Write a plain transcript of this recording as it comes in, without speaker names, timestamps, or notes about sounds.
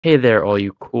Hey there, all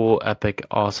you cool, epic,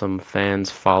 awesome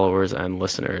fans, followers, and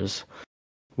listeners.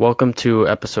 Welcome to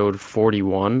episode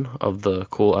 41 of the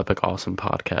Cool, Epic, Awesome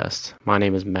podcast. My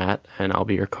name is Matt, and I'll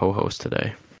be your co-host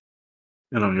today.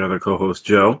 And I'm your other co-host,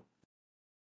 Joe.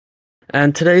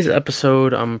 And today's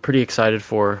episode, I'm pretty excited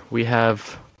for. We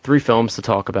have 3 films to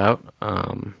talk about.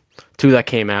 2 that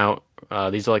came out.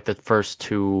 These are like the first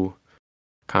 2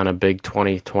 kind of big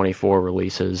 2024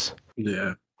 releases.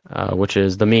 Yeah. Which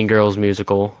is the Mean Girls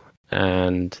musical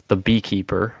and the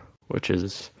Beekeeper, which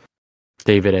is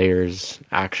David Ayer's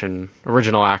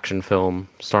original action film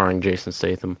starring Jason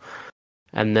Statham.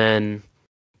 And then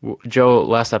Joe,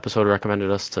 last episode,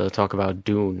 recommended us to talk about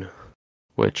Dune,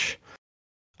 which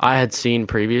I had seen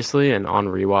previously, and on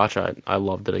rewatch, I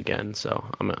loved it again. So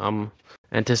I'm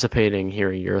anticipating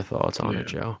hearing your thoughts on it,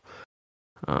 Joe.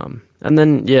 And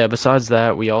then, besides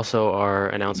that, we also are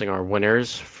announcing our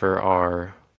winners for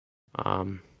our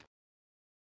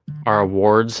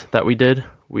awards that we did.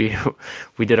 We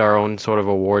did our own sort of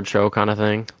award show kind of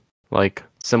thing, like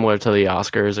similar to the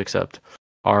Oscars, except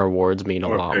our awards mean a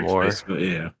lot more.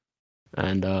 Yeah.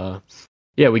 And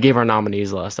we gave our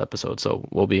nominees last episode, so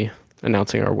we'll be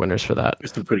announcing our winners for that.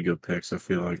 It's some pretty good picks, I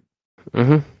feel like.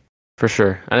 For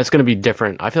sure. And it's going to be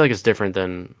different. I feel like it's different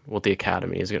than what the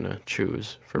Academy is going to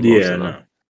choose for most of them. No.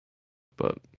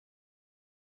 But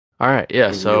all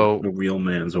right, so the real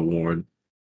man's award.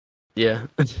 Yeah.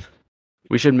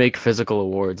 We should make physical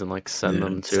awards and like send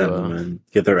them to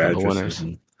get their addresses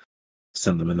and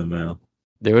send them in the mail.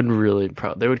 They would really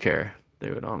they would care. They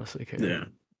would honestly care. Yeah.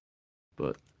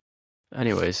 But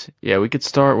anyways, we could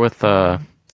start with the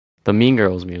Mean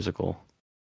Girls musical,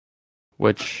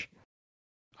 which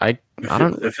I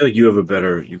feel like you have a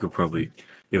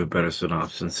better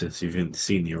synopsis since you've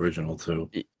seen the original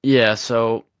too. Yeah,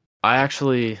 so I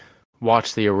actually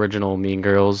watched the original Mean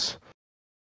Girls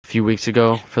a few weeks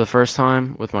ago for the first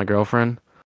time with my girlfriend.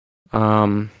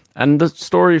 And the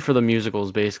story for the musical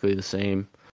is basically the same,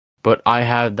 but I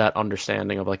had that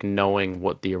understanding of like knowing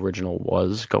what the original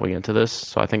was going into this,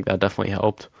 so I think that definitely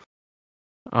helped.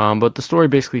 But the story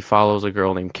basically follows a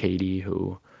girl named Katie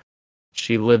who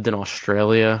she lived in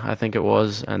Australia, I think it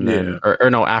was, and then or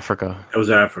no, Africa. It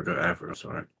was Africa,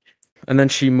 sorry. And then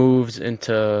she moves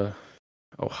into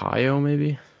Ohio,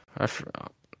 maybe?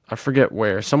 I forget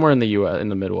where, somewhere in the US, in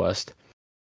the Midwest.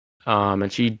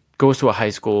 And she goes to a high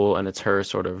school, and it's her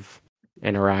sort of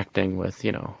interacting with,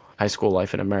 high school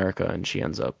life in America, and she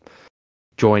ends up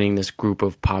joining this group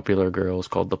of popular girls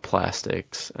called the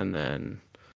Plastics, and then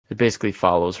it basically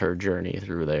follows her journey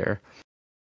through there.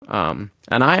 And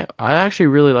I actually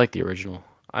really liked the original.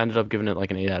 I ended up giving it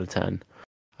like an 8 out of 10.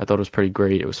 I thought it was pretty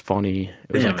great. It was funny.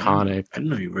 It was iconic. I didn't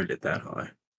know you rated it that high.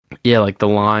 Yeah, like the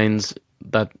lines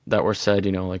that were said,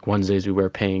 like Wednesdays we wear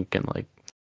pink, and like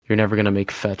you're never gonna make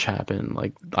fetch happen.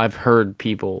 Like I've heard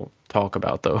people talk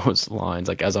about those lines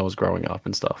like as I was growing up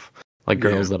and stuff, like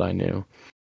girls that I knew,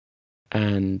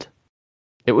 and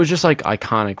it was just like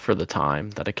iconic for the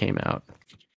time that it came out.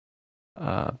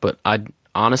 But I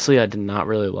did not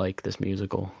really like this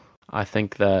musical. I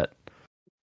think that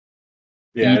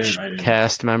each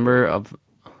cast member of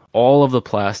all of the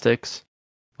Plastics,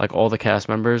 like all the cast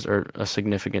members, are a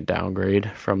significant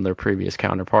downgrade from their previous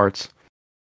counterparts.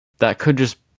 That could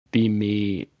just be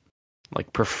me,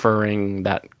 like preferring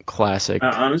that classic.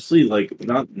 Honestly, like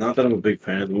not that I'm a big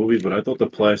fan of the movie, but I thought the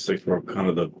Plastics were kind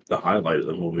of the highlight of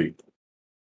the movie.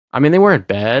 I mean, they weren't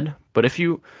bad, but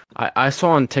I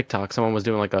saw on TikTok someone was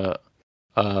doing like a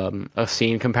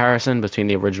scene comparison between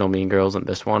the original Mean Girls and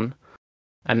this one,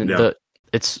 and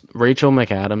it's Rachel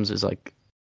McAdams is like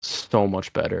so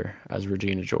much better as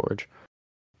Regina George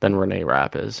than Renee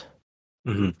Rapp is.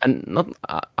 Mm-hmm. And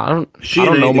I don't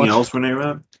know anything else, Renee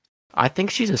Rapp? I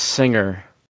think she's a singer,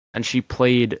 and she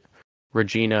played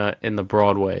Regina in the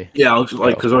Broadway. Yeah,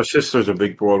 like because our sister's a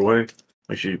big Broadway,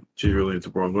 like she's really into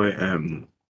Broadway, and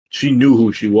she knew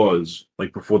who she was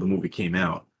like before the movie came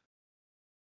out.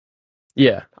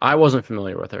 Yeah, I wasn't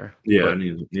familiar with her. Yeah,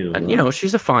 neither and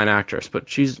she's a fine actress, but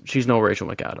she's no Rachel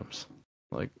McAdams.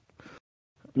 Like,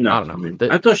 no, I don't know. I mean,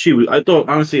 I thought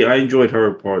honestly, I enjoyed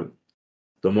her part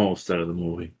the most out of the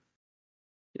movie.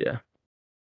 Yeah,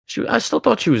 I still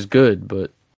thought she was good,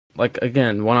 but like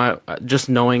again, when I just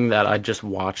knowing that I just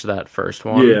watched that first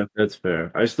one. Yeah, that's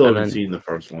fair. I still haven't seen the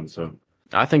first one, so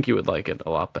I think you would like it a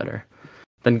lot better.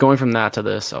 Then going from that to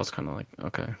this, I was kind of like,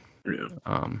 okay. Yeah.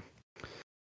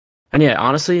 And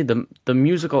honestly, the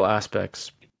musical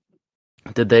aspects,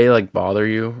 did they like bother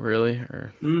you really?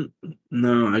 Or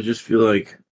no, I just feel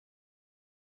like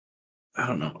I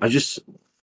don't know.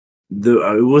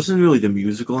 It wasn't really the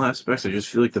musical aspects. I just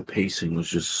feel like the pacing was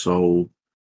just so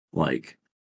like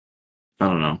I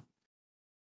don't know,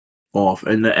 off,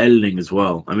 and the editing as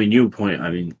well. I mean, Yeah,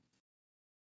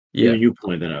 even you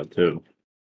pointed that out too.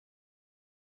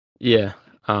 yeah.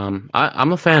 I'm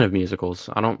a fan of musicals.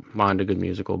 I don't mind a good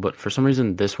musical, but for some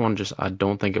reason, this one just I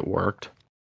don't think it worked.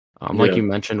 Like Yeah. you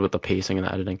mentioned with the pacing and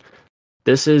the editing,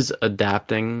 this is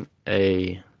adapting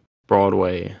a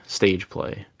Broadway stage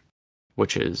play,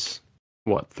 which is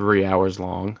what 3 hours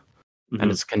long, and Hmm.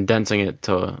 it's condensing it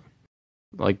to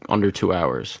like under 2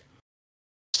 hours.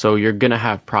 So you're gonna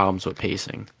have problems with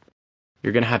pacing.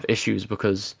 You're gonna have issues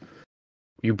because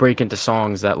you break into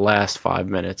songs that last 5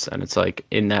 minutes, and it's like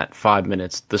in that 5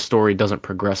 minutes, the story doesn't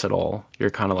progress at all.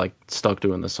 You're kind of like stuck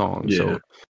doing the song, Yeah. so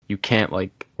you can't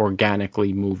like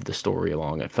organically move the story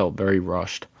along. It felt very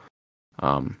rushed.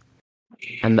 Um,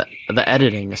 and the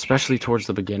editing, especially towards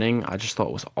the beginning, I just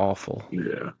thought was awful.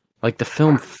 Yeah. Like the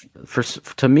film,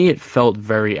 to me, it felt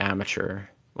very amateur.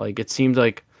 Like it seemed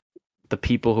like the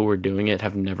people who were doing it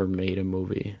have never made a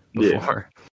movie Yeah. before.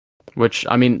 Which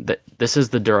I mean, this is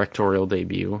the directorial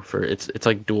debut for it's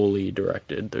like dually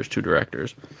directed. There's two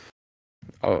directors.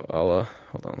 I'll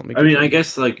hold on. Let me I give mean, I them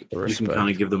guess like the you can kind of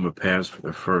respect. give them a pass for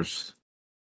the first.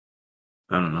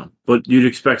 I don't know, but you'd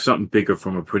expect something bigger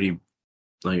from a pretty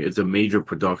like it's a major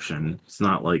production. It's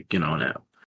not like now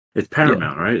it's Yeah,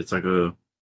 Paramount, right? It's like a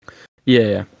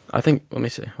yeah. I think. Let me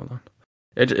see. Hold on.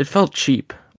 It felt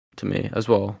cheap to me as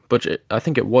well, but I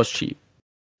think it was cheap.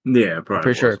 yeah, it I'm probably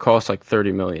pretty sure was. it cost like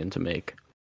 30 million to make,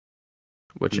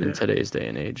 which in Yeah. today's day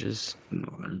and age is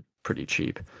No, pretty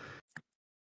cheap.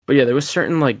 But yeah, there was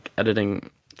certain like editing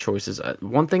choices.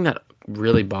 One thing that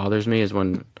really bothers me is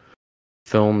when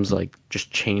films like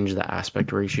just change the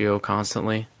aspect ratio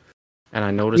constantly. And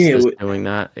I noticed yeah, this doing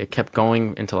that. It kept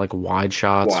going into like wide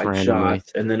shots wide randomly.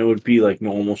 shots, and then it would be like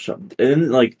normal shot, and then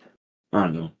like I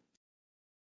don't know.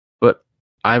 But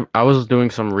I was doing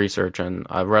some research and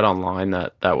I read online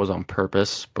that that was on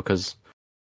purpose because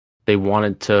they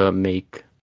wanted to make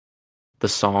the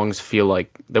songs feel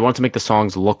like they wanted to make the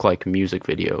songs look like music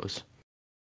videos.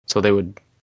 So they would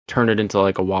turn it into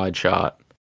like a wide shot,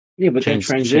 Yeah, but then change.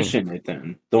 transition it.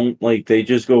 Then don't like they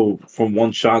just go from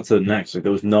one shot to the next. Like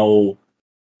there was no,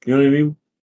 you know what I mean?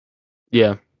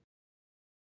 Yeah.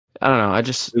 I don't know. I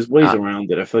just There's ways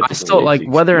around it. I feel like I it's a still like lazy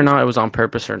whether or excuse. not it was on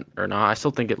purpose or not, I still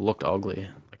think it looked ugly.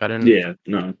 Like I didn't Yeah,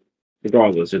 no.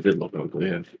 Regardless, it did look ugly.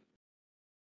 Yeah.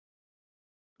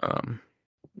 um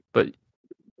but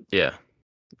yeah,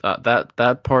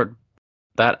 that part,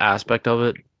 that aspect of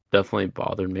it definitely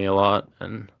bothered me a lot,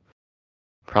 and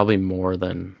probably more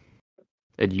than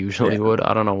it usually Yeah. would.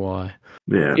 I don't know why.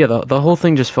 Yeah. Yeah, the whole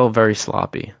thing just felt very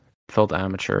sloppy. Felt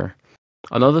amateur.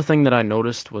 Another thing that I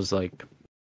noticed was like,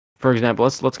 for example,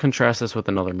 let's contrast this with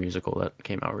another musical that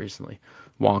came out recently,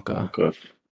 Wonka. Okay.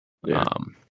 Yeah.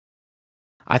 Um,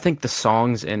 I think the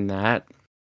songs in that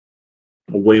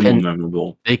Way more can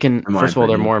memorable, they can in my first of all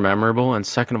they're opinion. more memorable, and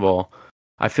second of all,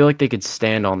 I feel like they could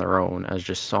stand on their own as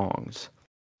just songs.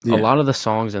 A Yeah. lot of the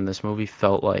songs in this movie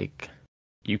felt like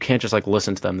you can't just like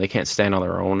listen to them. They can't stand on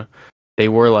their own. They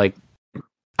were like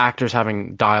actors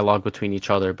having dialogue between each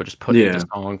other, but just put into Yeah.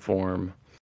 song form.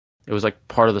 It was like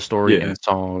part of the story Yeah. in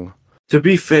song. To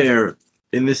be fair,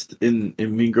 in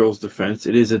Mean Girls' defense,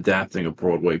 it is adapting a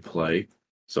Broadway play.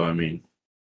 So I mean,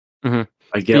 Hmm.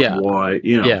 I get Yeah, why.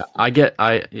 yeah, I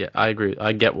agree.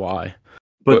 I get why,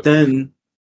 But but then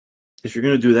if you're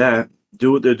gonna do that,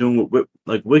 do what they're doing with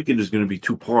like Wicked is gonna be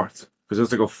two parts because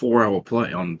it's like a 4 hour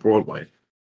play on Broadway.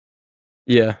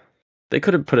 yeah, they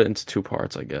could have put it into two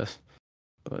parts, I guess.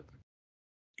 But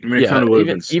I mean, it yeah, kind of would have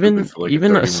even been stupid even for like a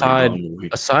even $30 million movie.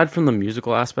 aside from the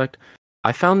musical aspect,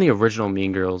 I found the original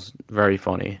Mean Girls very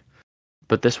funny.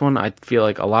 But this one, I feel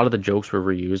like a lot of the jokes were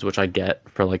reused, which I get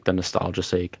for like the nostalgia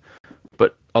sake.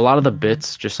 But a lot of the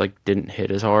bits just like didn't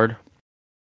hit as hard.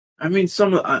 I mean,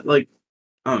 like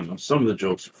I don't know, some of the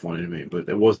jokes were funny to me, but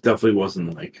it was definitely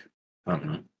wasn't like I don't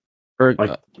know, For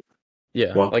like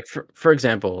yeah, well, like for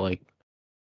example, like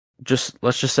just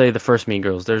let's just say the first Mean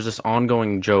Girls. There's this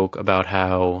ongoing joke about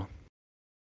how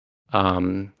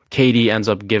Katie ends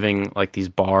up giving like these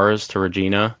bars to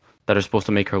Regina that are supposed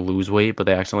to make her lose weight, but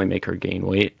they accidentally make her gain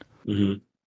weight. hmm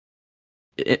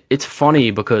It's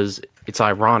funny because it's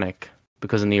ironic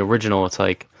because in the original it's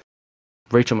like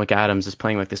Rachel McAdams is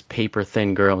playing like this paper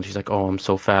thin girl and she's like, "Oh, I'm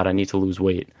so fat, I need to lose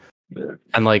weight." yeah,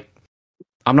 And like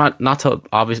I'm not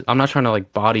trying to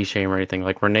like body shame or anything.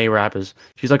 Like Renee Rapp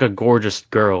she's like a gorgeous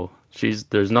girl.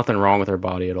 There's nothing wrong with her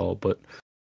body at all, but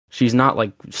she's not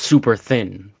like super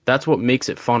thin. That's what makes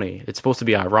it funny. It's supposed to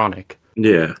be ironic.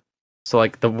 yeah. So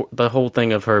like the whole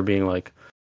thing of her being like,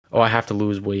 "Oh, I have to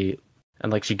lose weight,"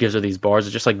 and like she gives her these bars,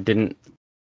 it just like didn't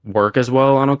work as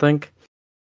well, I don't think.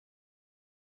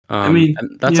 I mean,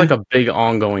 And that's like yeah, a big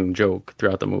ongoing joke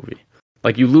throughout the movie.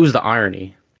 Like you lose the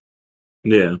irony.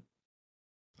 yeah.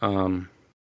 Um,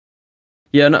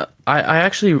 yeah, no, I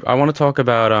actually I want to talk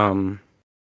about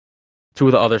two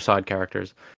of the other side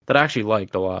characters that I actually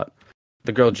liked a lot.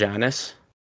 The girl Janice,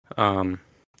 um,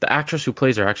 the actress who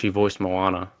plays her actually voiced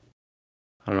Moana.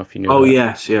 I don't know if you knew Oh that.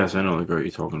 yes, yes, I know the girl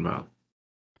you're talking about.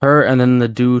 Her and then the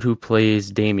dude who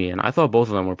plays Damien. I thought both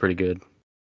of them were pretty good.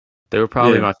 They were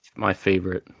probably Yeah, my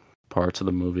favorite parts of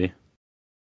the movie,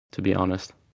 to be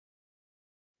honest.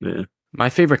 yeah. My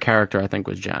favorite character I think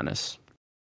was Janice.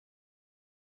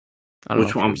 I don't know Which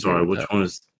if one? you I'm agree sorry. with Which that. one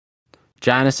is?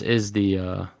 Janice is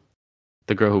the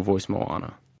girl who voiced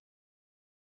Moana.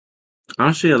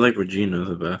 Honestly, I like Regina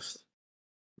the best.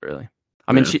 Really.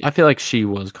 I mean, Yeah, she. I feel like she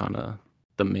was kind of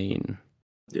the main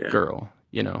yeah, girl.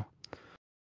 You know.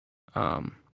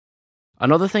 Um,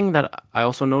 Another thing that I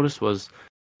also noticed was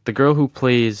the girl who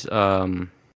plays Karen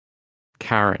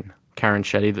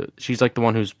Shetty. She's like the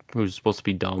one who's supposed to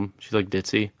be dumb. She's like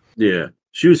ditzy. yeah.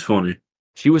 She was funny,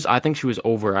 She was. I think she was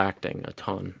overacting a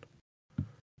ton.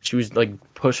 She was like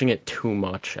pushing it too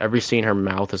much. Every scene, her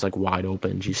mouth is like wide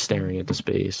open. She's staring into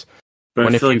space. but I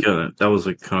When if feel like you, that was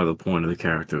like kind of the point of the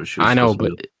character. She was I know,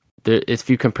 supposed to but be. if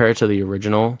you compare it to the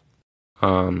original,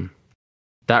 um,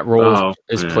 that role Oh,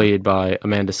 is yeah, played by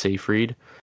Amanda Seyfried,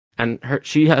 and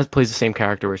she has plays the same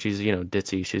character where she's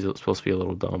ditzy. She's supposed to be a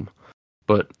little dumb,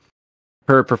 but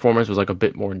her performance was like a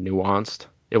bit more nuanced.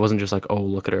 It wasn't just like, oh,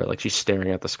 look at her, like she's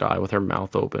staring at the sky with her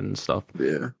mouth open and stuff.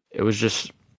 yeah, It was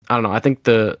just, I don't know. I think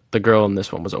the girl in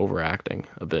this one was overacting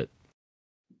a bit,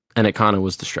 and it kind of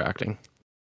was distracting.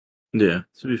 yeah.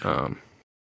 To be fair, Um,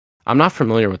 I'm not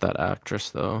familiar with that actress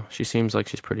though. She seems like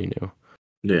she's pretty new.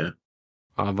 yeah.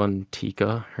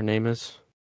 Avantika, her name is.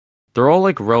 They're all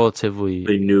like relatively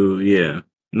They knew. Yeah,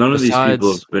 none of these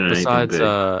people have been in anything besides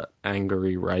big.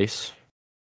 Angry Rice,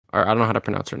 or I don't know how to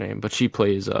pronounce her name, but she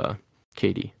plays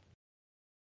Katie.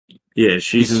 Yeah,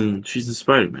 she's She's in. She's in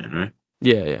Spider Man, right?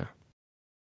 yeah, yeah.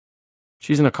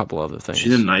 She's in a couple other She's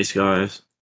in things. Nice Guys.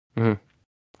 hmm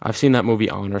I've seen that movie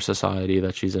Honor Society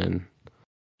that she's in.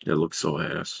 That looks so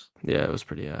ass. Yeah, it was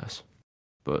pretty ass.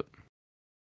 But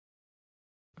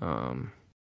um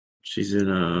She's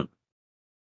in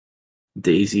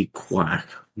Daisy Quack,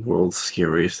 World's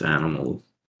Scariest Animal.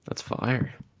 that's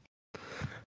fire.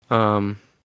 Um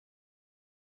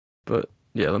but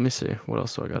yeah, let me see. What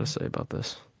else do I gotta say about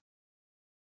this?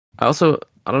 I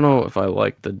don't know if I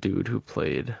like the dude who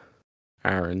played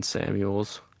Aaron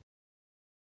Samuels.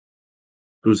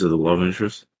 Who's the love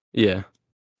interest? Yeah.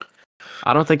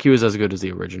 I don't think he was as good as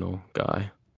the original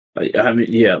guy. I mean,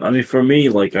 yeah. I mean, for me,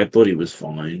 like, I thought he was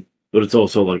fine, but it's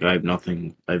also like I have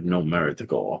nothing. I have no merit to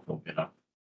go off of.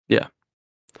 Yeah.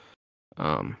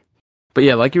 Um but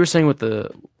yeah, like you were saying with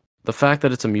the fact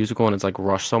that it's a musical and it's like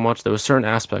rushed so much, there was certain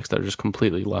aspects that are just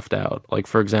completely left out. Like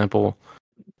for example,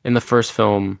 in the first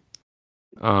film,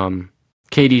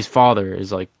 Katie's father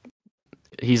is like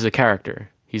he's a character.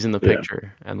 He's in the Yeah,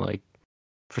 picture and like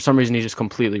for some reason he's just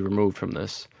completely removed from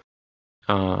this.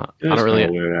 I that's don't kind really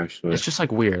of weird, actually. it's just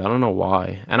like weird. I don't know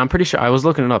why. And I'm pretty sure I was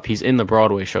looking it up. He's in the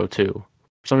Broadway show too.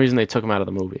 For some reason they took him out of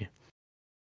the movie.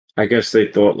 I guess they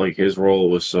thought like his role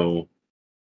was so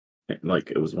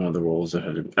like it was one of the roles that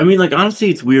had. I mean, like honestly,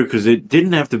 it's weird because it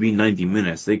didn't have to be 90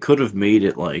 minutes. They could have made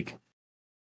it like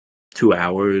 2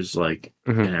 hours, like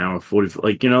hmm an hour 40.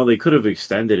 Like they could have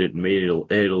extended it and made it a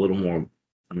little more.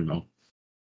 I don't know,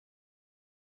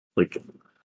 like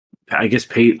I guess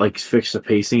fix the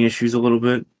pacing issues a little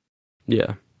bit,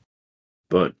 Yeah.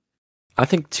 but I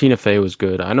think Tina Fey was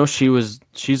good. I know she's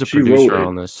a she wrote producer it.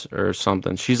 on this or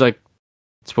something. She's like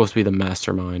supposed to be the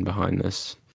mastermind behind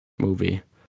this movie.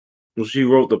 Well, she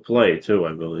wrote the play too,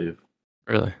 I believe,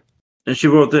 Really? and she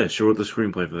wrote this. She wrote the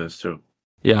screenplay for this too.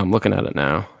 Yeah, I'm looking at it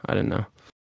now. I didn't know.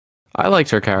 I liked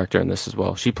her character in this as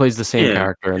well. She plays the same Yeah,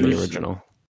 character in it the was. original.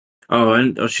 Oh,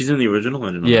 and she's in the original. I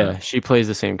didn't know that. Yeah, she plays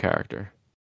the same character.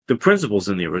 The principal's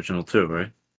in the original too,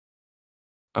 right?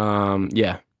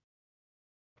 Yeah.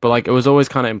 But like it was always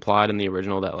kind of implied in the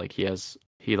original that like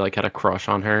he like had a crush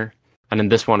on her. And in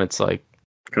this one it's like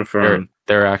they're Confirmed.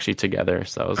 they're actually together.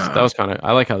 So that Uh, was kind of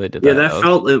I like how they did yeah, that. that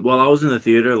felt while I was in the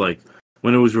theater, like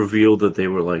when it was revealed that they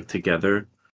were like together,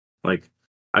 like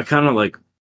I kind of like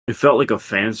it felt like a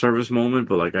fan service moment,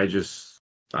 but like I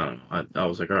don't know. I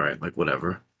was like, all right, like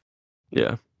whatever.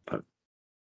 Yeah. I,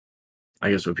 I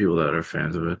guess for people that are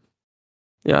fans of it.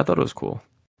 Yeah, I thought it was cool.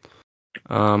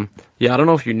 Yeah, I don't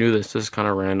know if you knew this. This is kind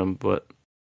of random, but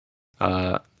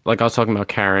like I was talking about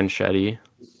Karen Shetty,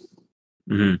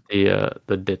 Hmm. the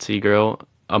ditzy girl.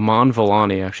 Aman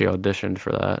Vellani actually auditioned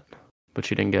for that, but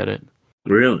she didn't get it.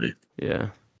 Really? Yeah.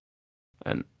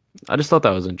 and I just thought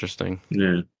that was interesting.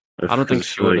 Yeah, I don't think because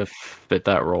she would have fit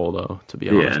that role though, to be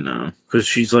yeah, honest. no, because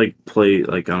she's like play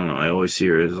like I don't know. I always see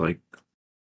her as like,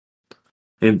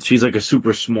 and she's like a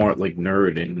super smart like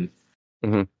nerd, and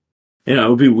Hmm. yeah, it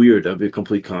would be weird. That'd be a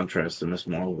complete contrast to Miss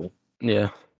Marvel. Yeah.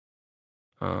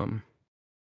 Um.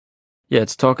 Yeah.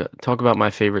 Let's talk about my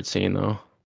favorite scene though.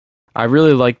 I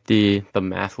really liked the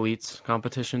mathletes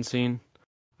competition scene.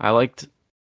 I liked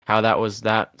how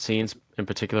that scene in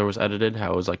particular was edited.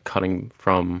 How it was like cutting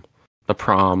from the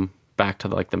prom back to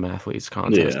like the mathletes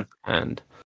contest, Yeah, and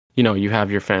you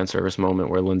have your fan service moment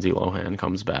where Lindsay Lohan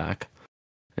comes back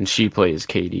and she plays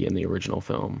Katie in the original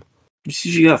film. you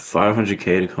see, she got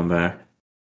 500K to come back.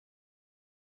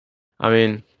 I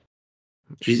mean,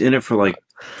 She's in it for like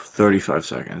 35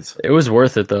 seconds. it was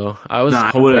worth it though. I was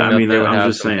Nah, I would. hoping I that mean, they would I'm have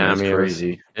just some saying that's cameos.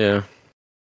 crazy. Yeah.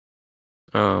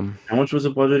 Um, How much was the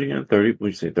budget again? 30? Would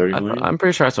you say 30 million? I'm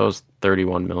pretty sure I saw it was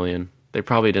 31 million. They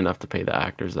probably didn't have to pay the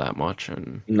actors that much,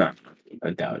 and No, I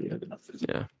doubt it.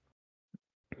 yeah.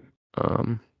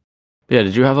 Um, yeah.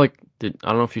 Did you have like? I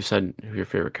don't know if you said who your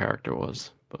favorite character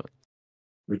was, but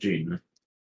Regina.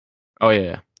 oh yeah,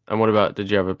 yeah. And what about? Did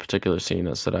you have a particular scene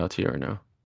that stood out to you or no?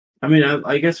 I mean,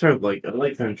 I guess her like I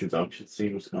like her introduction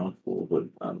scene was kind of cool, but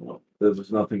I don't know. There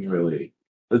was nothing really.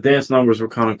 The dance numbers were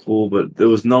kind of cool, but there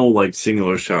was no like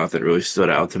singular shot that really stood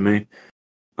out to me.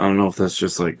 I don't know if that's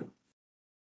just like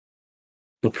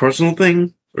a personal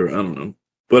thing or I don't know.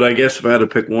 But I guess if I had to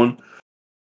pick one,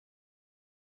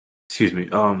 excuse me,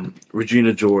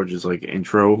 Regina George is like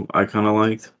intro I kind of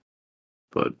liked,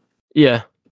 but Yeah,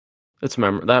 it's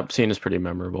that scene is pretty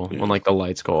memorable when yeah, like the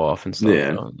lights go off and stuff.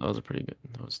 yeah, That was a pretty good.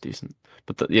 That was decent.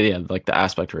 But yeah, like the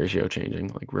aspect ratio changing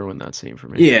like ruined that scene for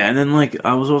me. yeah. And then like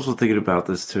I was also thinking about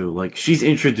this too. Like she's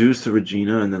introduced to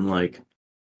Regina, and then like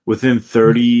within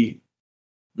 30,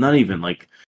 not even like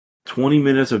 20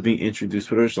 minutes of being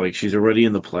introduced with her, like she's already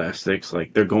in the plastics.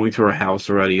 Like they're going to her house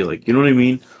already. Like you know what I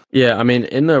mean? Yeah, I mean,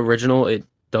 in the original, it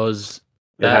does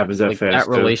It happens that that fast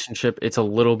too. relationship. It's a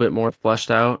little bit more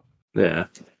fleshed out. Yeah,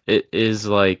 It is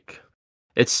like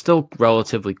it's still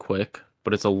relatively quick,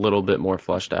 but it's a little bit more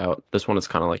fleshed out. This one is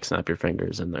kind of like snap your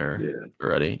fingers in there yeah.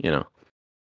 already.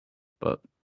 But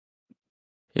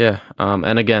yeah,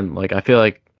 and again, like I feel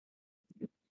like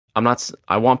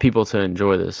I want people to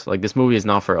enjoy this. Like this movie is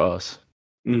not for us,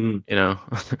 Hmm. you know.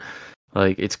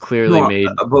 Like it's clearly No, made.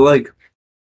 but like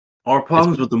our It's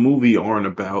problems with the movie aren't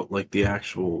about like the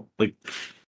actual like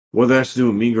whether it has to do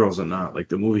with Mean Girls or not. Like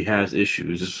the movie has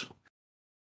issues.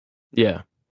 Yeah,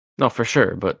 no, for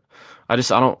sure. But I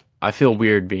don't. I feel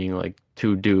weird being like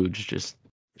two dudes just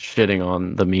shitting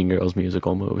on the Mean Girls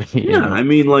musical movie. You Yeah, know? I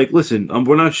mean, like, listen,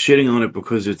 we're not shitting on it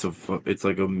because it's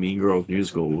like a Mean Girls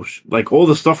musical. Like all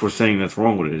the stuff we're saying that's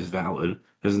wrong with it is valid. It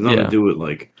has nothing to Yeah, do with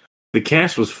like the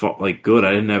cast was like good.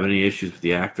 I didn't have any issues with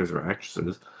the actors or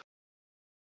actresses.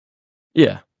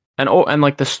 yeah. And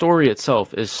like the story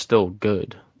itself is still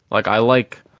good. Like I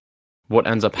like what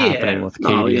ends up happening Yeah, with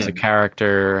no, Katie as yeah. a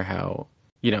character. How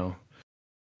you know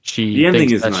she The ending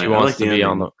thinks is that she nice. I wants like to the be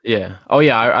on ending. the yeah. Oh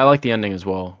yeah, I like the ending as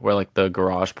well, where like the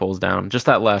garage pulls down. Just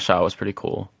that last shot was pretty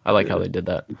cool. I like how Yeah, they did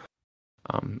that.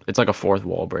 It's like a fourth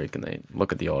wall break, and they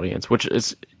look at the audience, which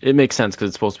is it makes sense because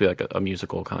it's supposed to be like a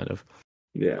musical kind of.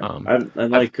 yeah. Um, I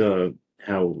I've like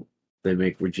how they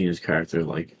make Regina's character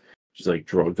like she's like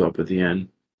drugged up at the end.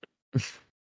 I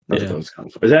thought that yeah. was kind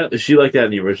of fun. Is she like that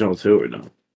in the original too or no?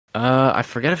 I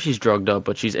forget if she's drugged up,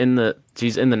 but she's in the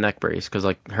neck brace because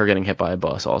like her getting hit by a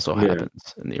bus also Yeah,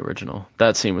 happens in the original.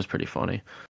 That scene was pretty funny.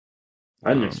 I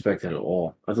didn't Um, expect that at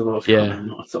all. I thought that was kind of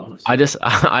yeah, nuts, I honestly. just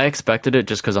I expected it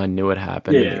just because I knew it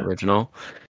happened in the Yeah, original.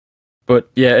 But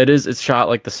yeah, it is. It's shot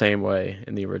like the same way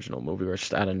in the original movie, where it's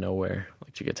just out of nowhere,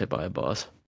 like she gets hit by a bus.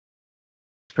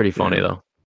 It's pretty funny yeah.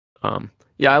 though.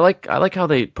 Yeah, I like how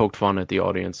they poked fun at the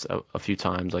audience a few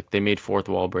times. Like they made fourth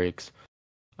wall breaks.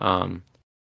 Um,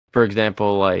 for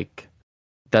example, like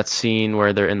that scene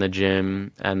where they're in the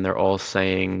gym and they're all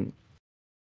saying,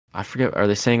 I forget, are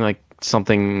they saying like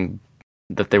something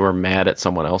that they were mad at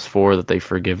someone else for that they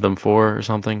forgive them for or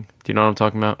something? Do you know what I'm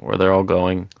talking about? Where they're all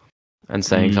going and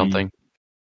saying Mm, something.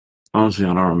 honestly,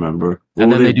 I don't remember. What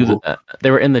And were then they?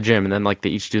 they were in the gym and then like they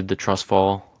each do the trust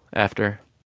fall after.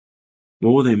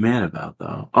 What were they mad about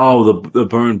though? Oh, the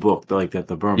burn book, like that.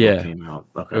 The burn book Yeah. came out.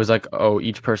 It Okay. was like, oh,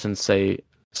 each person say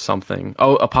something.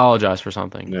 Oh, apologize for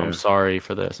something. I'm Yeah. sorry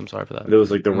for this. I'm sorry for that. There was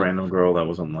like the Mm, random girl that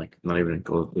was on like not even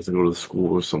go was to go to the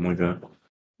school or something like that.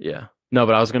 yeah. No,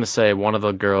 but I was gonna say one of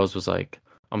the girls was like,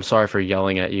 I'm sorry for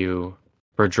yelling at you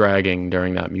for dragging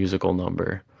during that musical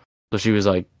number. So she was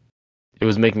like, it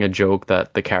was making a joke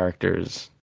that the characters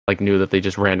like knew that they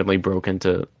just randomly broke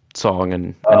into song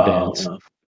and dance. Uh,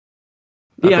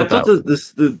 I yeah, I thought thought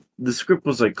that, the script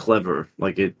was like clever.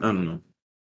 Like it, I don't know.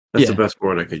 That's the yeah, best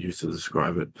word I could use to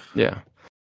describe it. yeah.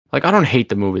 Like I don't hate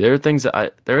the movie. There are things that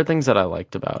I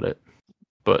liked about it,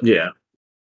 but Yeah,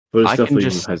 but it's I can definitely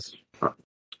just has.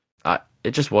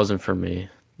 it just wasn't for me,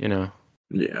 you know.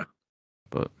 Yeah,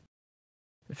 But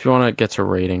if you want to get to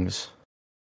ratings,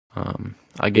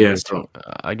 yeah. So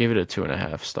I gave it a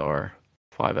 2.5 star,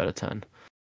 5 out of 10.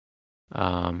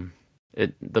 Um,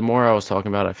 the more I was talking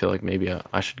about it, I feel like maybe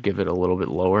I should give it a little bit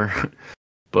lower,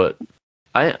 but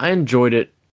I enjoyed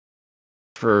it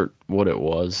for what it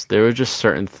was. There were just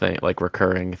certain like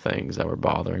recurring things that were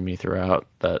bothering me throughout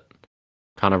that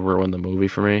kind of ruined the movie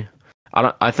for me.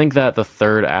 I think that the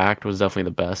third act was definitely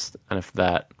the best, and if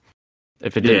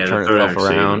it didn't yeah, the turn third itself act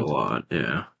saved it a around, lot.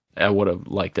 Yeah, I would have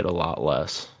liked it a lot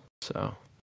less. So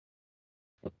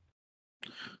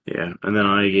yeah. And then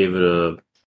I gave it a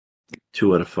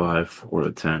 2 out of 5, 4 out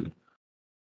of 10.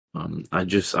 I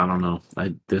don't know.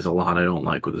 There's a lot I don't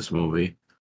like with this movie,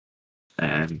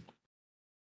 and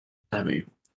I mean,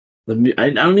 I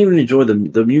don't even enjoy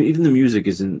even the music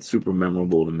isn't super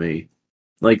memorable to me.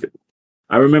 Like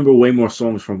I remember way more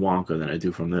songs from Wonka than I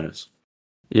do from this.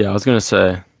 yeah, I was gonna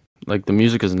say, like the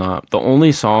music is not the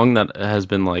only song that has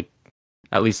been like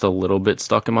at least a little bit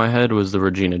stuck in my head was the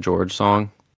Regina George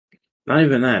song. Not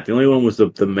even that. The only one was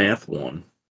the math one.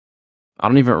 I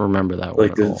don't even remember that one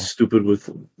Like at the all. stupid with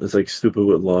it's like stupid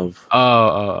with love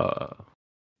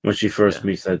when she first Yeah,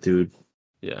 meets that dude.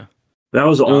 yeah. That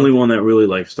was the No, only one that really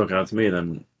like stuck out to me.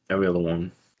 Then every other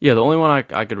one yeah, the only one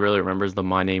I could really remember is the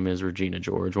My Name is Regina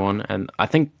George one, and I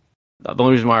think the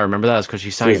only reason why I remember that is because she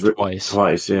sang because it twice.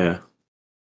 twice. Yeah.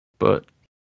 But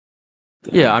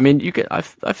yeah, Damn. I mean, I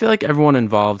feel like everyone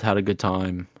involved had a good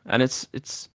time, and it's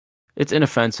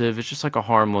inoffensive. It's just like a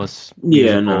harmless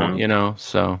Yeah. musical, No. you know.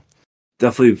 So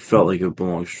Definitely felt like it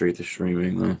belonged straight to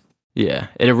streaming though. yeah,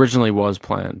 it originally was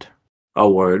planned, Oh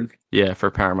word. yeah, for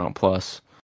Paramount Plus,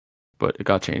 but it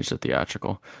got changed to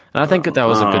theatrical, and I think that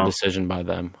was a good Oh. decision by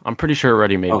them. I'm pretty sure it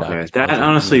already made back Okay. its That budget and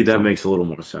honestly then that some. makes a little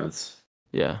more sense.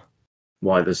 Yeah,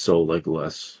 Why there's so like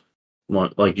less.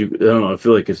 Like you, I don't know. I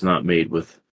feel like it's not made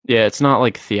with. yeah, it's not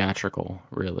like theatrical,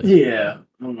 really. Yeah.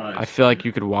 I don't know how to I feel explain like it.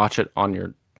 you could watch it on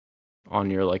your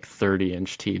like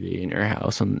 30-inch TV in your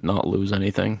house and not lose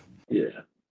anything. Yeah.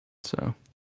 So,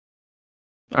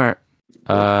 all right.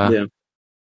 But Uh, yeah.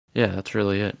 yeah, that's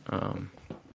really it.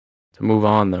 To move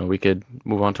on though, we could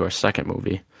move on to our second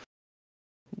movie,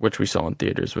 which we saw in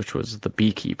theaters, which was The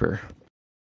Beekeeper.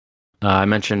 I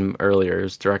mentioned earlier,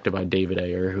 it's directed by David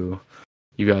Ayer, who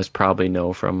you guys probably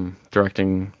know from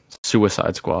directing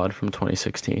Suicide Squad from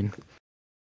 2016,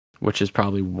 which is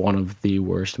probably one of the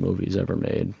worst movies ever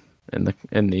made in the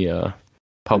And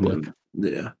public.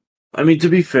 then yeah. I mean, to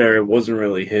be fair, it wasn't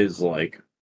really his like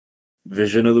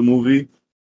vision of the movie,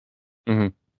 Hmm.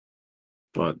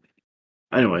 but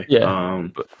anyway, Yeah,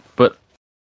 but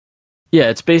yeah,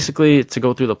 it's basically to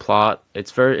go through the plot.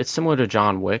 It's similar to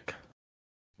John Wick,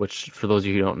 which for those of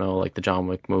you who don't know, like the John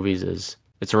Wick movies is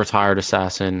it's a retired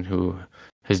assassin who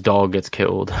his dog gets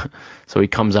killed, so he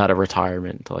comes out of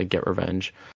retirement to like get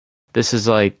revenge. This is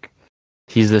like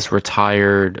he's this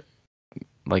retired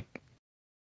like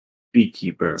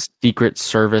Beekeeper. secret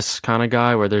service kind of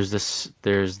guy where there's this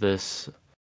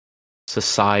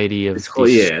society It's of called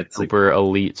these yeah. It's like super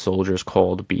elite soldiers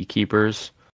called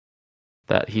beekeepers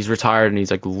that he's retired and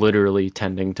he's like literally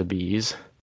tending to bees.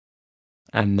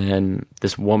 And then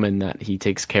this woman that he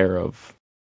takes care of.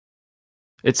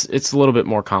 It's a little bit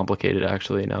more complicated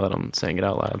actually now that I'm saying it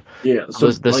out loud. yeah.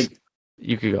 So So this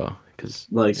you could go because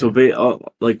like so yeah.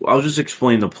 like I'll just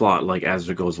explain the plot like as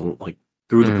it goes like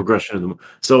through the Mhm. progression of the.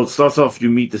 So it starts off. You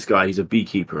meet this guy. He's a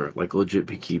beekeeper, like legit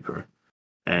beekeeper,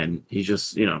 and he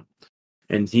just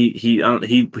and he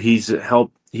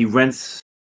rents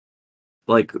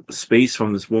like space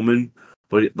from this woman,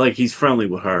 but like he's friendly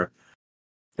with her.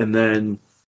 And then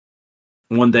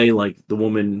one day, like the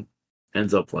woman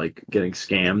ends up like getting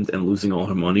scammed and losing all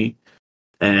her money,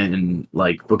 and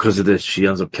like because of this, she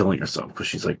ends up killing herself because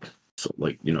she's like so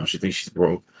like she thinks she's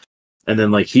broke. And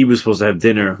then like he was supposed to have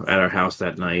dinner at her house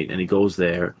that night, and he goes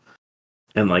there,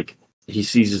 and like he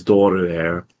sees his daughter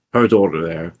there, her daughter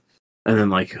there, and then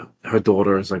like her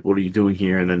daughter is like, "What are you doing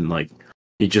here?" And then like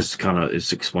he just kind of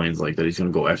explains like that he's gonna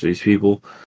go after these people,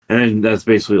 and that's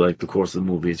basically like the course of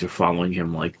the movie is you're following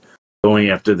him like going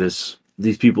after these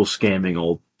people scamming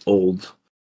old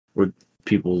with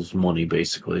people's money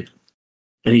basically,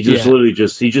 and he just Yeah. literally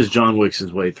he just John Wicks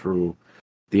his way through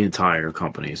the entire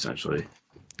company essentially.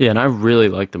 Yeah, and I really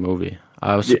liked the movie.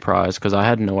 I was Yeah, surprised because I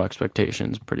had no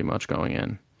expectations pretty much going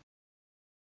in.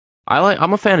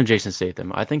 I'm a fan of Jason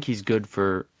Statham. I think he's good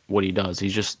for what he does.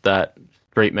 He's just that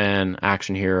straight man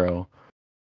action hero.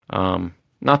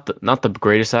 Not the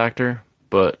greatest actor,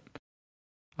 but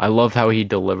I love how he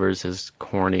delivers his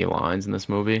corny lines in this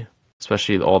movie,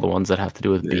 especially all the ones that have to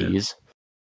do with Yeah, bees,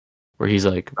 where he's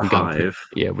like, the hive,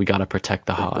 we gotta protect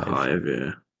the like the hive. hive.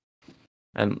 Yeah,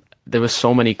 And there was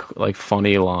so many like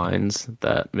funny lines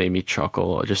that made me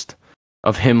chuckle, just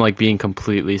of him like being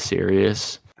completely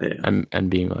serious yeah. and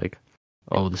being like,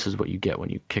 "Oh, this is what you get when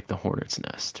you kick the hornet's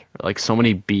nest." Like so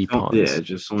many bee Oh, yeah, puns.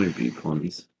 just so many bee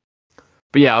puns.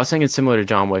 But yeah, I was saying it's similar to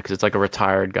John Wick because it's like a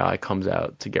retired guy comes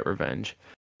out to get revenge,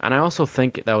 and I also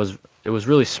think it was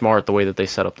really smart the way that they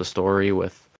set up the story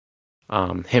with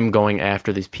him going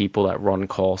after these people that run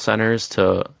call centers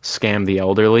to scam the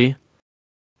elderly.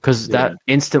 Because Yeah, that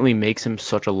instantly makes him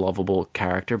such a lovable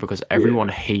character because everyone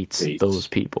yeah. hates those Hates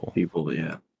people. people.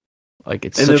 Yeah, Like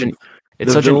and it's the such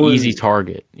an easy villains.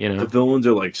 target, The villains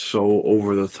are like so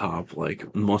over the top,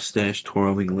 like mustache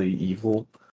twirlingly evil.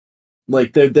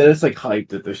 Like that's like hype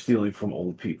that they're stealing from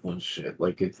old people and shit.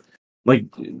 Like it's like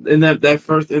in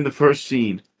the first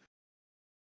scene,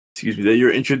 excuse me, that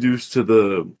you're introduced to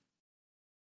the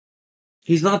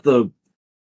he's not the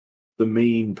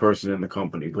main person in the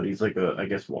company, but he's like a I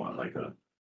guess one like a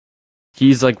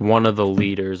He's like one of the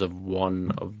leaders of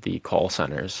one of the call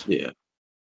centers. yeah,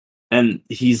 and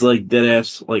he's like dead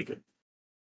ass like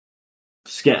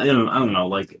I don't know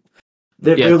like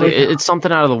Yeah, they're like it's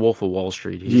something out of the Wolf of Wall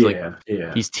Street. yeah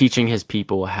He's teaching his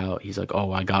people how he's like,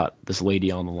 "Oh, I got this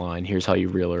lady on the line. Here's how you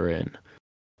reel her in."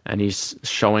 And he's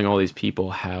showing all these people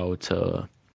how to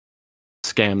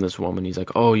scam this woman. He's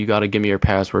like, "Oh, you got to give me your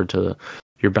password to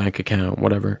your bank account,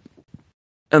 whatever."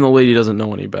 And the lady doesn't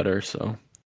know any better, so.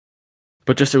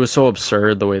 But just it was so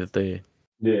absurd the way that they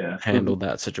yeah. handled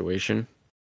that situation.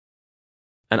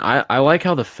 And I like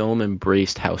how the film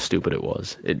embraced how stupid it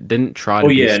was. It didn't try Oh to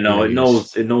be yeah, no,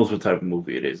 serious. it knows what type of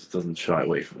movie it is. It doesn't shy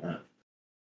away from that.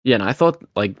 Yeah, and I thought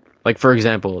like for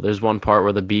example, there's one part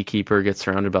where the beekeeper gets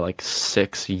surrounded by like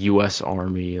 6 US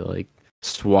Army like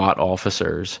SWAT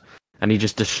officers and he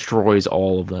just destroys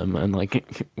all of them and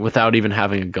like without even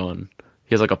having a gun.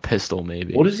 He has like a pistol What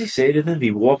maybe. does he say to them?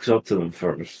 He walks up to them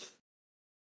first,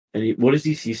 and what does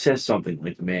he says something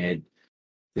like mad.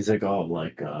 He's like, "Oh,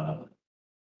 like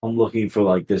I'm looking for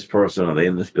like this person. Are they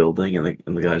in this building?" And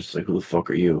the guy's just like, "Who the fuck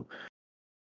are you?"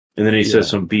 And then he says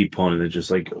Yeah. some beat pun, and it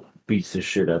just like beats the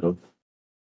shit out of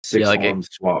Yeah, six like armed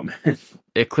SWAT man.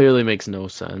 it clearly makes no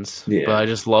sense, but Yeah, I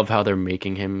just love how they're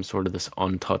making him sort of this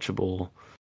untouchable,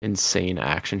 insane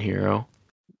action hero.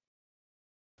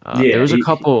 There yeah, was a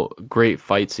couple great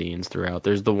fight scenes throughout.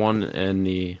 There's the one in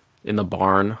the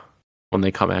barn when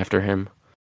they come after him,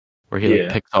 where he like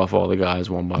yeah. picks off all the guys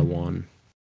one by one.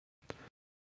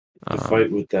 The Um,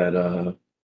 fight with that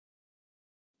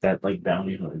like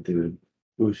bounty hunter dude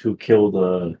who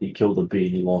killed he killed a bee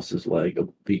and he lost his leg. A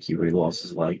beekeeper, he lost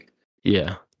his leg.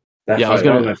 yeah, That yeah. I was fight,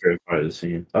 that was gonna, my favorite part of the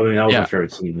scene. I mean, that was my yeah,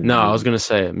 favorite scene in the no, I was movie. gonna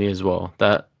say it, me as well.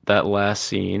 That last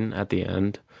scene at the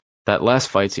end, that last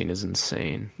fight scene is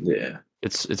insane. Yeah,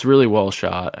 It's really well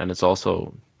shot, and it's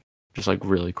also just like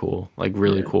really yeah. cool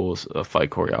fight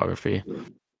choreography. Yeah.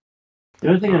 The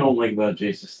only thing I Um, don't like about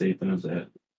Jason Statham is that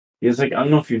he has like I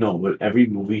don't know if you know, but every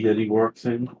movie that he works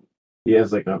in, he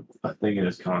has like a thing in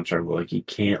his contract where like he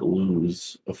can't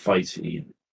lose a fight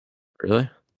scene. really?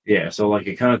 Yeah, so like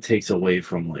it kind of takes away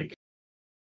from like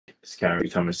his character every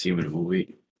time I see him in a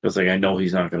movie. Because like I know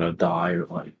he's not gonna die or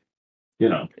like you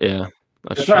know. Yeah,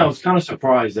 that's That's why I true. was kind of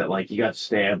surprised that like he got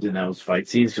stabbed in those fight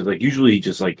scenes because like usually he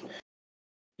just like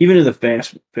even in the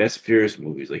Fast and Furious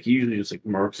movies like he usually just like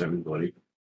murks everybody.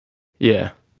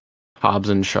 Yeah, Hobbs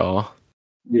and Shaw.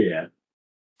 Yeah.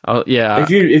 Oh yeah,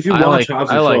 If you watch Hobbs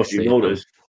I and Shaw, like if you Statham notice,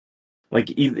 like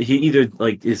he either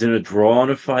like is in a draw in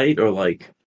a fight or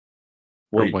like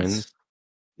or wins. wins.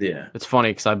 Yeah. It's funny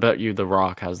because I bet you The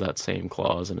Rock has that same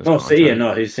clause in his Oh, so yeah, contract.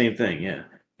 no, his same thing. Yeah,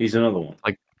 he's another one.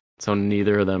 Like, so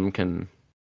neither of them Yeah, can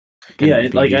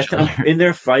beat each other. in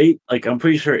their fight, like I'm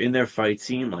pretty sure in their fight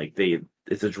scene, like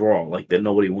it's a draw, like that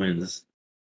nobody wins.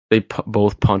 They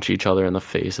both punch each other in the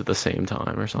face at the same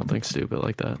time or something stupid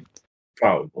like that.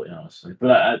 Probably, honestly,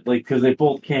 but like because they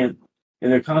both can't in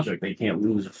their contract, they can't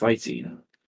lose a fight scene,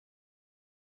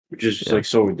 which is just Yeah, like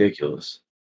so ridiculous.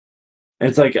 And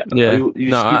it's like yeah. you No,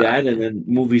 see that, and then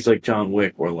movies like John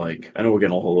Wick, where like I know we're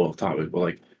getting a whole off topic, but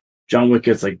like John Wick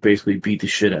gets like basically beat the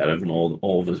shit out of in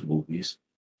all of his movies.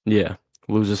 yeah.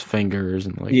 Loses fingers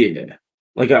and like Yeah,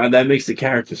 like that makes the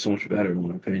character so much better in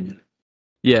my opinion.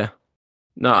 yeah.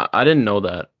 No, I didn't know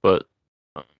that, but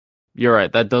uh, you're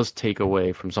right. That does take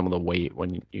away from some of the weight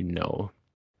when you know,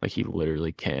 like he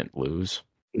literally can't lose.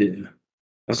 Yeah. I'm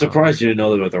Um, surprised you didn't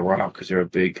know about The Rock because you're a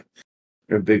big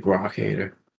Rock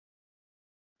hater.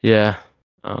 yeah.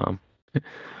 Um,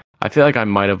 I feel like I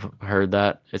might have heard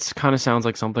that. It's kind of sounds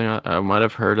like something I might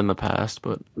have heard in the past,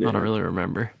 but I don't Yeah. really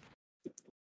remember.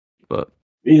 But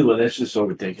Either way, that's just so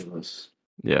ridiculous.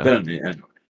 yeah. But I mean, anyway.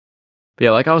 But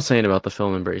yeah, like I was saying about the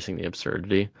film embracing the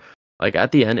absurdity, like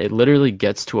at the end, it literally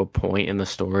gets to a point in the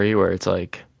story where it's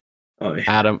like Oh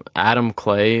yeah. Adam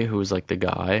Clay, who's like the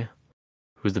guy,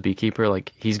 who's the beekeeper,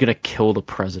 like he's gonna kill the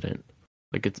president.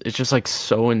 Like it's just like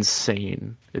so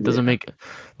insane. It doesn't Yeah. make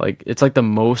like it's like the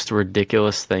most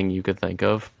ridiculous thing you could think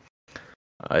of.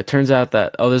 It turns out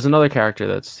that there's another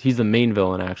character he's the main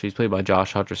villain actually. He's played by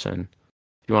Josh Hutcherson.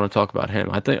 If you want to talk about him,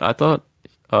 I thought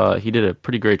he did a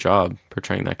pretty great job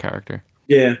portraying that character.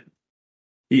 Yeah.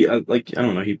 He like I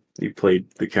don't know. He played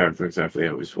the character exactly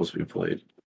how he was supposed to be played.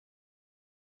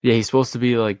 Yeah, he's supposed to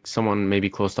be like someone maybe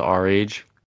close to our age,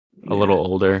 a little Yeah.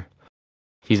 older.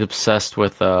 He's obsessed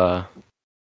with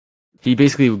he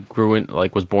basically grew in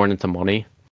like was born into money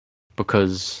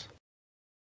because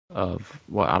of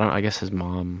I guess his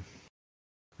mom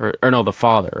or no, the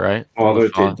father, right? From the Father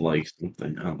father. did like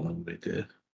something. I don't know what they did.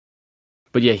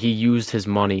 But yeah, he used his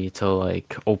money to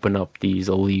like open up these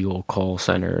illegal call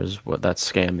centers that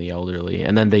scam the elderly,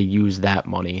 and then they used that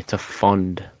money to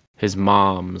fund his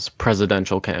mom's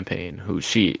presidential campaign, who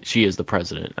she is the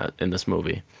president in this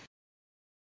movie.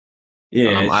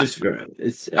 Yeah, Um, it's I just very.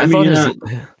 It's. I I mean, thought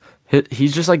you're not.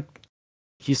 he's just like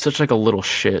he's such like a little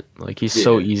shit. Like he's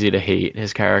so Yeah. easy to hate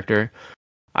his character.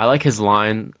 I like his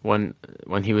line when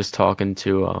he was talking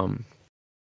to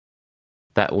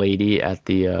that lady at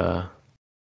the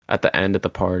end at the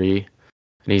party,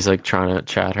 and he's like trying to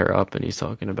chat her up, and he's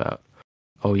talking about,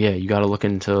 oh yeah, you got to look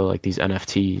into like these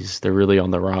NFTs. They're really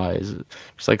on the rise.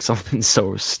 It's like something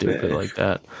so stupid Yeah. like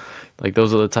that. Like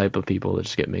those are the type of people that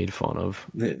just get made fun of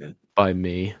Yeah. by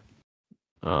me.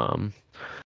 Um,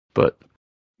 but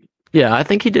yeah, I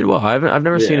think he did well. I've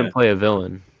never seen him Yeah. play a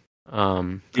villain. He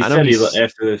I know said he he's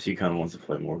after this he kind of wants to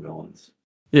play more villains.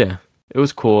 yeah, it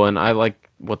was cool, and I like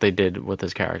what they did with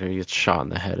his character. He gets shot in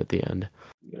the head at the end.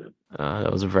 Yeah.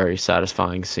 That was a very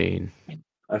satisfying scene.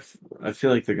 I feel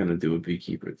like they're gonna do a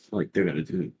Beekeeper. Like they're gonna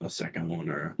do a second one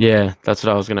or Yeah, that's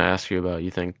what I was gonna ask you about.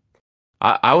 You think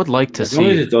I would like to as long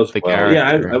as see it does the well. Yeah,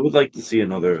 I character. would like to see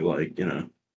another like you know.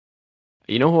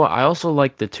 You know who I also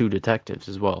like the two detectives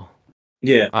as well.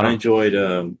 Yeah, I I don't. enjoyed. I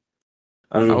don't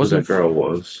I know who wasn't. that girl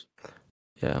was.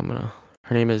 Yeah, I'm gonna.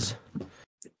 Her name is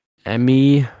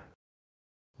Emmy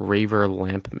Raver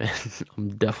Lampman. I'm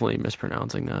definitely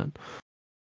mispronouncing that,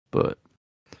 but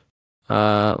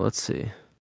let's see.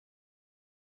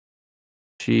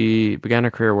 She began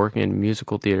her career working in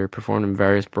musical theater, performed in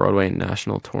various Broadway and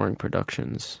national touring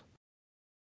productions,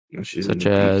 She's in such the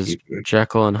as Beekeeper.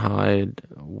 Jekyll and Hyde,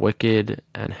 Wicked,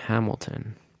 and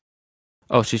Hamilton.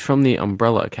 Oh, she's from the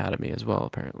Umbrella Academy as well,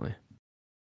 apparently.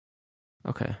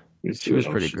 Okay. Let me see She what was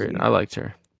else pretty she's great. in. I liked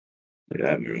her. Like, I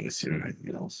haven't really seen her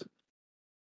anything else.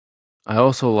 I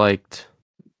also liked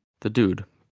the dude.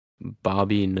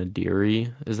 Bobby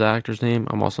Nadiri is the actor's name.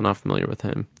 I'm also not familiar with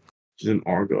him. She's in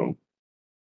Argo.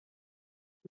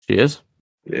 She is?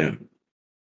 Yeah.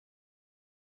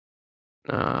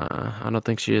 I don't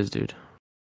think she is, dude.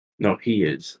 No, he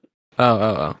is.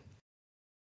 Oh.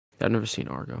 I've never seen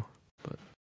Argo, but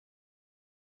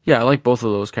yeah, I like both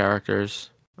of those characters.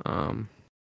 Um,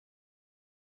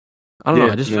 I don't know.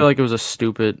 Yeah. I just feel No. like it was a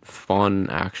stupid, fun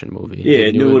action movie. Yeah, It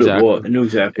it knew knew what it was. exactly, It knew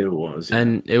exactly what it was. Yeah.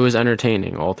 and it was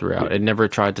entertaining all throughout. Yeah. It never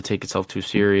tried to take itself too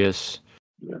serious.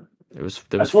 Yeah. There I was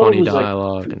thought it funny was like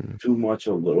dialogue and too much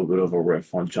a little bit of a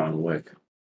riff on John Wick.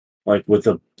 Like with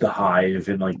the hive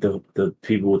and like the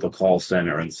people with the call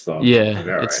center and stuff. yeah, Like,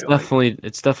 all it's right,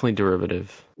 like definitely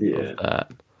derivative of yeah.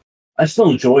 that. I still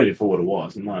enjoyed it for what it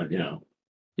was. I'm not, you know.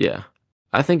 Yeah.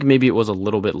 I think maybe it was a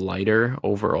little bit lighter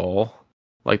overall.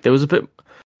 Like there was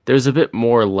a bit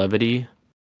more levity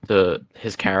to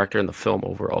his character in the film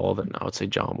overall than I would say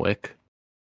John Wick.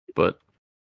 But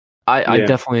I Yeah.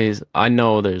 definitely I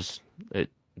know there's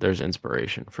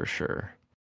inspiration for sure.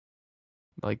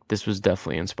 Like this was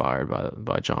definitely inspired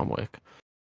by John Wick.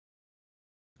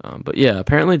 But yeah,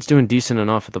 apparently it's doing decent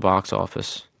enough at the box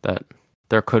office that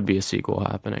there could be a sequel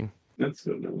happening. That's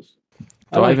good news.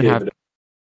 I Do I like even have David.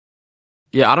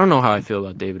 Yeah, I don't know how I feel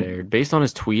about David Ayer. Based on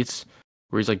his tweets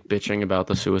where he's like bitching about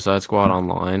the Suicide Squad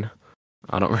online,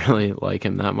 I don't really like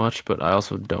him that much, but I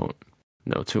also don't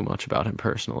know too much about him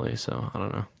personally, so I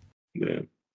don't know. Yeah.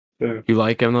 Yeah. You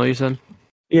like him though, you said?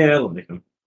 Yeah, I like him.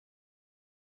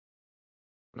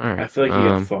 All I right. feel like he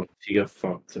got fucked. He got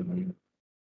fucked.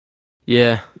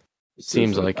 Yeah,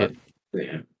 seems Suicide. like it.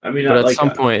 Yeah. I mean, But at like,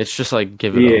 some point, it's just like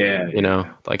give it up. yeah, You know,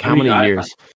 yeah. like I how mean, many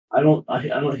years? I don't.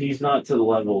 He's not to the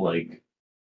level like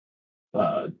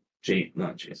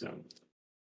not Jason.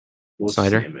 What's his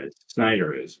Snyder? name is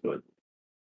Snyder is, but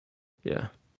Yeah.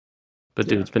 But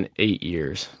dude, yeah, it's been 8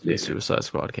 years since yeah. Suicide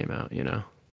Squad came out. You know.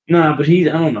 Nah, but I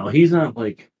don't know. He's not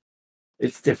like.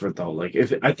 It's different though. Like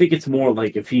if I think it's more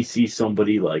like if he sees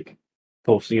somebody like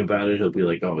posting about it, he'll be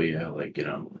like, oh yeah, like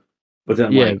But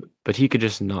then Yeah, like but he could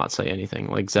just not say anything.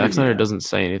 Like Zack Snyder yeah, doesn't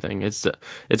say anything. It's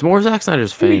more Zack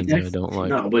Snyder's I mean fans that I that's don't like.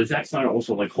 no, but Zack Snyder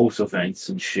also like hosts events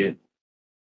and shit.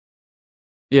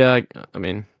 Yeah, I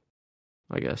mean,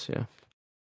 I guess yeah.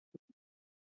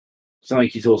 It's not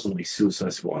like he's also like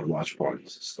Suicide Squad watch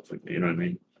parties and stuff like that. You know what I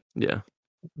mean? Yeah,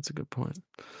 that's a good point.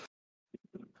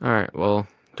 All right, well,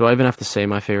 do I even have to say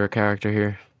my favorite character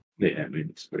here? Yeah, I mean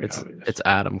it's pretty It's obvious. it's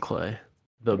Adam Clay,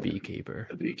 the Beekeeper.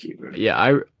 The Beekeeper. Yeah,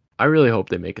 I really hope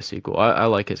they make a sequel. I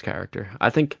like his character. I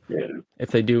think Yeah,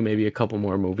 if they do maybe a couple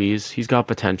more movies, he's got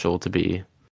potential to be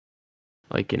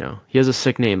like, he has a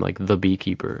sick name like the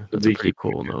Beekeeper. the That's a pretty Beekeeper.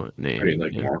 cool Pretty name.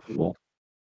 like Yeah. marketable.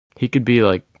 He could be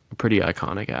like a pretty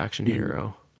iconic action Mhm.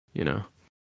 hero, you know.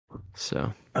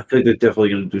 So, I think they're definitely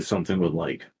gonna do something with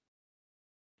like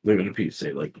they're gonna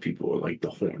say like people are like the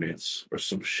Hornets or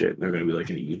some shit. They're gonna be like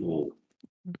an evil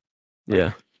yeah.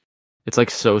 like It's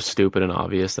like so stupid and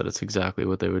obvious that it's exactly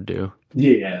what they would do.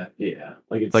 yeah, yeah.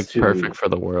 Like It's it's like perfect too for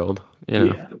the world, you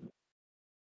know. yeah.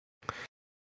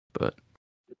 But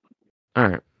all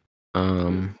right.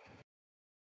 Um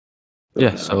But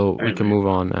yeah, so we can anyway, move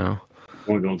on now.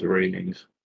 want to go into ratings.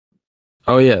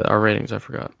 Oh yeah, our ratings, I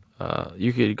forgot.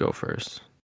 You could go first.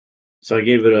 So I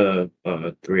gave it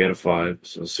a 3 out of 5,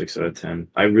 so 6 out of 10.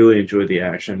 I really enjoyed the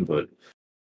action, but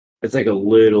it's like a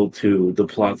little too the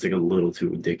plot's like a little too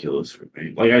ridiculous for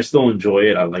me. Like I still enjoy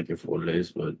it. I like it for what it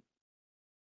is, but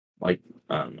like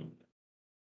I don't know.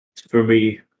 For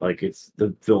me, like it's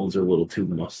the villains are a little too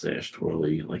mustache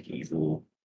twirly, like evil.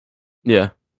 Yeah,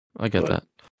 I get But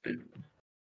that.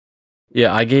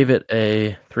 Yeah, I gave it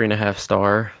a 3.5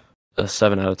 star, a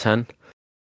 7 out of 10.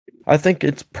 I think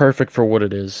it's perfect for what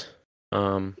it is.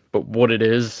 But what it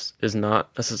is not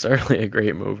necessarily a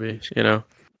great movie, you know?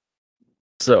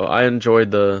 So I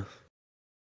enjoyed the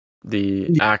yeah,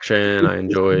 action. I it's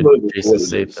enjoyed good for Jason what it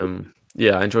is. Statham.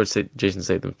 Yeah, I enjoyed Jason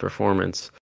Statham's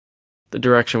performance. The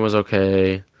direction was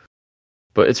okay,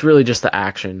 but it's really just the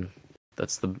action.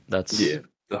 That's Yeah,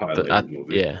 the highlight of the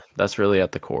movie. yeah, that's really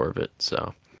at the core of it.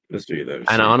 So, Let's do that. and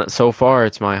Same. on it so far,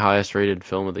 it's my highest rated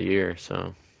film of the year.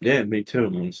 So Yeah, me too.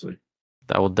 Honestly,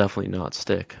 that will definitely not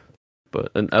stick.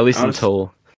 But at least honestly,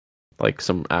 until like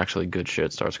some actually good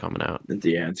shit starts coming out.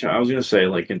 yeah. I was gonna say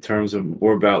like in terms of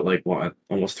we're about like what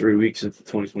almost 3 weeks into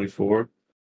 2024,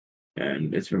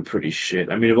 and it's been pretty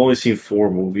shit. I mean, I've only seen 4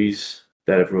 movies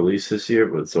that have released this year,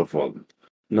 but so far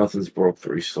nothing's broke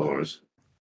 3 stars.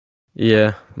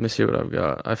 Yeah, let me see what I've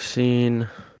got. I've seen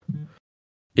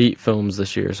 8 films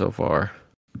this year so far.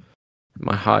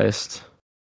 My highest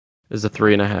is a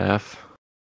 3.5.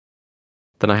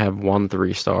 Then I have one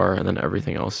 3 star, and then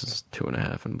everything else is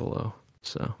 2.5 and below.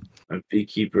 So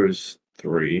Beekeepers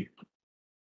 3,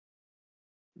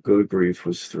 Good Grief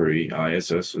was 3,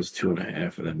 I.S.S was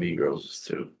 2.5, and then Mean Girls was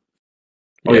 2.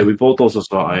 Oh yeah, yeah, we both also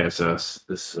saw I.S.S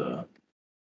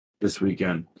this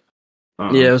weekend. yeah,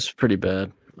 it Um, was pretty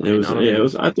bad. I it mean, was I don't yeah, it even.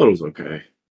 was. I thought it was okay.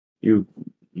 You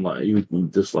you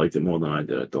disliked it more than I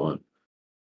did. I thought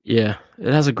Yeah,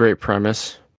 it has a great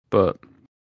premise, but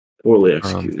poorly um,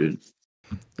 executed.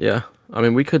 yeah. I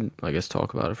mean, we could, I guess,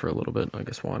 talk about it for a little bit. I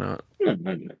guess why not? Yeah,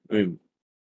 I mean,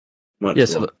 might Yeah.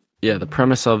 as So well. the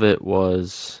premise of it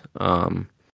was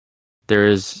there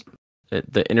is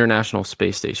the International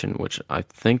Space Station, which I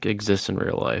think exists in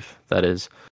real life. That is,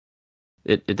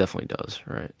 it definitely does,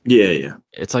 right? Yeah, yeah,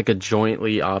 It's like a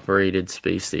jointly operated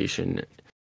space station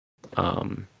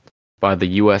um, by the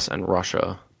U.S. and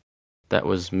Russia that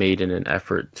was made in an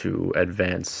effort to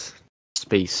advance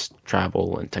space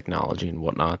travel and technology and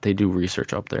whatnot. They do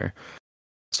research up there.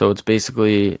 So it's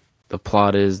basically the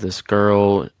plot is this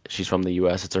girl, she's from the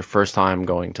US. It's her first time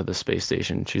going to the space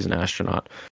station. She's an astronaut.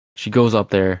 She goes up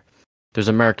there. There's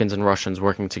Americans and Russians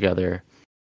working together.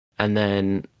 And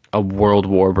then a world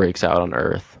war breaks out on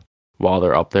Earth while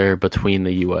they're up there between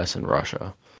the US and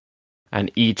Russia.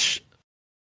 And each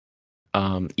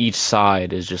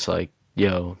side is just like,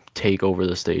 yo, take over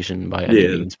the station by any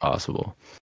yeah. means possible.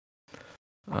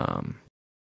 Um,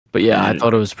 but yeah, I And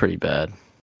thought it was pretty bad.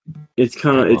 it's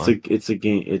kind of Can't lie. it's a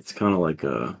game. It's kind of like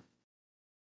a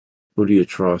who do you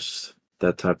trust?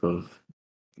 That type of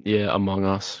Yeah, Among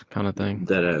Us kind of thing.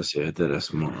 dead ass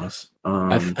Among Us.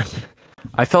 I f-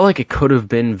 I felt like it could have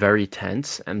been very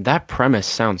tense, and that premise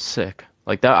sounds sick.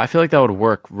 Like that, I feel like that would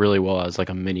work really well as like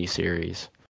a mini series.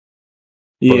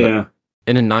 But Yeah,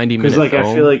 in a because 90-minute like I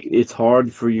feel film, like it's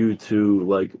hard for you to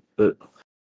like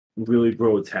really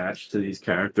grow attached to these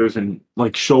characters and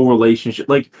like show relationship.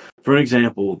 Like for an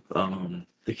example,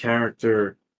 the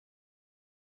character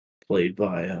played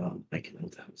by I can't know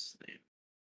what his name.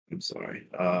 I'm sorry.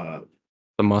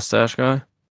 the mustache guy,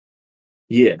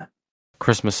 Yeah,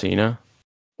 Chris Messina.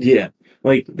 yeah.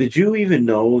 Like, did you even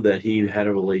know that he had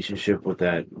a relationship with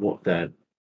that I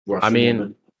Russian mean,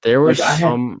 woman? there were Like, I had,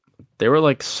 some, there were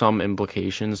like some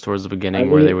implications towards the I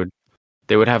beginning where really,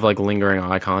 they would have like lingering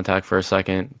eye contact for a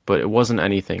second, but it wasn't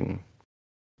anything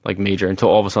like major until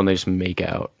all of a sudden they just make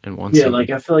out in one yeah. scene.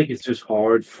 Like, I feel like it's just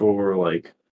hard for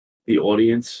like the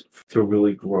audience to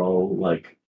really grow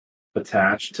like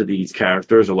attached to these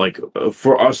characters, or like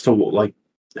for us to like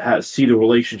see the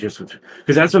relationships with,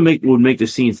 because that's what would make the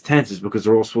scenes tense, is because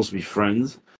they're all supposed to be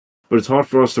friends, but it's hard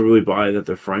for us to really buy that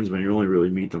they're friends when you only really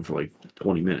meet them for like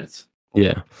 20 minutes.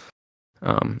 Yeah.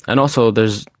 And also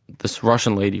there's this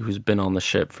Russian lady who's been on the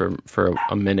ship for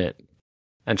a minute,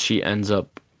 and she ends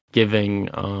up giving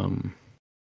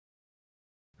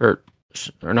or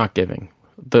or not giving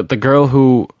the girl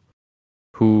who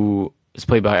is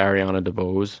played by Ariana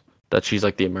DeBose, that she's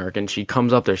like the American. She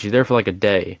comes up there. She's there for like a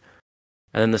day,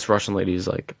 and then this Russian lady is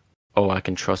like, "Oh, I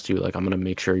can trust you. Like, I'm gonna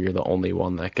make sure you're the only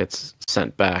one that gets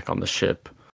sent back on the ship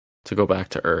to go back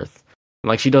to Earth." And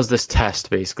like, she does this test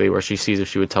basically where she sees if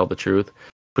she would tell the truth,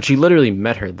 but she literally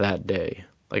met her that day.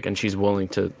 Like, and she's willing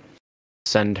to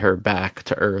send her back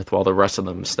to Earth while the rest of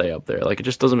them stay up there. Like, it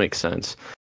just doesn't make sense.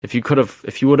 If you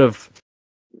would have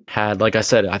had, like I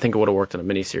said, I think it would have worked in a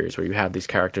miniseries where you have these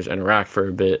characters interact for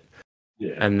a bit,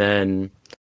 Yeah, and then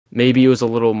maybe it was a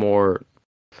little more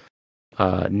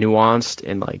nuanced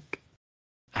in like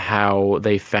how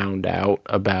they found out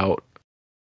about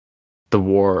the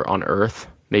war on Earth.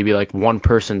 Maybe like one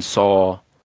person saw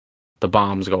the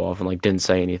bombs go off and like didn't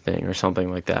say anything or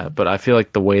something like that. But I feel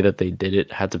like the way that they did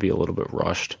it had to be a little bit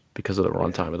rushed because of the yeah,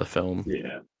 runtime of the film.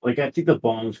 yeah. Like, I think the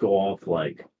bombs go off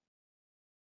like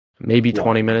Maybe what,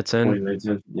 20 like minutes in. 20 minutes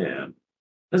in? Yeah.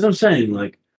 That's what I'm saying.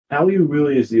 Like, how are you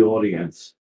really, as the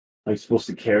audience, like supposed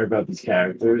to care about these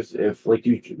characters if like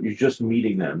you're just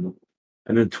meeting them,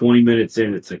 and then 20 minutes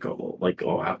in, it's like, oh,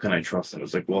 how can I trust them?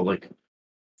 It's like, well, like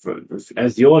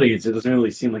as the audience, it doesn't really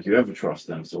seem like you ever trust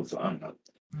them. So it's, I don't know.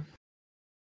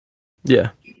 Yeah.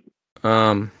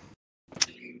 Um,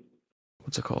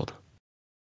 what's it called?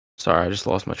 Sorry, I just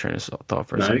lost my train of thought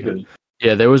for a No, you're second. good.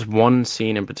 Yeah, there was one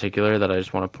scene in particular that I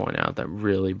just want to point out that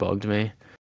really bugged me.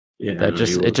 Yeah, I That know you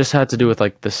just it were. just had to do with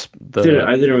like this I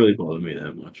didn't really bother me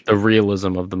that much. the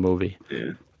realism of the movie.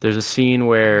 Yeah, There's a scene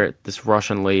where this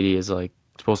Russian lady is like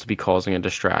supposed to be causing a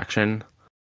distraction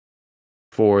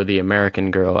for the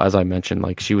American girl, as I mentioned,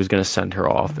 like she was gonna send her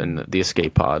off in the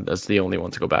escape pod as the only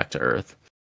one to go back to Earth.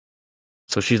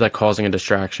 So she's like causing a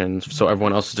distraction, so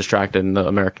everyone else is distracted, and the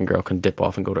American girl can dip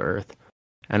off and go to Earth.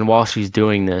 And while she's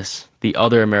doing this, the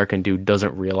other American dude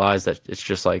doesn't realize that it's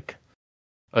just like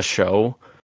a show,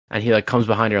 and he like comes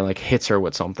behind her and like hits her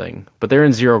with something. But they're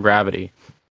in zero gravity,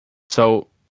 so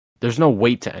there's no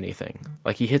weight to anything.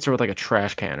 Like he hits her with like a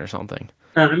trash can or something.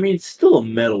 I mean, it's still a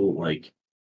metal like.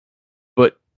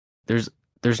 But there's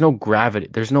there's no gravity.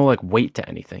 There's no like weight to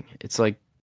anything. It's like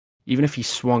even if he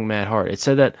swung mad hard, he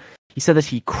said that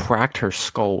he cracked her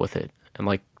skull with it and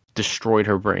like destroyed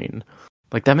her brain.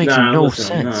 Like that makes Nah, no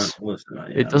listen, I'm not. sense. Listen, yeah,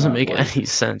 It I'm doesn't not make like. any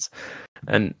sense.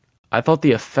 And I thought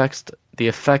the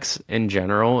effects in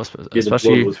general, Yeah, the blood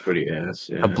especially was pretty ass.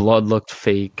 the Yeah, blood looked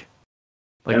fake.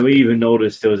 and Like we even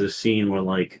noticed there was a scene where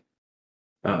like,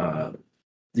 uh,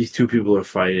 these two people are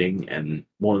fighting, and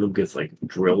one of them gets like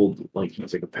drilled, like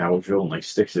it's like a power drill, and like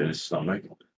sticks it in his stomach.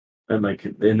 And like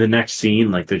in the next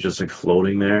scene, like they're just like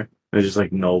floating there. There's just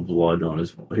like no blood on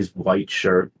his white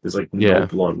shirt. There's like no yeah,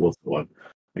 blood whatsoever.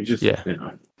 Like just yeah.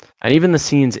 And even the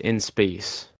scenes in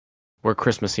space where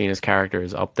Chris Messina's character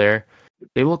is up there,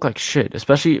 they look like shit.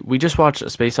 Especially we just watched A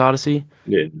Space Odyssey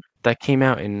yeah, that came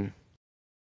out in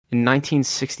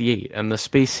 1968, and the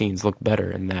space scenes look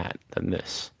better in that than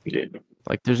this. yeah,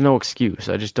 Like there's no excuse.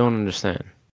 I just don't understand.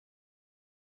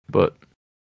 But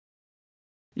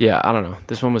yeah, I don't know.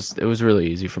 This one was it was really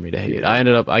easy for me to hate.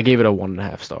 yeah. I gave it a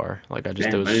 1.5 star. Like I just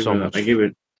there Damn, was so I much. give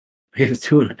it. I gave it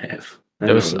 2.5. I It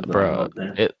never was would have thought bro. about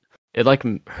that. It like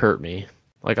hurt me.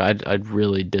 Like I'd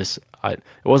really I. It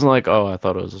wasn't like oh I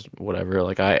thought it was whatever.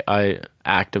 Like I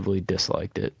actively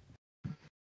disliked it.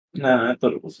 Nah, I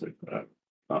thought it was like.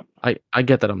 I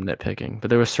get that I'm nitpicking, but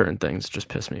there were certain things that just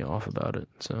pissed me off about it.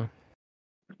 So,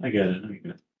 I get it. I get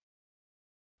it.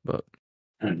 but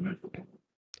Anyway,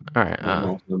 All right. going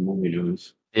off the movie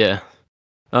news. Yeah.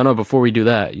 Oh no. Before we do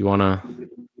that, you wanna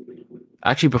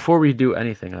actually before we do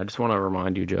anything, I just want to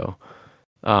remind you, Joe.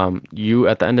 You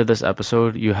at the end of this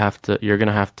episode, you're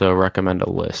gonna have to recommend a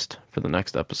list for the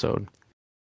next episode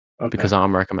because Okay.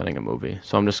 I'm recommending a movie.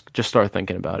 So I'm just start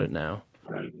thinking about it now.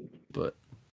 Right. But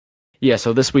yeah,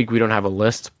 so this week we don't have a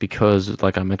list because,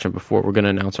 like I mentioned before, we're gonna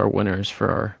announce our winners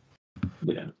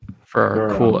Yeah. for our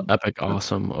For cool, epic,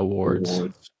 awesome awards.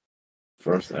 awards.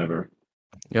 First ever.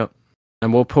 Yep.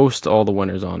 And we'll post all the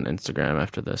winners on Instagram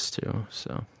after this too.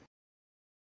 So,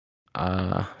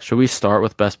 should we start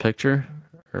with Best Picture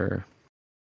or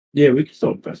Yeah, we can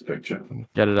start with Best Picture.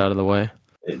 get it out of the way?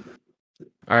 Yeah.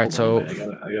 All right. Hold on a So,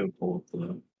 minute. I gotta pull up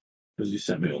the because you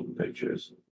sent me all the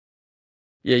pictures.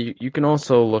 yeah, you can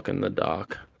also look in the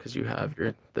doc because you have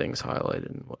your things highlighted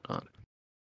and whatnot.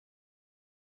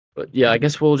 But yeah, I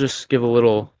guess we'll just give a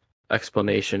little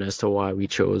explanation as to why we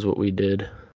chose what we did.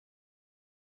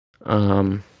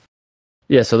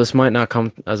 Yeah, so this might not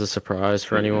come as a surprise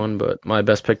for anyone, but my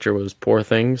best picture was Poor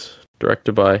Things,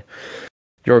 directed by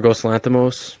Yorgos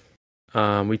Lanthimos.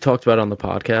 We talked about it on the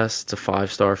podcast. It's a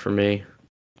 5-star for me.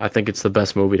 I think it's the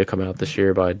best movie to come out this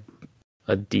year by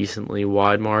a decently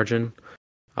wide margin.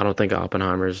 I don't think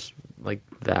Oppenheimer's like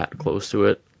that close to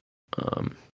it.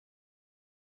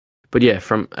 But yeah,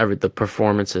 from the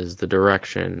performances, the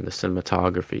direction, the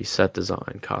cinematography, set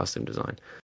design, costume design,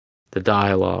 the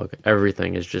dialogue,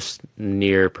 everything is just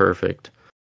near perfect.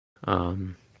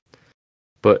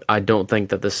 But I don't think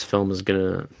that this film is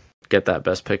gonna get that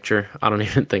best picture. I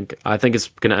think it's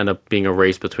gonna end up being a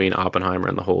race between Oppenheimer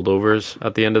and The Holdovers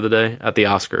at the end of the day, at the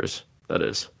Oscars, that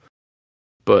is.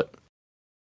 But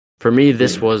for me,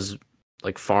 this was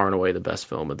like far and away the best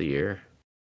film of the year.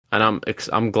 And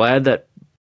I'm glad that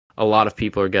a lot of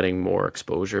people are getting more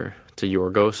exposure to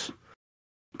Yorgos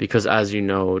because, as you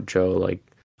know, Joe, like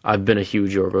I've been a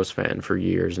huge Yorgos fan for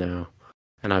years now,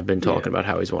 and I've been talking about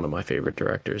how he's one of my favorite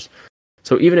directors.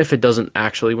 So even if it doesn't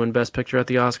actually win Best Picture at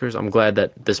the Oscars, I'm glad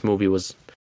that this movie was,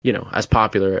 as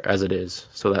popular as it is,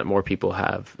 so that more people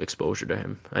have exposure to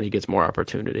him and he gets more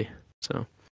opportunity. So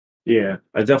Yeah,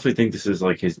 I definitely think this is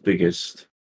like his biggest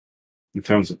in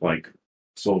terms of like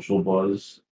social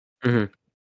buzz, Mhm.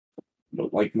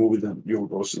 but like movie that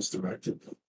Yorgos has directed.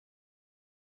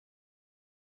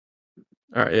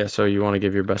 All right, yeah. So you want to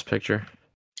give your Best Picture?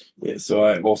 Yeah, so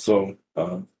I also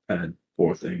had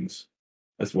Poor Things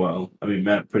as well. I mean,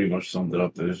 Matt pretty much summed it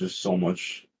up. There's just so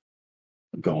much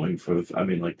going for the. I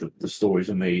mean, like the story's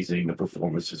amazing, the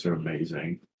performances are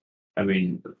amazing. I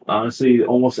mean, honestly,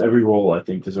 almost every role I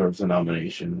think deserves a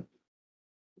nomination.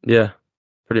 Yeah,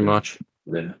 pretty Yeah, much.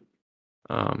 yeah.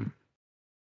 Um,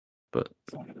 but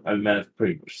I mean, Matt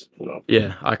pretty much summed it up.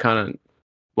 yeah, I kind of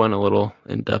went a little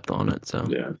in depth on it. So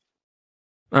Yeah.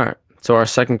 all right. So our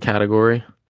second category.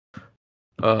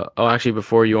 Actually,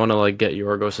 before you want to like get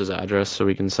Yorgos's address so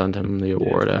we can send him the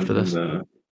award Yeah, after this. the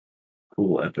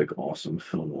cool, epic, awesome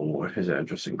film award. His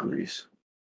address in Greece.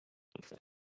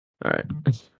 All right.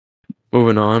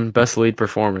 Moving on. Best lead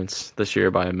performance this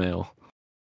year by a male.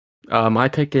 My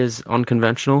pick is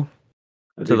unconventional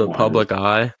I to think the mine is. public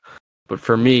eye, but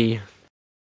for me,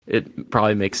 it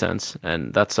probably makes sense,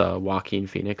 and that's Joaquin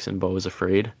Phoenix and Beau is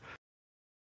Afraid.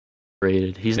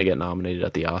 He's gonna get nominated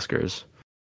at the Oscars.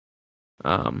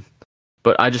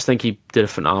 But I just think he did a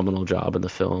phenomenal job in the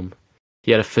film.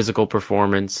 He had a physical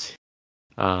performance.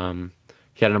 He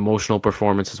had an emotional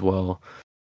performance as well.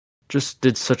 Just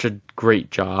did such a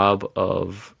great job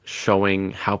of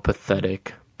showing how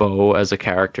pathetic Beau as a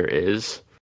character is.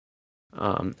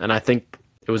 And I think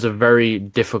it was a very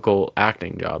difficult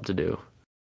acting job to do.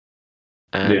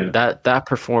 And that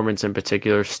performance in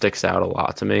particular sticks out a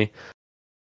lot to me.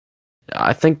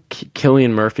 I think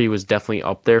Cillian Murphy was definitely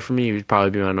up there for me. He would probably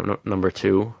be my number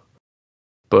 2.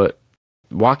 But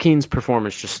Joaquin's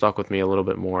performance just stuck with me a little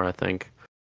bit more, I think.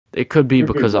 It could be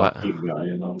because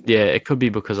it could be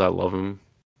because I love him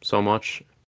so much.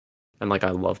 And like I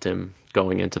loved him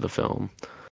going into the film.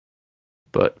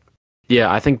 But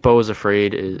yeah, I think Beau is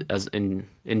Afraid is, as in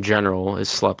general, is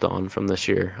slept on from this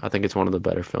year. I think it's one of the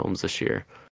better films this year.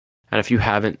 And if you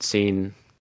haven't seen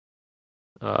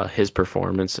his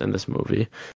performance in this movie, I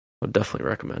would definitely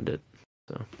recommend it.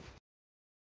 So.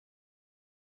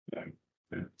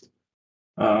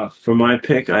 For my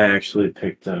pick, I actually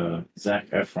picked Zac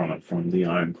Efron from The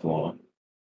Iron Claw,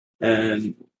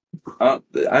 and I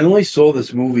only saw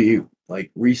this movie like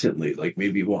recently, like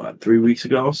maybe 3 weeks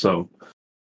ago. So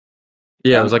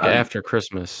Yeah, it was like after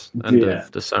Christmas, end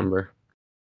of December.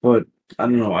 But I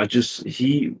don't know.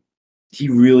 He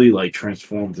really like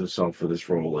transformed himself for this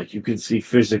role. Like you can see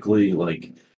physically,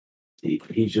 like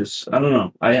he just I don't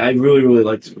know. I really really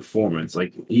liked his performance.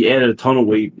 Like he added a ton of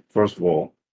weight first of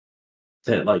all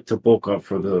to bulk up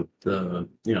for the the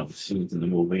scenes in the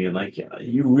movie, and like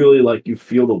you really like you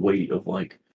feel the weight of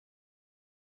like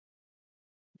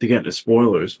to get into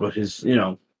spoilers, but his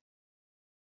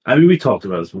I mean we talked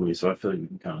about this movie, so I feel like we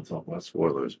can kind of talk about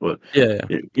spoilers, but Yeah,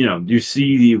 yeah. you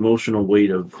see the emotional weight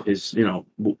of his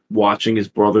watching his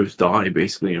brothers die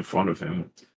basically in front of him.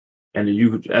 And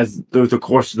you, as the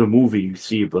course of the movie, you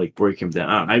see it like break him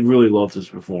down. I really loved his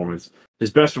performance.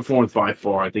 His best performance by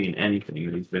far, I think, in anything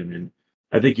that he's been in.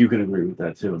 I think you can agree with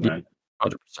that too, Yeah, man.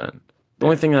 100%. The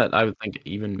only Yeah. thing that I would think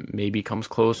even maybe comes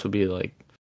close would be like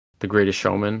The Greatest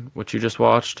Showman, which you just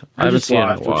watched. I I haven't just seen it in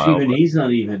a watched, which while, even but he's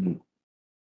not even.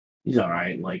 He's all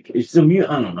right. Like it's the mute.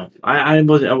 I don't know. I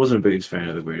wasn't a biggest fan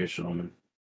of the Greatest Showman,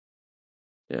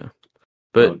 yeah.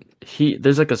 but But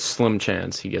there's like a slim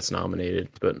chance he gets nominated,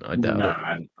 but I doubt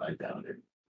nah, it. I doubt it.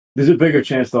 There's a bigger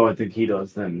chance though. I think he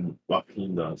does than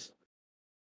Joaquin does.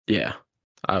 Yeah,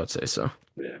 I would say so.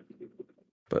 Yeah.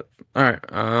 But all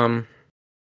right, On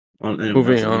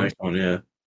moving to the on. next one. Yeah.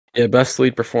 Yeah, best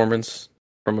lead performance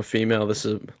from a female. This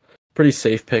is a pretty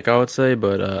safe pick, I would say,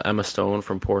 but Emma Stone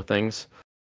from Poor Things.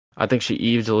 I think she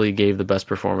easily gave the best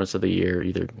performance of the year,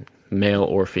 either male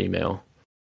or female.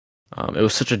 It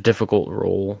was such a difficult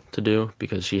role to do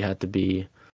because she had to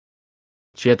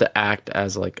act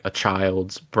as like a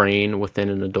child's brain within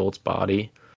an adult's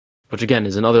body, which again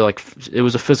is another like it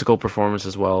was a physical performance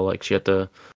as well. Like she had to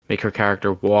make her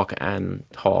character walk and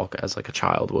talk as like a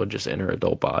child would, just in her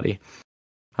adult body.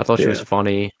 I thought she was Yeah.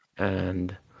 funny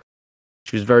and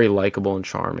she was very likable and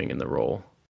charming in the role.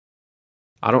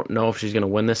 I don't know if she's gonna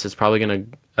win this. It's probably gonna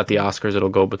at the Oscars. It'll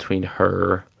go between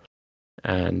her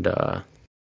and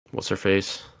what's her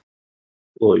face?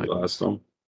 Lily Like, Gladstone.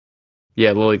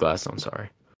 yeah, Lily Gladstone. Sorry,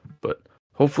 but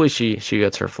hopefully she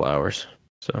gets her flowers.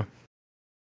 So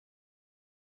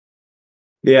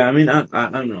Yeah, I mean, I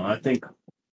don't know. I think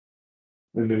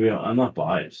maybe I'm not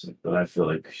biased, but I feel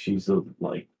like she's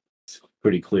like it's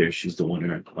pretty clear she's the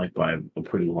winner, like by a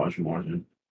pretty large margin.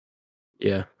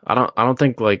 yeah, I don't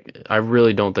think like I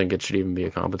really don't think it should even be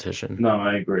a competition. No,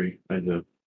 I agree. I do.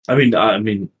 I mean, I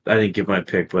didn't give my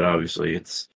pick, but obviously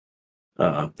it's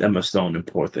Emma Stone and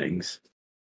Poor Things.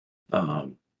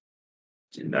 Um,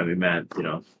 I mean, Matt,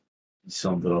 he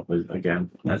summed it up again.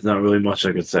 That's not really much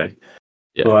I could say,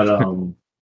 Yeah, but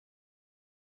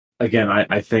again,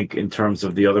 I think in terms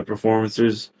of the other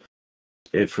performances,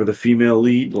 if for the female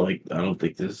lead, like I don't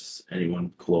think there's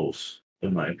anyone close,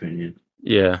 in my opinion.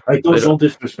 yeah. Like, They no don't,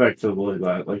 disrespect to Lily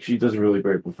Glad, like she does a really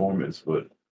great performance, but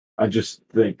I just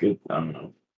think it. I don't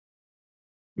know,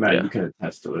 Matt. yeah, You can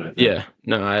attest to it. I think. yeah.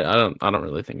 No, I don't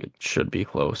really think it should be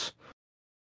close,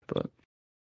 but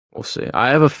we'll see. I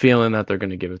have a feeling that they're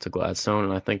gonna give it to Gladstone,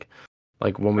 and I think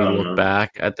like when I we don't look know.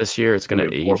 back at this year, it's I gonna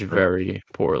mean, poor age her. very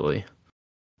poorly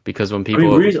because when I mean,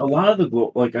 people really, a lot of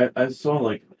like I saw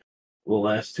like the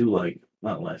last two, like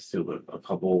not last two, but a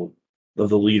couple of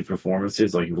the lead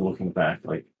performances. Like looking back,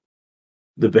 like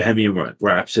the Bohemian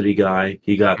Rhapsody guy,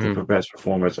 he got the Mhm. best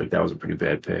performance. Like that was a pretty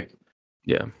bad pick.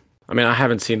 Yeah. I mean, I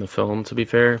haven't seen the film to be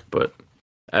fair, but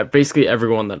basically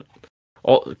everyone that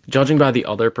all judging by the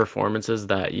other performances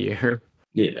that year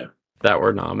Yeah, that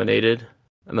were nominated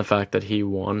and the fact that he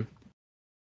won,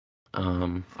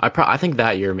 I think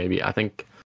that year maybe I think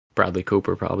Bradley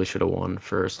Cooper probably should have won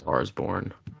for Star Is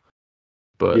Born,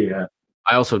 but yeah,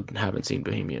 I also haven't seen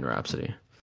Bohemian Rhapsody.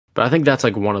 But I think that's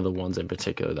like one of the ones in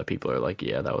particular that people are like,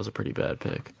 yeah, that was a pretty bad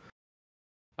pick.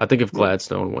 I think if yeah.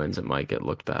 Gladstone wins, it might get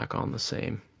looked back on the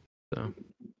same. So.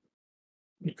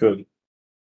 You could.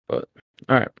 But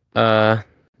all right.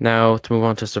 Now to move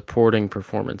on to supporting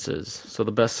performances. So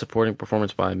the best supporting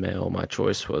performance by a male, my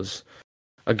choice was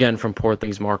again from Poor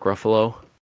Things, Mark Ruffalo.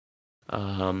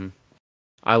 Um,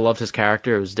 I loved his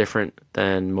character. It was different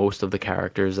than most of the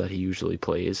characters that he usually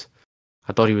plays.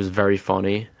 I thought he was very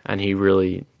funny, and he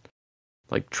really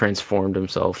like transformed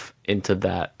himself into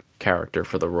that character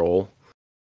for the role.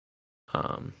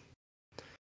 Um,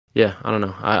 yeah, I don't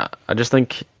know. I just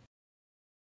think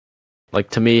like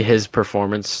to me, his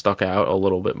performance stuck out a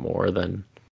little bit more than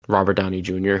Robert Downey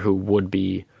Jr., who would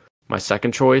be my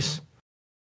second choice.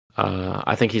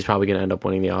 I think he's probably going to end up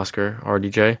winning the Oscar,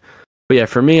 RDJ. But yeah,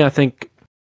 for me, I think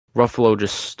Ruffalo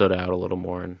just stood out a little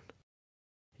more, and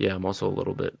yeah, I'm also a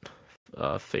little bit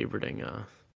favoriting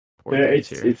Poor Yeah,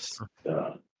 Things it's here. it's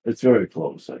uh it's very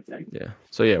close. I think. Yeah.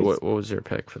 So yeah, It's what was your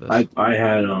pick for this? I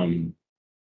had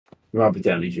Robert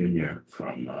Downey Jr.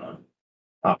 from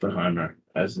Oppenheimer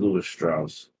as Louis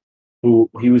Strauss, who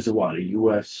he was a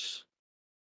U.S.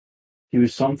 He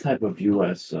was some type of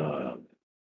U.S.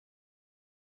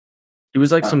 He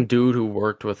was like uh, some dude who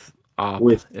worked with Op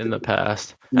with in the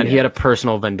past, and he yeah, had a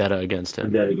personal vendetta against and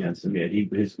him. that against him. Yeah,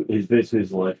 his basically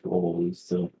his life goal is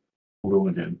to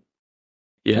ruin him.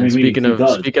 Yeah, I and mean, he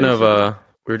does speaking of basically.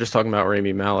 we were just talking about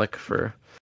Rami Malek for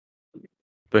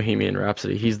Bohemian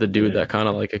Rhapsody. He's the dude Yeah, that kind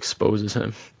of like exposes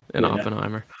him in yeah,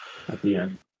 Oppenheimer. at the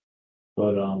end.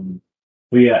 But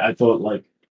yeah, I thought like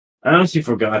I honestly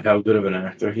forgot how good of an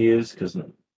actor he is because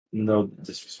no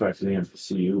disrespect to the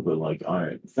MCU, but like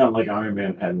it's not like Iron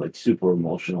Man had like super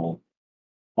emotional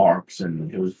arcs,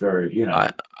 and it was very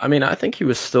I I mean, I think he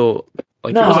was still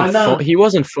like no, I know. he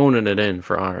wasn't phoning it in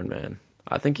for Iron Man.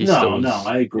 I think he still No, was,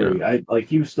 I agree. I like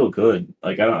he was still good.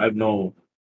 Like I don't I have no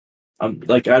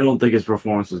like I don't think his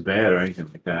performance was bad or anything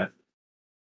like that.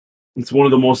 It's one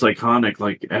of the most iconic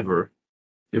like ever,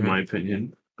 in Mhm. my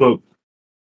opinion. But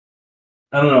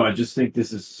I don't know, I just think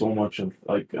this is so much of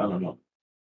like I don't know.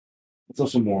 It's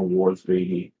also more awards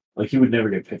baity. Like he would never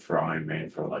get picked for Iron Man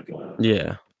for like a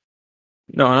Yeah.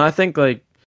 No, and I think like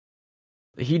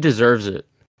he deserves it.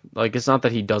 Like it's not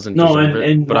that he doesn't no, deserve it,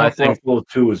 and but I Mark think Ruffalo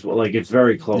too is like it's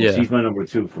very close. yeah, He's my number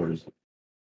two for his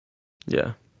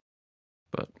yeah.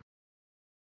 But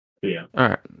yeah. all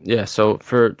right, yeah. So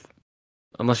for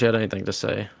unless you had anything to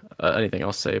say, anything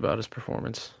else to say about his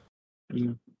performance.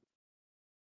 Yeah.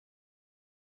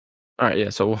 All right, yeah.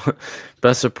 So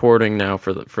best supporting now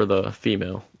for the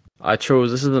female. I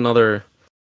chose this is another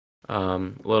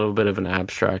little bit of an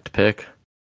abstract pick,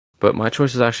 but my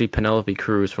choice is actually Penelope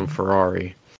Cruz from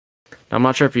Ferrari. Now, I'm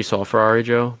not sure if you saw Ferrari,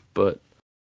 Joe, but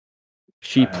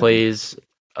she I haven't plays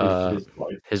uh his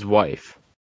wife. his wife,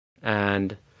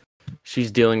 and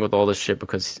she's dealing with all this shit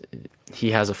because he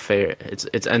has affair. It's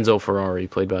Enzo Ferrari,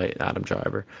 played by Adam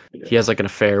Driver. Yeah. He has like an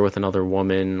affair with another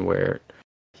woman where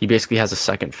he basically has a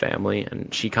second family,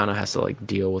 and she kind of has to like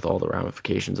deal with all the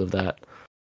ramifications of that.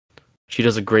 She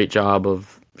does a great job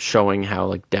of showing how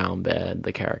like down bad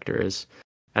the character is.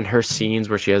 And her scenes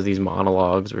where she has these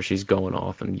monologues where she's going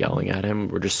off and yelling at him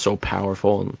were just so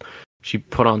powerful, and she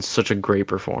put on such a great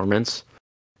performance.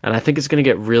 And I think it's going to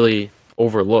get really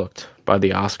overlooked by the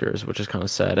Oscars, which is kind of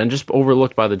sad, and just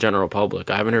overlooked by the general public.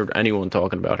 I haven't heard anyone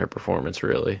talking about her performance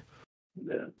really,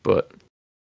 Yeah. but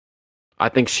I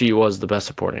think she was the best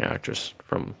supporting actress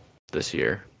from this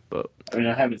year. But I mean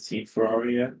I haven't seen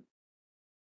Ferrari yet,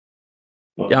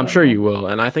 but yeah, I'm sure you will,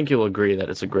 and I think you'll agree that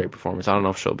it's a great performance. I don't know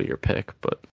if she'll be your pick,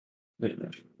 but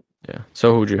yeah.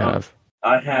 So who'd you um have?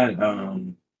 I had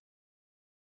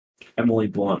Emily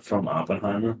Blunt from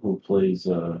Oppenheimer who plays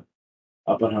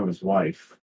Oppenheimer's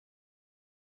wife.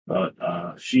 But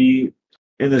she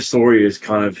in the story is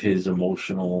kind of his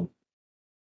emotional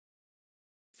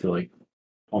I feel like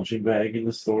punching bag in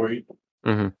the story,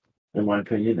 Hmm. in my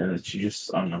opinion. And she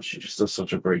just I don't know, she just does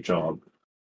such a great job.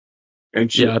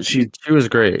 And Yeah, she she was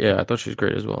great. Yeah, I thought she was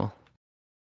great as well.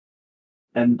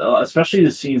 and especially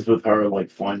the scenes with her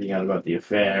like finding out about the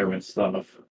affair and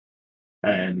stuff.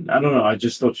 And I don't know, I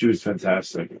just thought she was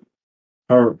fantastic.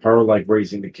 Her like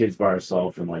raising the kids by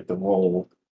herself and like the role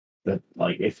that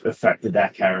like if affected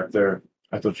that character.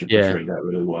 I thought she Yeah, portrayed that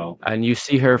really well. and you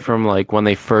see her from like when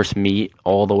they first meet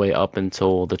all the way up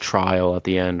until the trial at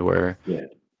the end, where Yeah,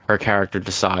 her character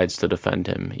decides to defend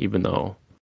him, even though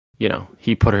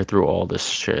he put her through all this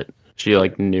shit. She yeah,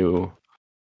 like knew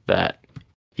that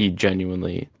he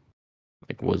genuinely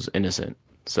like was innocent.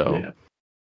 So yeah.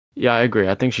 yeah, I agree.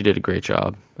 I think she did a great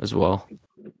job as well.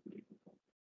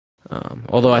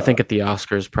 Although I think at the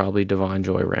Oscars, probably Divine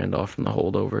Joy Randolph from The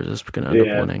Holdovers is going to end up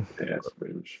Yeah, winning. yeah, that's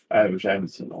pretty much. I haven't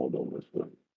seen all those, but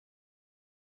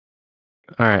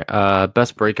All right,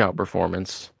 best breakout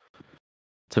performance.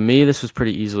 To me, this was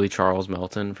pretty easily Charles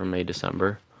Melton from May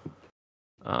December.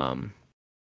 Um,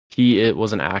 it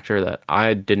was an actor that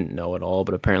I didn't know at all,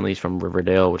 but apparently he's from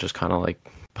Riverdale, which is kind of like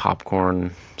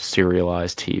popcorn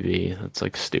serialized TV. It's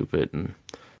like stupid and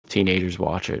teenagers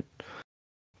watch it.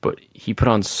 But he put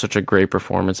on such a great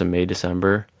performance in May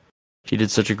December. He did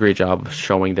such a great job of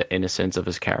showing the innocence of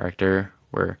his character,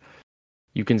 where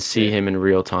you can see yeah, him in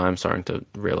real time starting to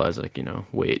realize, like,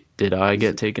 wait, did I is get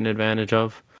it, taken advantage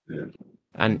of? yeah,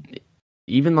 And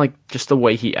even like just the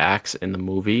way he acts in the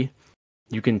movie,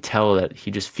 you can tell that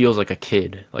he just feels like a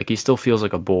kid. Like he still feels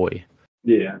like a boy.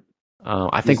 yeah. I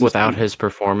There's think this without his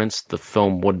performance, the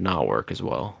film would not work as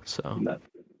well. So no,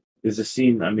 there's a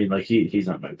scene. I mean, like he's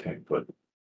not my pick, but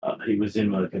he was in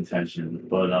my contention.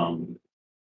 But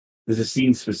there's a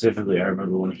scene specifically. I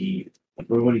remember when he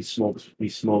smokes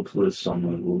with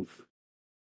someone on the roof,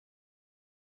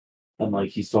 and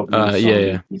like he's talking to his yeah, son,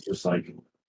 yeah. and he's just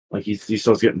like he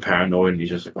starts getting paranoid, and he's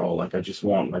just like, oh, like I just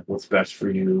want like what's best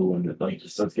for you, and like he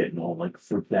starts getting all like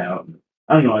freaked out.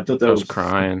 I don't know. I thought that I was was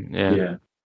crying. Yeah. yeah.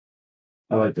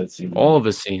 I like that scene a All lot. of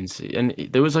his scenes, and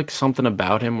there was like something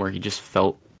about him where he just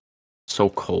felt so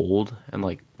cold and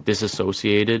like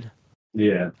disassociated,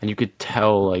 Yeah, and you could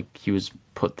tell like he was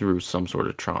put through some sort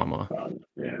of trauma.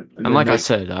 yeah. And And then like I like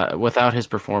said, without his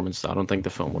performance, I don't think the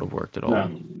film would have worked at no, all.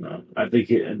 no. I think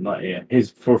and like, yeah,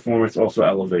 his performance also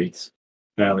elevates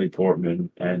Natalie Portman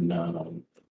and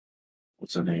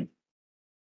what's her name?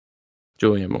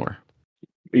 Julian Moore.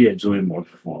 Yeah, Julian Moore's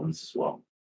performance as well.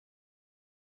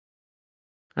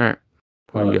 All right,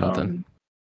 what do you But got then?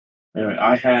 anyway,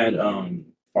 I had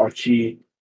Archie.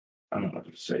 I don't know how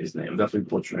to say his name. I'm definitely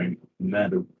butchering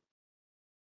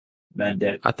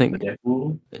I think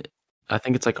Madekwu I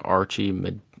think it's like Archie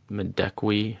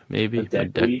Madekwe, maybe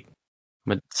Madekwi,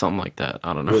 Something like that.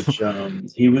 I don't know. which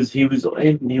he was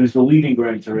the leading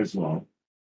Gran Turismo,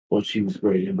 which he was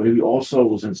great in. But he also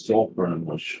was in Saltburn,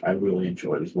 which I really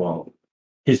enjoyed as well.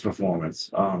 His performance.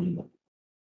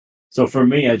 So for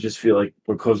me, I just feel like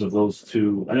because of those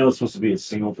two, I know it's supposed to be a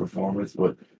single performance,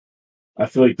 but I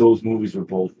feel like those movies were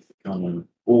both kind of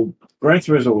well. Gran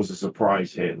Turismo was a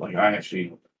surprise hit. Like I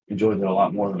actually enjoyed it a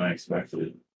lot more than I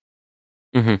expected.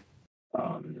 hmm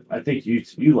I think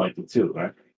you liked it too,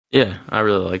 right? Yeah, I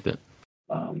really liked it.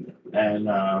 Um, and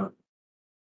uh,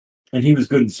 and he was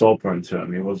good in Saltburn too. I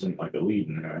mean, he wasn't like a lead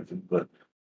in there, I think, but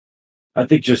I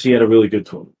think just he had a really good,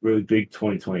 really big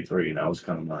 2023, and that was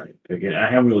kind of my again. I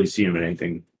haven't really seen him in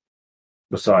anything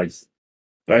besides.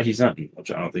 Right, he's not.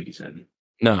 Which I don't think he's in.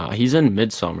 No, he's in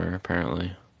Midsummer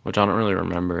apparently, which I don't really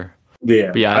remember.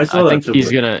 Yeah, But yeah, I I saw that think too.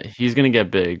 But he's gonna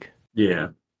get big yeah,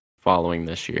 following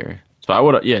this year. So I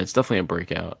would, yeah, it's definitely a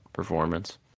breakout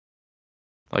performance.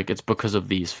 Like it's because of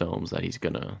these films that he's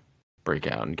gonna break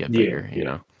out and get yeah, bigger, you yeah.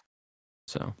 know.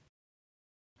 So,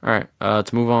 all right,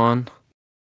 to move on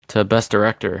to Best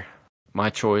Director. My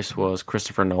choice was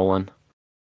Christopher Nolan,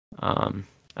 and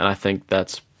I think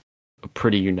that's a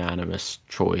pretty unanimous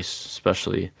choice,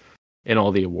 especially in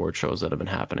all the award shows that have been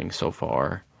happening so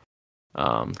far.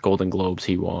 Golden Globes,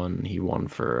 he won. He won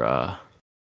for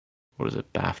what is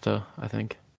it, BAFTA, I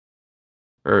think,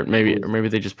 or maybe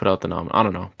they just put out the nom. I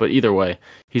don't know, but either way,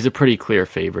 he's a pretty clear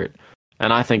favorite,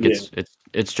 and I think Yeah,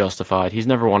 it's justified. He's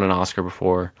never won an Oscar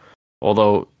before,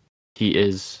 although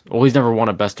he's never won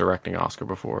a Best Directing Oscar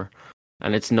before,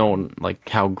 and it's known like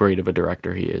how great of a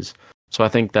director he is. So I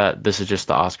think that this is just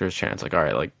the Oscars chance. Like, all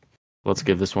right, like let's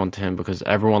give this one to him because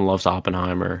everyone loves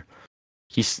Oppenheimer.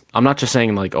 I'm not just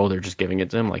saying like, oh, they're just giving it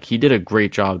to him. Like he did a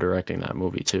great job directing that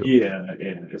movie too. yeah.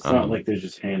 It's not Um, like they're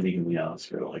just handing him the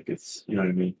Oscar. Like it's you know what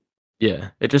I mean.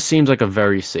 yeah, it just seems like a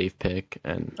very safe pick,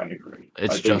 and I agree.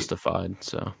 it's justified.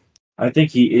 So, I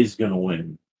think he is gonna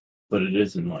win, but it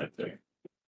isn't my pick.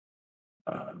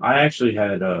 I actually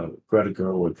had Greta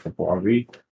Gerwig for Barbie.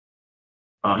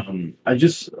 I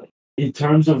just in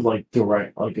terms of like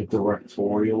like a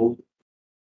directorial,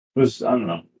 because I don't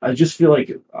know. I just feel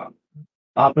like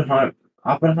Oppenheimer,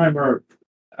 Oppenheimer,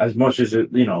 as much as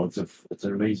it's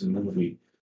an amazing movie.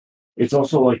 It's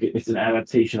also like it's an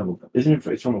adaptation of isn't it?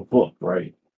 It's from a book,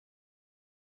 right?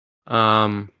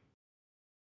 um,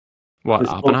 what This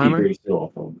book he Oppenheimer? based it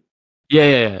off of.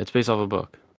 Yeah. It's based off a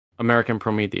book. American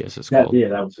Prometheus is That called. yeah,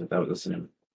 that was it. That was the cinema.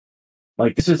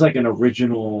 Like this is like an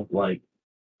original like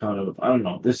kind of I don't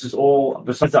know. This is all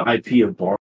besides the IP of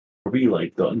Barbie,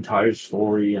 like the entire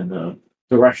story and the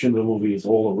direction of the movie is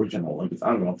all original. Like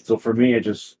I don't know. So for me, I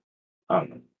don't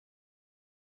know.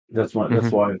 That's hmm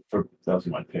why that was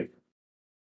my pick.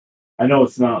 I know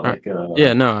it's not All right. like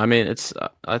Yeah, no, I mean,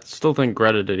 I still think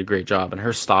Greta did a great job, and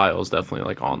her style is definitely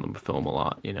like on the film a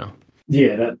lot. You know.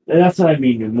 yeah that's what I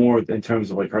mean more in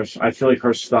terms of like her. I feel like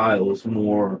her style is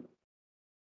more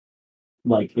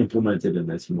like implemented in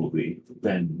this movie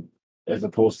than as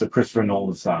opposed to Christopher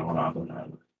Nolan's style on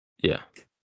Oppenheimer. Yeah,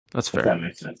 that's If fair. that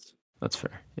makes sense. That's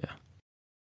fair. Yeah.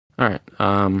 All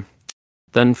right.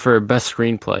 Then for best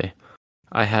screenplay,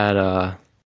 I had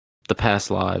The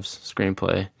Past Lives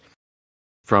screenplay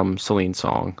from Celine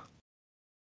Song.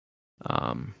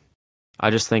 Um, I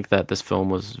just think that this film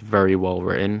was very well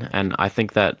written, and I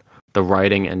think that the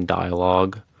writing and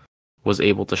dialogue was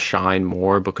able to shine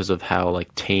more because of how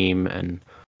like tame and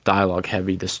dialogue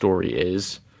heavy the story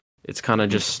is. It's kind of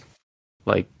Mhm. just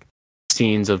like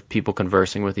scenes of people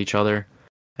conversing with each other,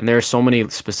 and there are so many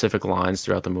specific lines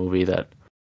throughout the movie that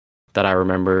I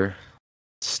remember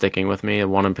sticking with me.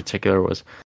 And one in particular was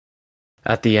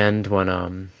at the end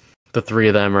when the three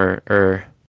of them are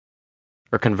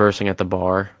conversing at the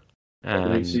bar,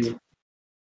 Opening and scene.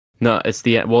 no, it's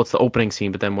the opening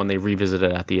scene, but then when they revisit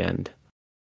it at the end,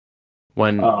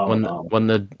 Oh, when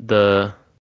the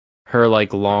her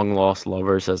like long lost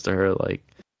lover says to her like,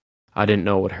 I didn't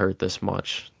know it would hurt this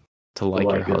much. to To like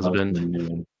your like your husband. husband.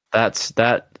 And,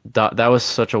 That was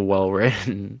such a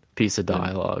well-written piece of yeah.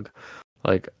 dialogue.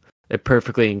 Like it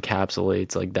perfectly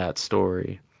encapsulates like that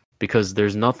story because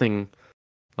there's nothing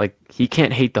like he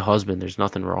can't hate the husband. There's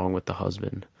nothing wrong with the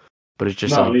husband, but it's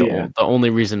just No, like yeah, the only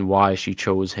reason why she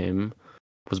chose him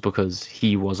was because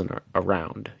he wasn't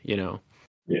around, you know.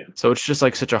 yeah, So it's just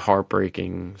like such a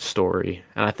heartbreaking story,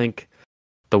 and I think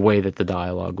the way that the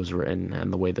dialogue was written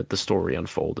and the way that the story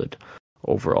unfolded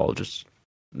overall just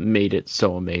made it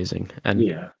so amazing. And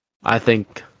yeah. I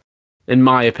think, in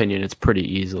my opinion, it's pretty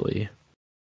easily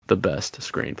the best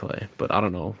screenplay, but I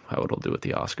don't know how it'll do with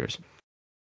the Oscars.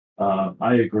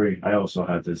 I agree. I also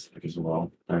had this pick as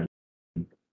well. And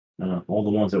all the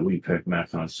ones that we picked,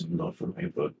 Matt kind of summed up for me.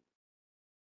 But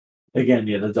again,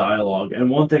 yeah, the dialogue. And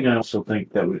one thing I also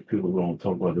think that people don't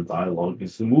talk about the dialogue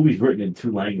is the movie's written in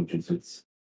two languages.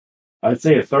 I'd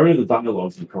say a third of the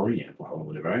dialogue's in Korean,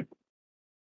 probably, right?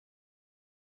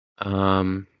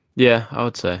 Yeah, I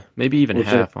would say maybe even Which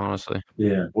I, half, honestly.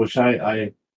 yeah, which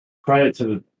I credit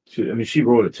to. I mean, she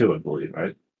wrote it too, I believe,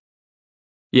 right?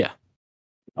 Yeah,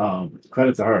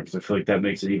 Credit to her because I feel like that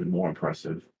makes it even more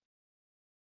impressive.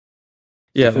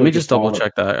 So yeah. I Let feel me like the just double quality.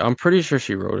 check that. I'm pretty sure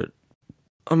she wrote it.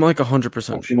 I'm like Well,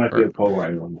 100%. she might be Or a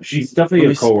co-writer on that. She's definitely let a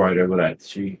me. co-writer with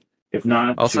that. If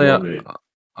not, I'll she say wrote it.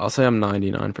 I'll say I'm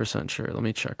 99% sure. Let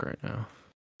me check right now,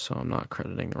 so I'm not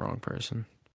crediting the wrong person.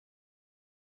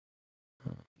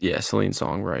 Yeah, Celine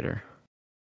songwriter.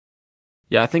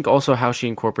 Yeah, I think also how she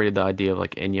incorporated the idea of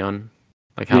like Inyon,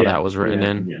 like how Yeah, that was written yeah,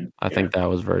 in. yeah, I yeah, think that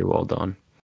was very well done.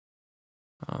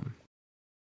 Um,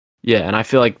 yeah, and I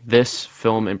feel like this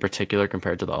film in particular,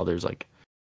 compared to the others, like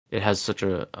it has such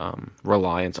a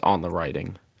reliance on the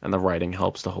writing, and the writing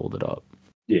helps to hold it up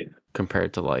yeah.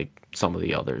 compared to like some of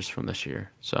the others from this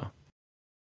year. So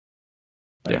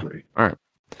I yeah, agree. all right.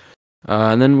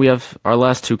 And then we have our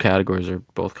last two categories are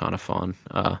both kind of fun.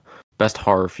 Best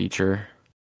horror feature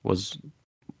was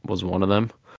one of them.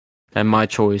 And my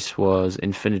choice was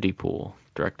Infinity Pool,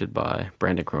 directed by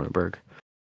Brandon Cronenberg.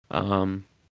 Um,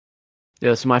 yeah,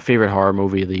 this is my favorite horror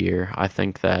movie of the year. I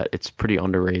think that it's pretty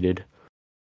underrated.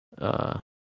 Uh,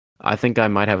 I think I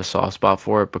might have a soft spot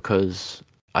for it because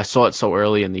I saw it so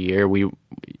early in the year.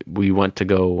 We went to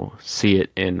go see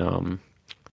it in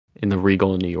the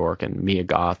Regal in New York, and Mia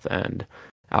Goth and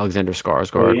Alexander Oh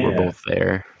Skarsgård were yeah, both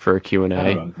there for a I Q&A.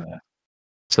 remember that.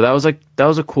 So that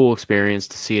was a cool experience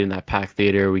to see it in that packed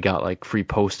theater. We got like free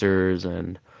posters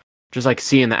and just like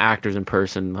seeing the actors in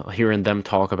person, hearing them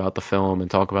talk about the film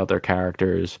and talk about their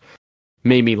characters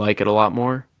made me like it a lot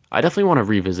more. I definitely want to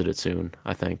revisit it soon,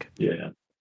 I think. Yeah,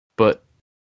 But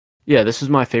yeah, this is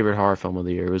my favorite horror film of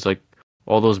the year. It was like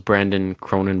all those Brandon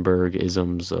Cronenberg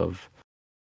isms of,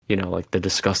 you know, like the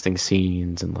disgusting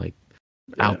scenes and like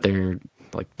yeah, out there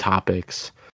like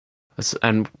topics.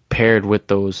 And paired with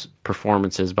those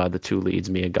performances by the two leads,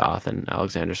 Mia Goth and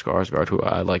Alexander Skarsgård, who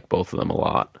I like both of them a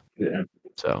lot. yeah.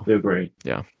 So They're great.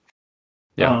 yeah,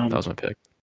 yeah, that Um, was my pick.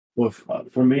 well,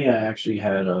 for me, I actually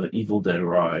had Evil Dead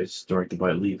Rise, directed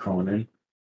by Lee Cronin.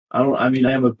 I don't. I mean,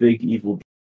 I am a big Evil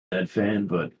Dead fan,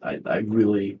 but I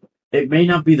really. It may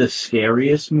not be the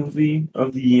scariest movie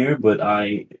of the year, but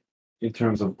in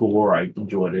terms of gore, I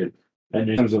enjoyed it, and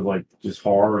in terms of like just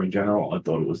horror in general, I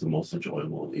thought it was the most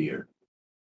enjoyable of the year.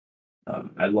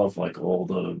 I love like all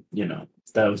the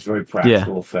that was very Yeah,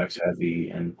 practical effects heavy,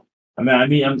 and I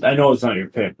know it's not your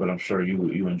pick, but I'm sure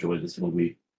you enjoyed this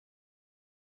movie.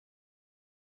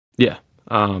 yeah.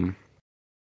 Um,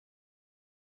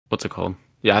 what's it called?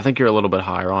 Yeah, I think you're a little bit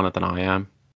higher on it than I am.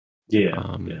 Yeah,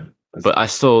 Um, yeah, that's but I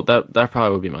still that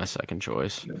probably would be my second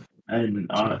choice. yeah. And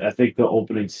So I think the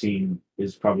opening scene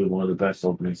is probably one of the best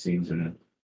opening scenes in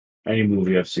any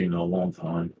movie I've seen in a long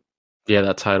time. yeah,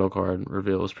 that title card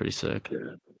reveal was pretty sick.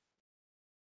 Yeah,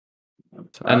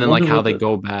 So, I and then like wonder how what they the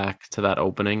go back to that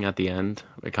opening at the end,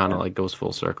 it kind of yeah, like goes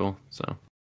full circle. So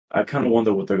I kind of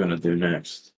wonder what they're gonna do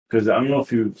next because I don't know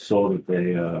if you saw that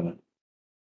they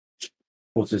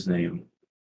what's his name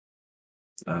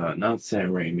not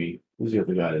Sam Raimi, who's the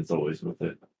other guy that's always with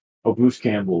it? Oh, Bruce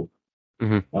Campbell.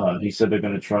 mhm. He said they're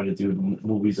going to try to do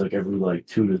movies like every like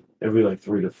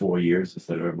 3 to 4 years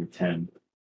instead of every 10.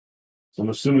 So I'm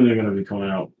assuming they're going to be coming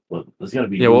out, but there's got to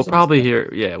be Yeah, we'll news on probably stuff.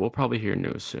 hear. Yeah, we'll probably hear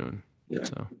news soon. Yeah.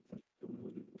 So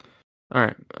all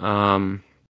right.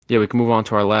 Yeah, we can move on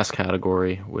to our last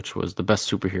category, which was the best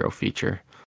superhero feature.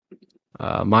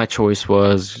 My choice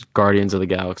was Guardians of the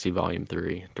Galaxy Volume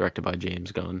 3, directed by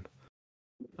James Gunn.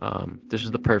 This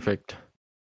is the perfect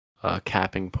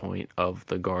capping point of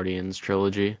the Guardians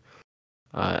trilogy.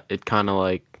 It kind of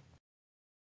like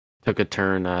took a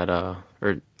turn at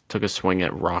or took a swing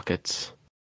at Rocket's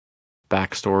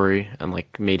backstory and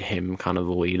like made him kind of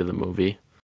the lead of the movie.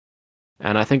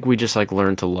 And I think we just like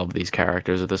learned to love these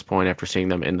characters at this point after seeing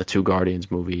them in the two Guardians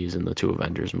movies and the two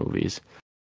Avengers movies.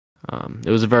 It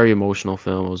was a very emotional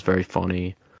film. It was very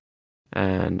funny,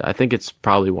 and I think it's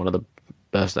probably one of the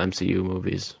best MCU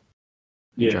movies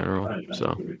in Yeah, general. I So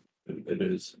agree. It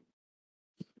is.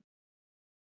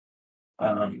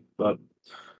 But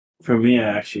for me, I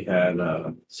actually had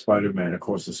Spider-Man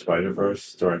Across the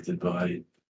Spider-Verse, directed by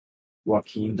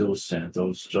Joaquin Dos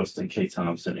Santos, Justin K.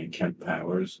 Thompson, and Kent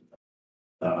Powers.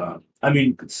 I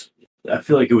mean, I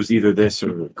feel like it was either this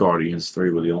or Guardians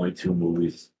 3 were the only two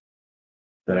movies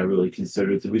that I really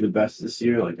considered to be the best this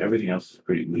year. Like everything else is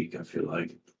pretty weak, I feel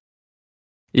like.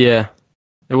 yeah,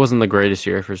 it wasn't the greatest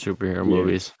year for superhero Yeah.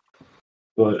 movies.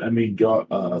 But I mean,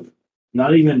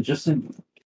 not even just in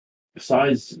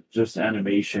besides just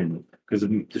animation, because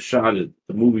the shot of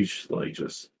the movie's like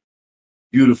just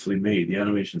beautifully made. The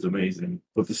animation's amazing,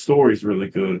 but the story's really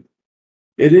good.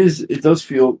 It does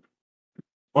feel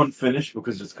unfinished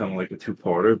because it's kind of like a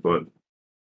two-parter, but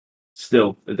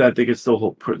still, I think it still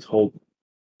hold.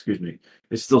 Excuse me,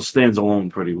 it still stands alone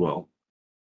pretty well.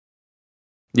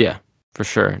 Yeah, for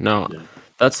sure. No, Yeah,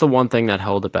 that's the one thing that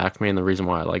held it back for me, and the reason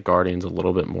why I like Guardians a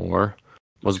little bit more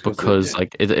was because yeah,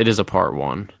 like it is a part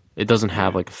one. It doesn't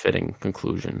have yeah, like a fitting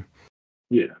conclusion.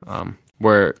 yeah,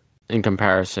 Where in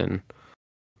comparison,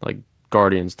 like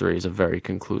Guardians 3 is a very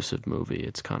conclusive movie.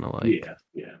 It's kind of yeah,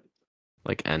 yeah.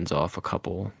 like ends off a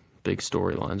couple big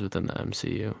storylines within the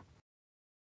MCU.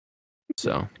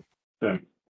 So, Fair.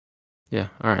 yeah,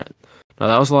 all right. Now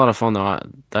that was a lot of fun though.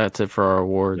 That's it for our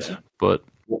awards. Yeah. But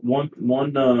One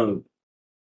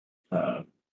uh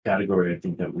category I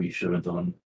think that we should have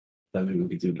done that maybe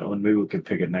we could do, and maybe we could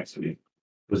pick it next week,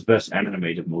 was best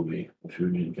animated movie, which we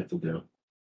didn't get to do.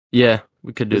 yeah,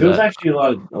 we could do Because there was that. actually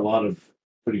a lot of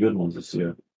pretty good ones this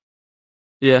year.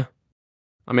 Yeah.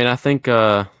 I mean, I think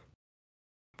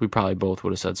we probably both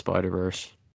would have said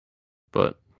Spider-Verse,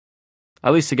 but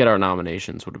at least to get our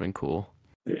nominations would have been cool.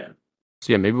 Yeah.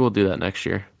 So yeah, maybe we'll do that next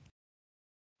year.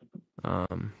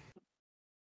 Um,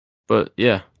 but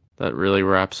yeah, that really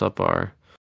wraps up our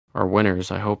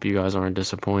winners. I hope you guys aren't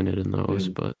disappointed in those,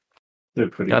 Yeah. but They're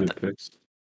pretty got good picks.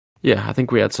 yeah, I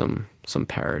think we had some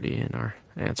parity in our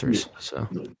Yeah. answers. So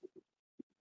Yeah.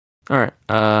 all right,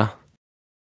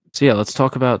 so yeah, let's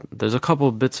talk about. There's a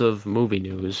couple bits of movie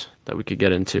news that we could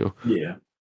get into. Yeah.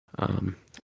 Um,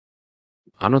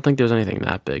 I don't think there's anything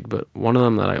that big, but one of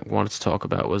them that I wanted to talk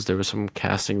about was there was some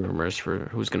casting rumors for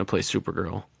who's going to play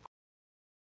Supergirl.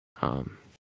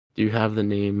 Do you have the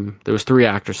name? There was three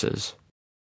actresses.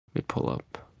 Let me pull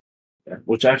up. Yeah.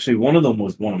 Which actually one of them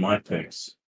was one of my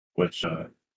picks, which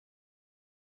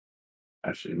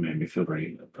actually made me feel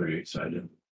pretty excited.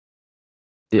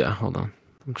 Yeah, hold on.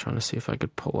 I'm trying to see if I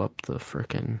could pull up the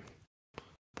frickin'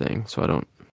 thing so I don't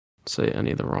say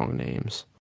any of the wrong names.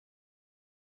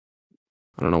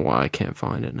 I don't know why I can't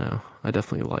find it now. I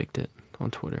definitely liked it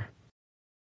on Twitter.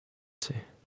 Let's see.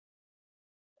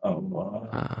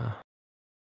 Oh,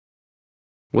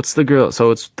 What's the girl?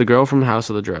 So it's the girl from House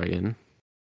of the Dragon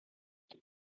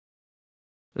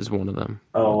is one of them.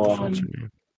 What the fuck's her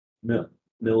name?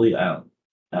 Millie Alec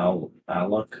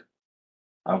Alcluck.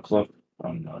 I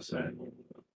don't know how to say it.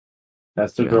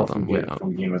 That's the Okay, girl hold on. Wait.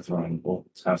 From Game of Thrones. Well,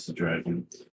 it's House of Dragon.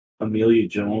 Amelia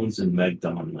Jones and Meg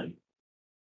Donnelly.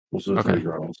 Those are the three Okay.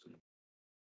 girls.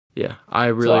 Yeah, I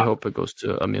So really hope it goes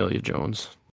to Amelia Jones.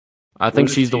 I what think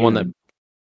is she's the she one that in?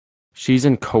 she's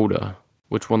in Coda,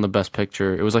 which won the Best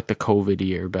Picture. It was like the COVID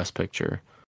year Best Picture,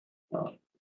 Uh, and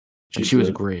she's she was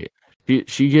good. great.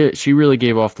 She really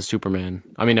gave off the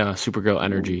Supergirl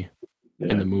energy in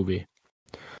Yeah. the movie.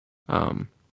 Um,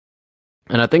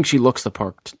 and I think she looks the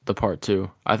part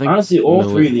too. I think Honestly, all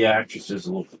three of Millie. the actresses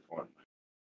look the part.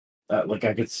 Like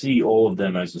I could see all of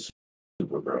them as a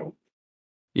Supergirl.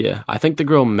 Yeah, I think the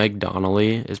girl Meg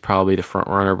Donnelly is probably the front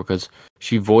runner because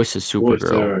she voices Voiced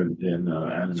Supergirl. her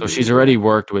in So she's animated. Yeah. already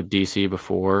worked with DC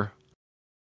before.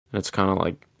 And it's kind of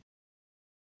like,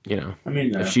 I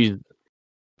mean, if she's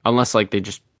unless like they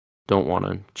just don't want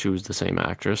to choose the same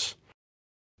actress.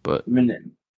 But I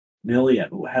mean, Millie. How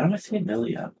do I say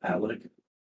Millie Alec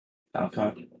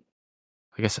Alcott?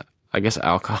 I guess I guess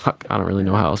Alcock. I don't really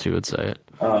know Yeah. how else you would say it.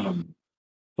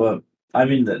 But I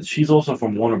mean that she's also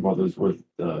from Warner Brothers with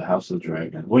House of the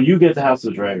Dragon. When you get to House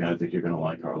of the Dragon, I think you're gonna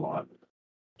like her a lot.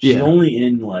 She's Yeah. only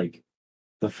in like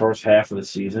the first half of the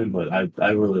season, but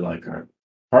I really like her.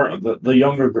 The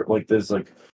younger like there's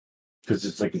like because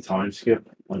it's like a time skip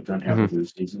like during halfway Hmm. through the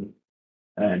season,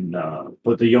 and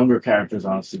but the younger characters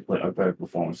honestly play are better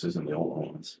performances than the older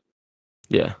ones.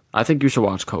 Yeah. I think you should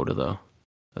watch Coda though,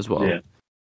 as well. Yeah,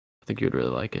 I think you'd really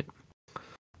like it.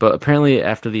 But apparently,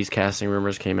 after these casting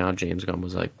rumors came out, James Gunn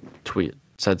was like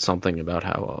said something about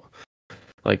how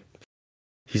like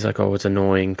he's like, oh, it's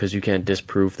annoying because you can't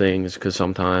disprove things because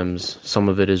sometimes some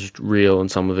of it is real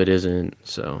and some of it isn't.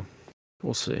 So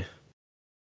we'll see.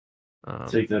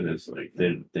 Take that as like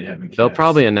they haven't They'll cast.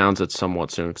 probably announce it somewhat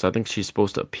soon because I think she's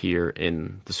supposed to appear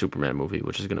in the Superman movie,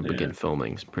 which is going to Yeah. begin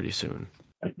filming pretty soon.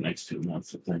 Like next 2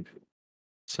 months, I think.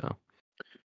 So,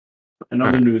 In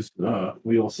other right. news,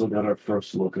 we also got our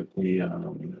first look at the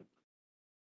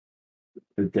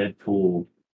Deadpool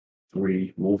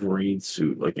 3 Wolverine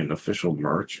suit, like an official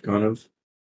merch, kind of.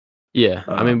 Yeah,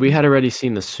 I mean, we had already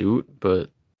seen the suit, but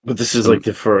this is like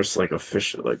the first like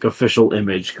official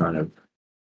image, kind of.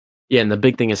 yeah, and the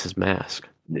big thing is his mask.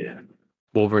 Yeah.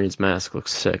 Wolverine's mask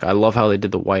looks sick. I love how they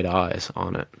did the white eyes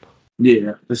on it.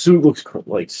 Yeah, the suit looks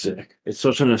like sick. It's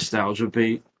such a nostalgia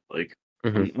bait. Like,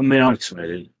 Mhm. I mean, I'm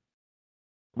excited.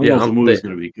 I don't know Yeah, if the movie's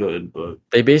gonna be good, but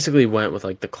they basically went with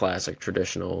like the classic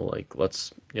traditional, like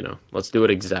let's do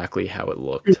it exactly how it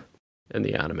looked in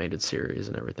the animated series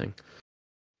and everything.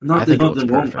 I think it looks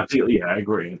nothing wrong. perfect. I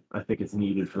agree. I think it's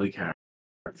needed for the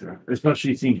character,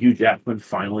 especially seeing Hugh Jackman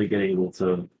finally get able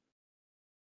to.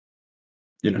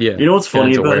 Yeah, You know what's get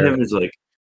funny into about wear him it. is like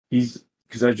he's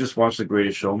because I just watched The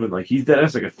Greatest Showman. Like he's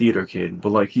that's like a theater kid,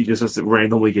 but like he just has to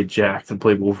randomly get jacked and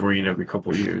play Wolverine every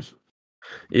couple of years.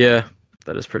 Yeah,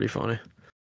 that is pretty funny.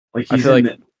 Like I he's feel in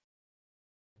like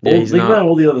the yeah, he's think about not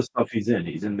all the other stuff he's in.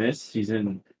 He's in this. I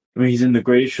mean, he's in The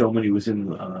Greatest Showman. He was in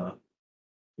what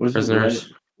is it?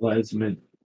 prisoners. Lesman.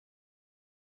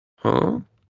 Huh?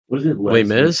 What is it? Wait,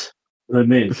 Lesman. Miz? Les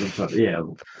Mis. I'm sorry. Yeah, I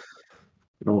don't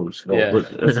know what it's called, Yeah. but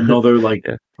that's another like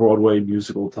Yeah. Broadway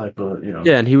musical type of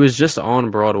Yeah, and he was just on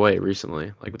Broadway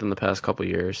recently, like within the past couple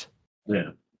years.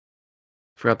 yeah.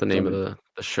 Forgot the name of So,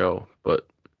 the show, but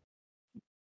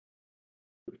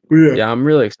yeah. yeah, I'm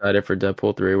really excited for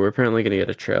Deadpool 3. We're apparently gonna get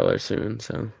a trailer soon,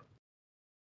 so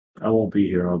I won't be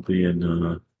here. I'll be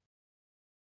in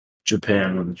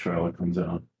Japan when the trailer comes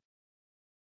out.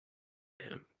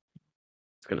 yeah,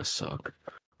 it's gonna suck.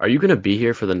 Are you gonna be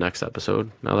here for the next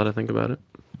episode? Now that I think about it,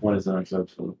 When is the next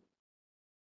episode?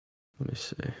 let me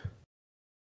see. Let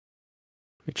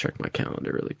me check my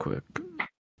calendar really quick.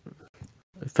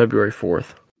 February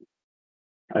 4th.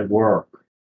 I work,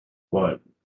 but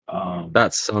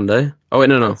That's Sunday. Oh wait,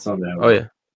 no. that's Sunday. I Oh work. yeah.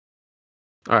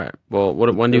 All right. Well,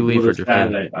 when do you leave What for is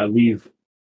Japan? Saturday? I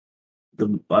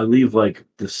leave like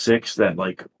the 6th at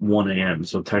like 1 a.m.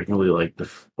 So technically like the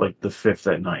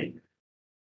 5th at night.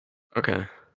 Okay.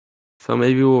 So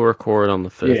maybe we'll record on the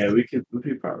Yeah, 5th. we could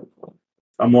probably.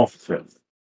 I'm off the 5th.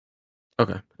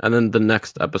 Okay. And then the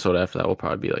next episode after that will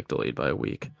probably be like delayed by a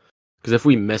week. Because if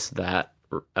we miss that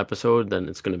episode, then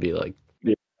it's going to be like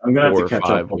Yeah, I'm gonna have to 4 or catch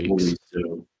up 5 on weeks. movies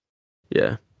too.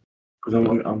 Yeah. Because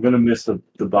But I'm gonna miss the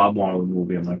Bob Marley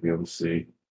movie. I might be able to see,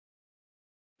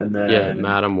 and yeah, then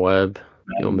Madam Web,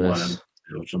 you'll Madam Web, miss.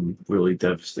 which I'm really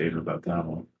devastated about that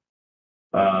one.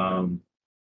 Um,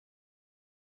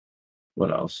 what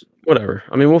else? Whatever.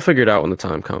 I mean, we'll figure it out when the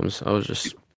time comes. I was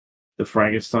just. The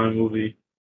Frankenstein movie,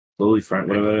 Lily Frank,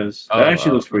 whatever that is. That Oh,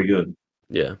 actually looks pretty good.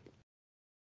 yeah.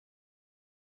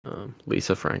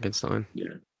 Lisa Frankenstein.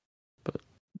 Yeah. But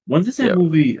When does that yeah.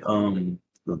 movie?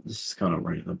 This is kind of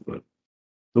random, but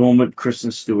the one with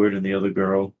Kristen Stewart and the other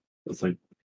girl. It's like,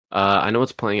 I know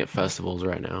it's playing at festivals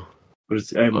right now. but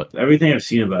it's But everything I've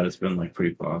seen about it's been like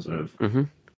pretty positive.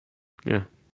 yeah.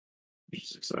 Which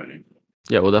is exciting.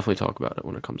 Yeah, we'll definitely talk about it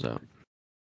when it comes out.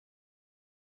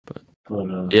 But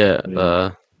Yeah.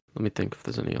 let me think if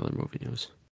there's any other movie news.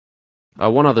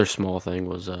 One other small thing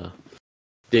was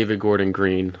David Gordon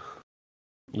Green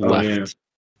left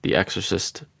the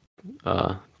Exorcist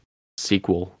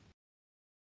sequel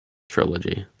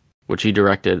trilogy, which he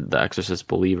directed The Exorcist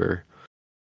Believer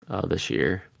this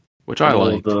year, which I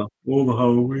liked. All the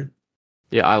Halloween.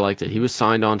 Yeah, I liked it. He was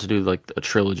signed on to do like a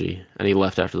trilogy, and he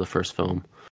left after the first film.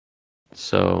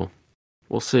 So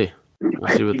we'll see.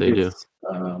 We'll see what they do.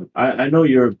 I know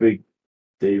you're a big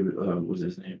David. What's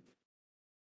his name?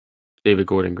 David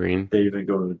Gordon Green. David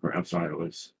Gordon. I'm sorry, I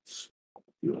always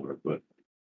but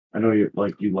I know you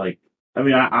like. I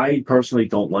mean, I personally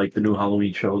don't like the new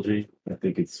Halloween trilogy. I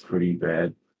think it's pretty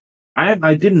bad.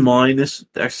 I didn't mind this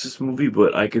Exorcist movie,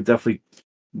 but I could definitely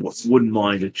wouldn't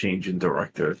mind a change in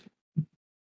director.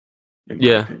 In my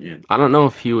opinion. I don't know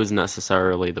if he was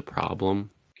necessarily the problem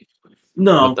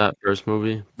No, with that first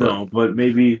movie, no, but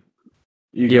maybe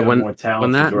you yeah, get a more when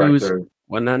talented that news director.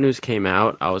 when that news came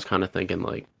out, I was kind of thinking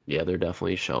like, yeah, they're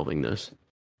definitely shelving this.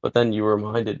 But then you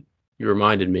reminded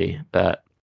me that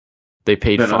They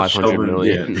paid They're not 500 shoving.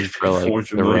 Yeah, they million for paid like $400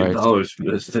 the million rights. for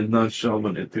this. They're not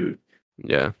shoving it, dude.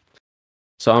 Yeah.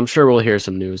 So I'm sure we'll hear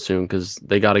some news soon because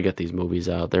they got to get these movies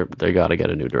out. They got to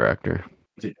get a new director.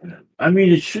 Yeah. I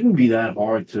mean, it shouldn't be that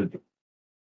hard to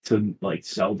like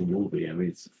sell the movie. I mean,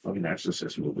 it's a fucking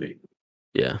Exorcist movie.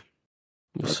 Yeah,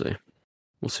 we'll But, see.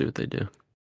 We'll see what they do.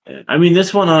 I mean,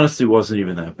 this one honestly wasn't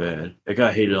even that bad. It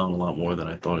got hated on a lot more than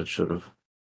I thought it should have.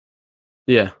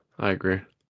 Yeah, I agree.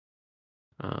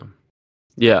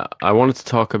 Yeah, I wanted to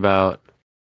talk about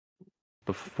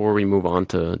before we move on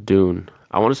to Dune.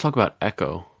 I want to talk about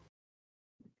Echo,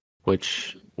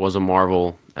 which was a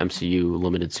Marvel MCU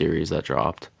limited series that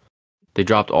dropped. They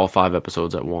dropped all 5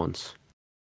 episodes at once,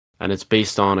 and it's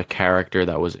based on a character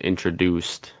that was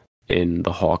introduced in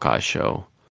the Hawkeye show,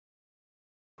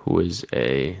 who is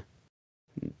a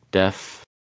deaf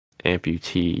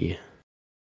amputee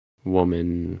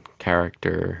woman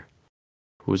character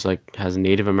who's like has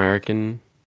Native American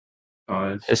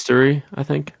history, I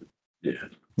think. Yeah.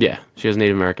 Yeah, she has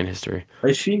Native American history.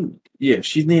 Is she? Yeah,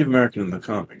 she's Native American in the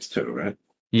comics too, right?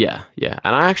 Yeah, yeah.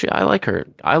 And I like her.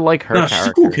 I like her No, she's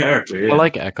a cool character. character. Yeah. I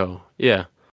like Echo. Yeah.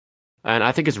 And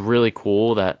I think it's really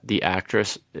cool that the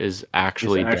actress is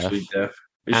actually deaf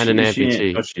and an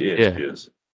amputee. Oh, she is. Yeah. She is.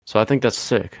 So I think that's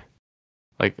sick.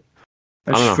 Like,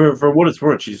 I don't know. For what it's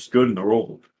worth, she's good in the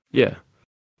role. Yeah.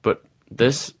 But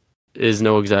this is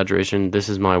no exaggeration. This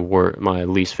is my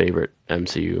least favorite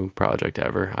MCU project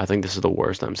ever. I think this is the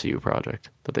worst MCU project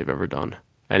that they've ever done.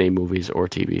 Any movies or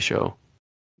TV show.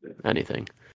 Anything.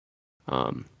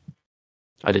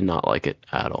 I did not like it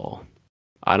at all.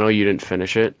 I know you didn't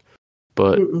finish it,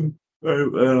 but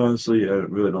honestly, I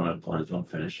really don't have plans on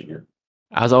finishing it.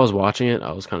 as I was watching it,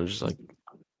 I was kind of just like,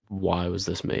 why was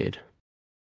this made?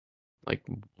 Like,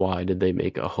 why did they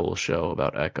make a whole show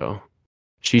about Echo?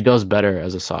 She does better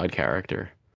as a side character.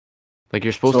 Like,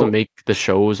 you're supposed to make the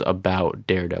shows about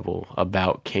Daredevil,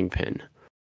 about Kingpin,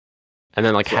 and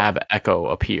then like have Echo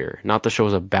appear, not the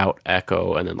shows about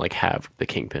Echo and then like have the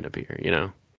Kingpin appear, you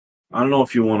know? I don't know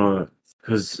if you want to,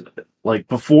 because like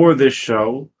before this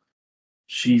show,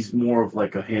 she's more of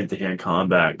like a hand-to-hand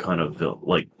combat kind of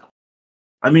like.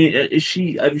 I mean, is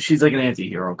she? I mean, she's like an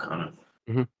anti-hero kind of.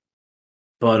 Mhm.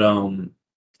 But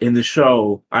in the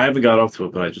show, I haven't got up to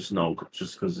it, but I just know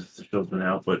just because the show's been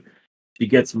out. But she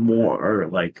gets more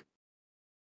like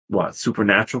what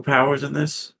supernatural powers in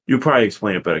this. You'll probably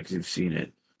explain it better because you've seen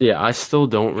it. Yeah, I still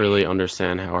don't really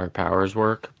understand how her powers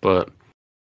work, but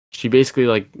she basically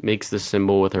like makes the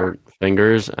symbol with her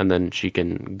fingers and then she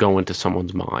can go into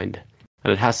someone's mind.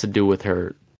 And it has to do with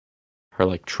her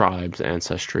like tribe's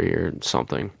ancestry or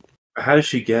something. How does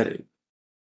she get it?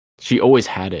 She always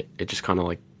had it. It just kind of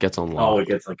like gets unlocked. Oh, it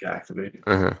gets like activated.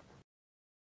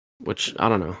 Which I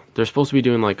don't know. They're supposed to be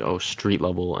doing like street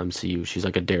level MCU. She's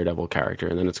like a Daredevil character,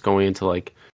 and then it's going into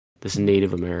like this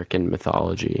Native American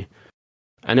mythology.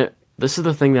 And this is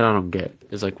the thing that I don't get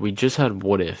is like we just had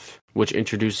What If, which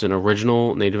introduced an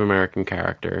original Native American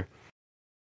character.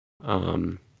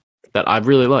 That I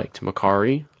really liked,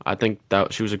 Makari. I think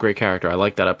that she was a great character. I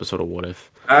liked that episode of What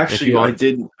If. Actually, I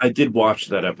did watch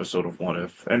that episode of What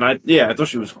If, and I thought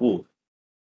she was cool.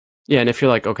 Yeah, and if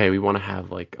you're like, okay, we want to have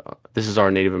like this is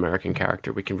our Native American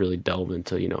character, we can really delve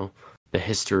into the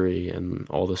history and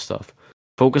all this stuff.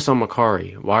 Focus on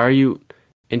Makari. Why are you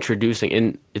introducing?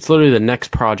 And it's literally the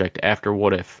next project after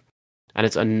What If, and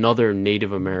it's another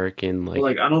Native American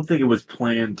like I don't think it was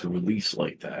planned to release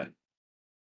like that.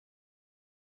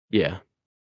 Yeah.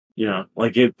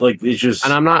 It's just.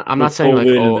 And I'm not saying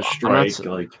like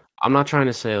strike, I'm not trying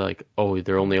to say like, oh,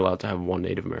 they're only allowed to have one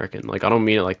Native American. Like I don't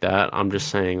mean it like that. I'm just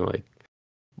saying like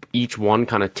each one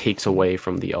kind of takes away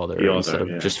from the other instead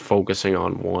of just focusing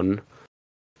on one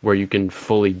where you can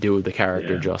fully do the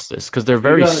character justice because they're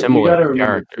very similar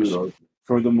characters. Too, though,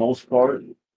 for the most part,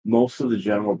 most of the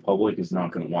general public is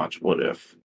not going to watch What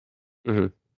If. Mm-hmm.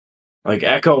 Like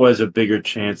Echo has a bigger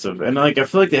chance of, and like I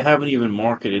feel like they haven't even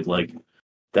marketed like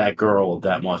that girl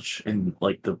that much in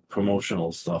like the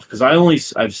promotional stuff because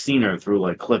I've seen her through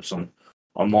like clips on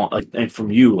like and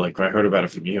from you like I heard about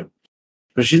it from you,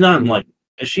 but she's not in like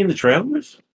is she in the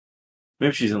trailers?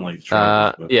 Maybe she's in like the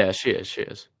trailers. Yeah, she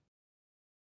is.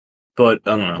 But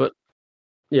I don't know. But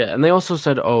yeah, and they also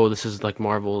said, oh, this is like the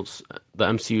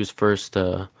MCU's first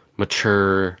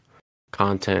mature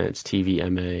content. It's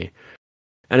TVMA,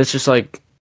 and it's just like.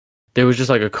 There was just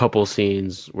like a couple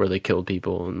scenes where they killed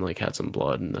people and like had some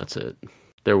blood and that's it.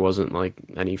 There wasn't like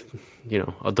any,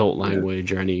 adult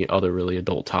language or any other really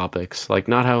adult topics. Like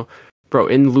not how, bro,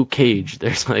 in Luke Cage,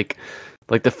 there's like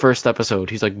the first episode,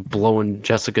 he's like blowing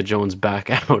Jessica Jones back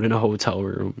out in a hotel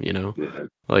room,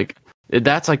 Like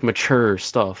That's like mature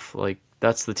stuff. Like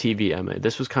that's the TV MA.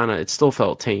 This was kind of. It still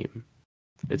felt tame.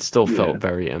 It still Yeah. felt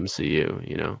very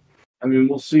MCU. I mean,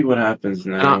 we'll see what happens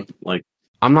And now. Like,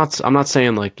 I'm not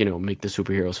saying like make the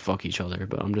superheroes fuck each other,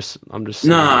 but I'm just saying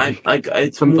nah, like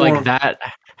it's some like more. that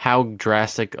how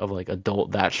drastic of like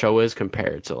adult that show is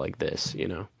compared to like this.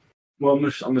 Well,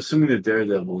 I'm assuming that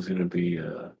Daredevil is going to be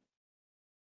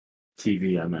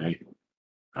TVMA.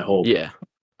 I hope. Yeah,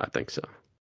 I think so.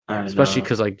 And Especially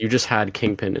because like you just had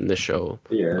Kingpin in this show,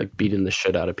 yeah, like beating the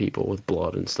shit out of people with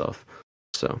blood and stuff.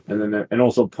 So and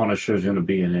also Punisher's going to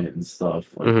be in it and stuff.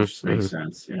 Like, which just makes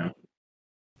sense, you know.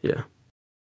 yeah,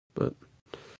 but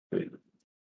But,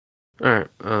 all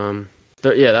right.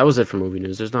 Yeah, that was it for movie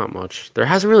news. There's not much. There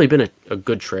hasn't really been a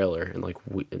good trailer in like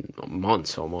in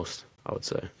months almost. I would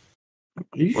say. are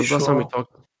you When's the last time we sure?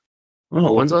 talked?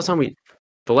 Oh, When's the last time we?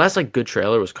 The last like good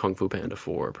trailer was Kung Fu Panda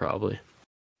 4, probably.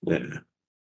 yeah.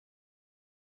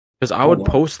 Because I Hold would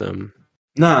on. post them.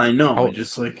 Nah, I know. I Oh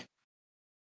just like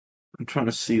I'm trying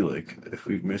to see like if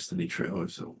we've missed any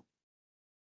trailers. So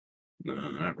no,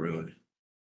 not really.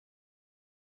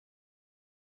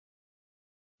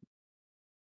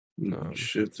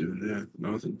 Shit, dude. Yeah,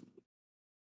 nothing.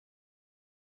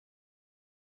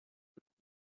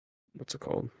 what's it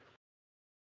called?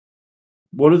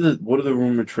 What are the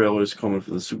rumored trailers coming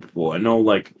for the Super Bowl? I know,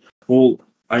 like, well,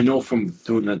 I know from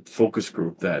doing that focus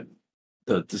group that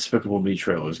the Despicable Me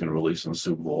trailer is going to release on the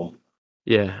Super Bowl.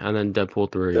 Yeah, and then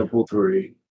Deadpool 3. Deadpool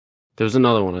 3 There was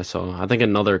another one I saw. I think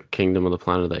another Kingdom of the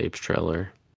Planet of the Apes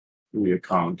trailer. will be a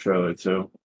Kong trailer too.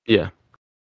 Yeah.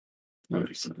 That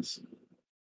makes sense.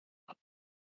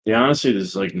 Yeah, honestly,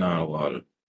 there's like not a lot of.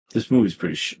 This movie's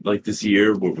pretty like this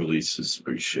year what release is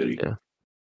pretty shitty. Yeah.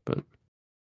 But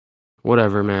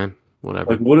whatever, man. Like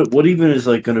Whatever. what even is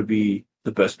like going to be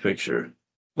the best picture?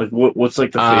 Like what's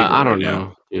like the favorite I right don't now?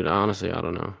 know, dude. Honestly, I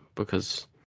don't know because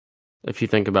if you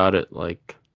think about it,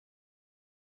 like,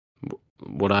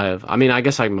 would I have? I mean, I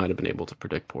guess I might have been able to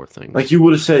predict Poor Like Things. you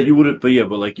would have said you would have, but yeah,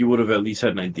 but like you would have at least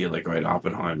had an idea. Like right,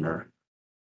 Oppenheimer.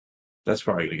 That's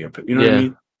probably gonna get picked. You know what I Yeah,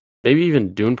 mean? maybe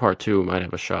even Dune Part 2 might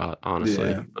have a shot, honestly.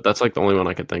 Yeah. But that's like the only one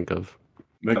I could think of.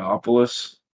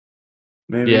 Megalopolis,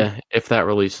 maybe. Yeah, if that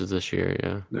releases this year,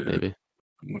 yeah, Yeah. maybe.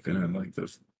 I'm looking at like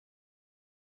this.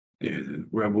 Yeah, the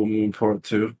Rebel Moon Part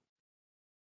 2.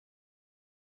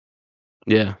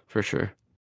 Yeah, for sure.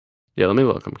 Yeah, let me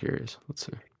look. I'm curious. Let's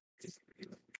see.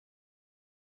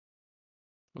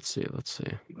 Let's see.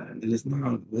 Man, there's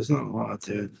not a lot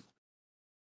to it.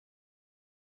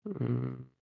 Mm,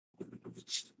 Let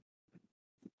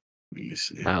me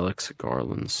see. Alex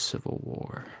Garland's Civil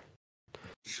War.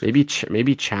 Maybe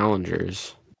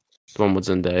Challengers. The one with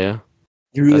Zendaya.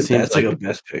 You That really, seems that's like like a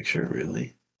best picture,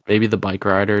 really. maybe the Bike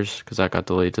Riders because that got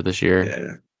delayed to this year.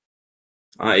 Yeah.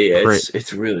 Yeah, Cra-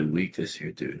 it's really weak this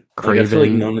year, dude. Like I feel like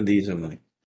Craven. none of these are like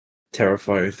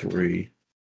Terrifier 3.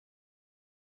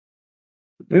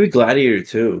 Maybe Gladiator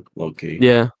 2, low key.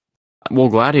 Yeah. Well,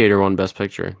 Gladiator won Best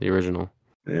Picture, the original.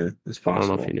 Yeah, it's I don't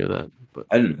know if possible. you knew that, but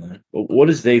I didn't know. But what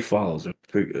is They Follows?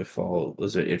 It follow?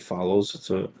 Is it It Follows? It's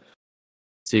a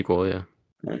sequel, yeah.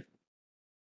 right.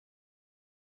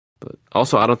 But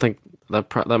also, I don't think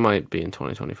that might be in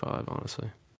 2025.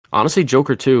 Honestly,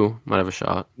 Joker 2 might have a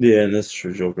shot. Yeah, and that's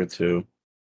true. Joker 2.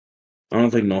 I don't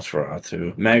think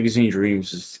Nosferatu. Magazine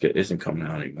Dreams isn't coming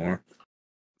out anymore.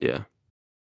 Yeah,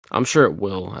 I'm sure it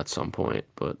will at some point,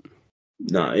 but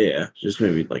Nah, yeah, just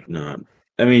maybe like not.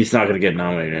 I mean, it's not gonna get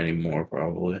nominated anymore,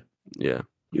 probably. yeah.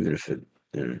 Even if it,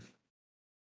 you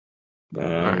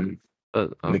know. All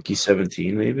right. Mickey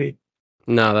 17, maybe.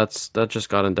 No, that just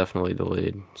got indefinitely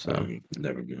delayed. So,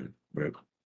 Never mind. Rip.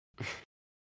 Well,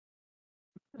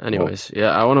 anyways,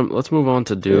 yeah, let's move on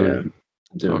to yeah, Dune.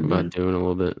 Talk about Dune. Dune a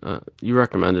little bit. You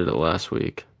recommended it last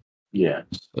week, Yeah.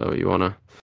 so you wanna?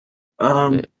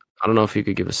 Um. I don't know if you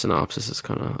could give a synopsis. It's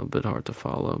kind of a bit hard to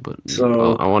follow, but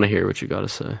So I want to hear what you got to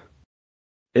say.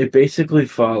 it basically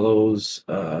follows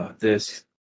this.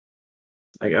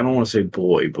 Like, I don't want to say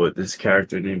boy, but this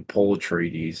character named Paul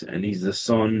Atreides, and he's the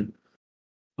son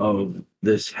of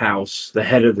this house, the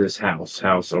head of this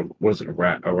house, or was it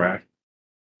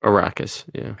Arrakis,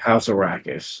 yeah. House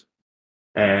Arrakis,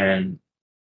 and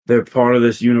they're part of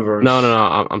this universe.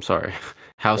 No. I'm sorry.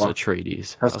 House What?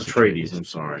 Atreides. House Atreides. I'm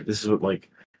sorry. This is what like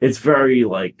it's very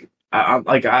like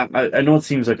I know it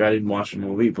seems like I didn't watch the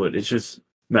movie, but it's just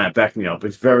Matt, back me up.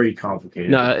 It's very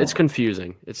complicated. No, it's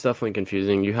confusing. It's definitely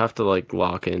confusing. You have to like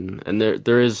lock in, and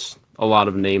there is a lot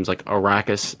of names. Like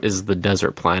Arrakis is the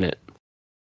desert planet.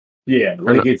 Yeah,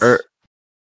 Or, like it's or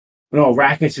no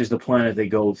Arrakis is the planet they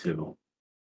go to.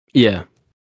 yeah,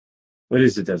 It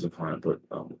is a desert planet, but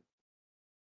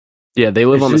Yeah, they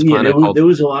live It's on just, this yeah, planet called. there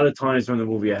was a lot of times during the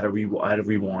movie I had to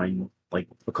rewind like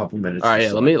a couple All minutes right,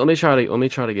 just yeah. to like. Let me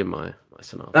try to give my Nah,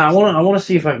 synopsis then. I want to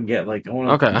see if I can get like I want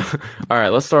Okay. to. All right,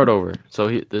 let's start over. So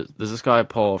there's this guy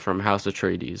Paul from House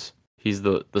Atreides. He's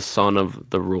the son of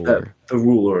the ruler. The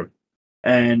ruler,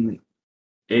 and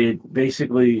it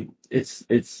basically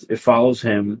it follows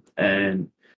him and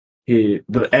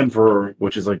the emperor,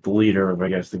 which is like the leader of I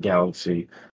guess the galaxy,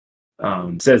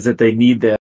 says that they need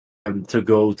them to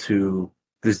go to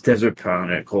this desert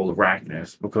planet called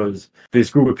Arrakis because this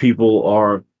group of people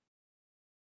are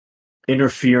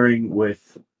interfering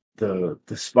with the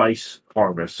spice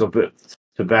harvest. So, but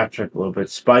to backtrack a little bit,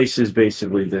 spice is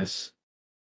basically this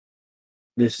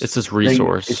It's this thing. It's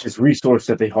resource. this resource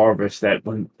that they harvest that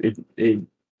when it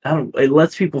I don't it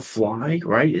lets people fly,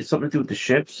 right? It's something to do with the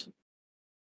ships.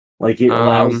 Like it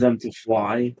allows Um, them to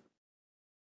fly.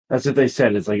 That's what they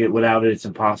said. It's like without it, it's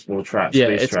impossible to yeah,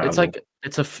 space it's travel. like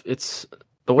it's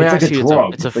the way It's I like a see it,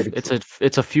 drug. It's like a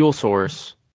it's a fuel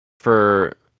source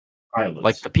for like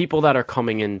pilots. the people that are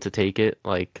coming in to take it,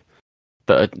 like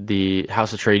the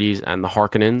House Atreides and the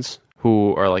Harkonnens,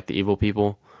 who are like the evil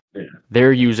people. Yeah.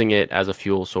 They're using it as a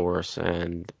fuel source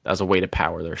and as a way to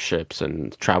power their ships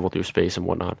and travel through space and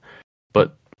whatnot.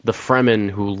 But the Fremen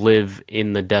who live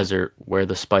in the desert where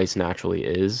the spice naturally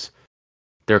is,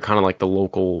 they're kind of like the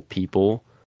local people.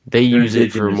 They They're use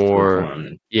it for indigenous to the more,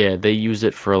 planet. yeah, they use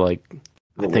it for like,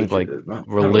 I think like Religious, not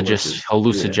religious,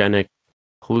 religious. Yeah.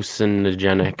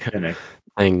 hallucinogenic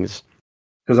things.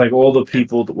 Because like all the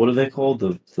people, what are they called?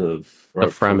 The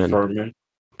Fremen, Furman.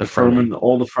 the Fremen.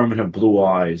 All the Furman have blue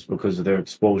eyes because of their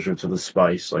exposure to the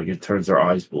spice. Like it turns their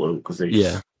eyes blue because they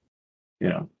Yeah.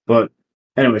 just, But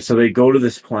anyway, so they go to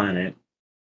this planet,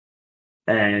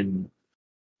 and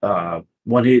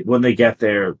when they get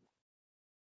there,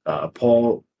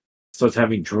 Paul starts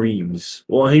having dreams.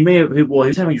 Well, he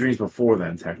was having dreams before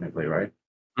then, technically, right?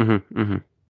 Hmm.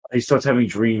 He starts having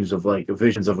dreams of like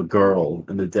visions of a girl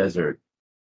in the desert,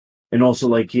 and also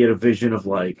like he had a vision of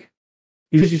like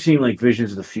he's just seeing like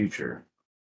visions of the future,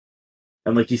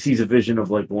 and like he sees a vision of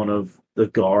like one of the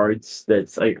guards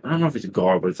that's like I don't know if it's a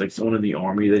guard, but it's like someone in the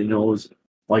army that he knows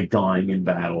like dying in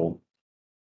battle,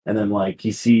 and then like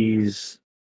he sees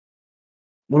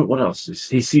what else?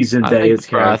 He sees I think, Zendaya's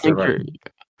bro, character, right?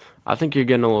 I think you're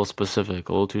getting a little specific,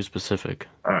 a little too specific.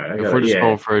 All right, I If got we're it. just Yeah.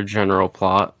 going for a general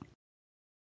plot,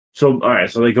 So all right,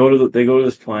 so they go to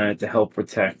this planet to help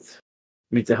protect.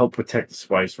 I mean, to help protect the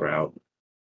spice route.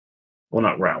 Well,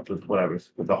 not route, but whatever,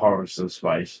 with the harvest of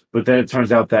spice. But then it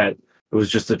turns out that it was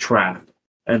just a trap,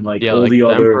 and like yeah, all like the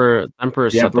other, the Emperor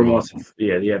the set emperor them up. wants,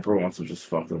 yeah, the emperor wants to just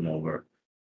fuck them over,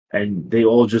 and they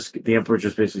all just the emperor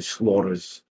just basically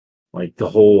slaughters like the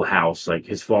whole house. Like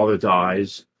his father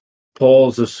dies,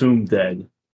 Paul's assumed dead,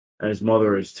 and his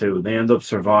mother is too. They end up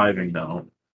surviving though,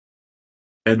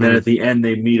 and then Hmm. at the end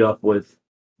they meet up with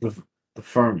the the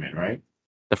Furman, right?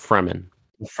 The Fremen.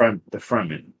 The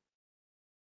Fremen,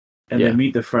 and they Yeah,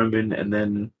 meet the Fremen, and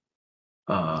then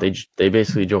uh they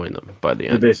basically join them by the they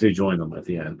end. basically join them at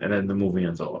the end, and then the movie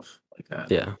ends off like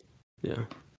that. Yeah, yeah.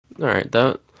 All right,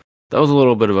 that was a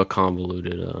little bit of a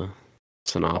convoluted Wow.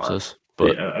 synopsis,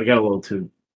 but Yeah, I got a little too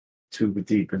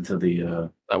deep into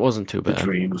that wasn't too the bad.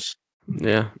 dreams.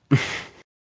 Yeah.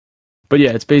 But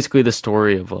yeah, it's basically the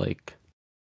story of like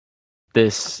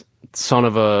this son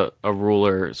of a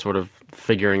ruler sort of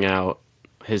figuring out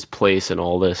his place in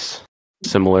all this,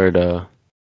 similar to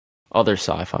other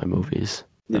sci-fi movies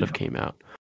that have Yeah, came out.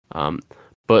 Um,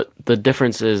 but the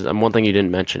difference is, and one thing you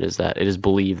didn't mention is that it is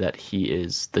believed that he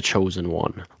is the chosen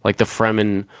one. Like the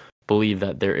Fremen believe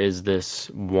that there is this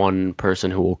one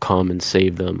person who will come and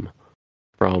save them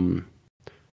from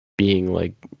being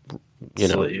like, you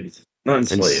know, enslaved, not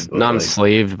enslaved, but not like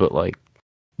enslaved, but like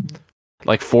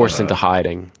forced uh into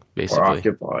hiding, or basically.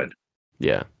 occupied.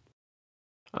 Yeah.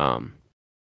 Um,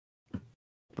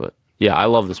 but yeah, I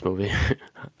love this movie.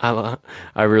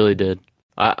 I really did.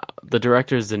 The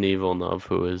director is Denis Villeneuve,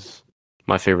 who is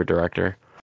my favorite director.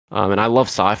 And I love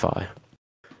sci-fi.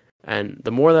 And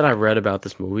the more that I read about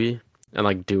this movie and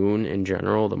like Dune in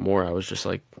general, the more I was just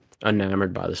like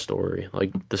enamored by the story.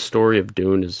 Like the story of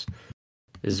Dune is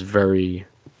very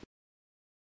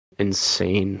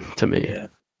insane to me. Yeah,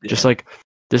 Just yeah. like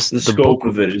this The scope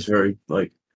of it is very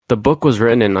like the book was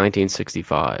written in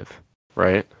 1965,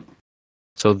 right?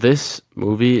 So this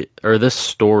movie or this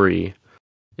story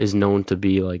is known to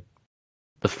be like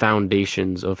the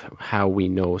foundations of how we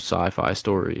know sci-fi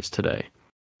stories today.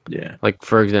 yeah, Like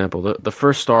for example, the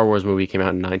first Star Wars movie came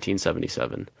out in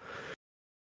 1977.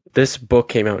 This book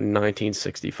came out in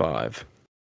 1965.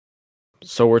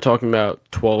 So we're talking about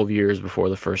 12 years before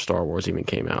the first Star Wars even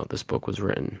came out. This book was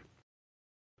written.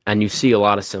 and you see a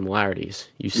lot of similarities.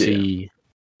 You Yeah. see,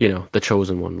 the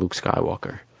chosen one, Luke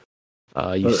Skywalker.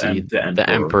 You see The the Emperor.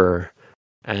 Emperor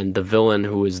and the villain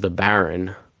who is the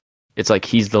Baron. It's like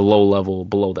he's the low level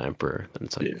below the Emperor. And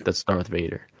it's like Yeah. that's Darth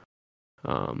Vader.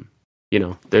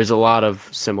 There's a lot of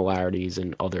similarities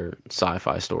in other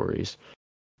sci-fi stories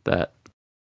that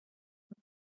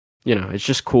it's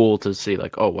just cool to see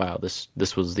like, oh wow, this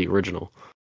was the original.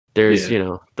 There's,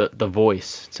 Yeah. the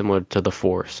voice similar to the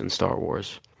Force in Star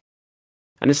Wars.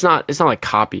 And it's not like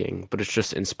copying, but it's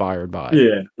just inspired by.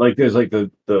 Yeah. Like there's like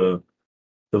the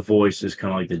voice is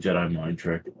kind of like the Jedi mind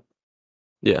trick.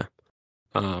 Yeah.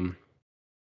 Um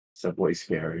Except way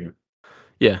scarier.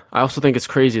 yeah, I also think it's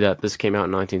crazy that this came out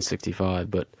in 1965,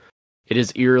 but it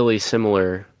is eerily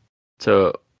similar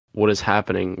to what is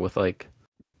happening with like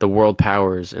the world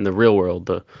powers in the real world,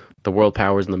 the world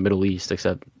powers in the Middle East,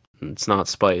 except it's not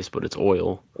spice, but it's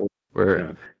oil, where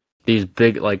Yeah. these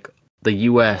big like the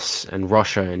US and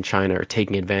Russia and China are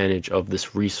taking advantage of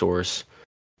this resource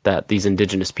that these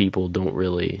indigenous people don't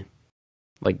really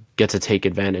like get to take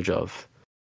advantage of.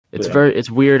 Yeah. It's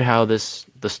weird how the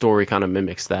story kind of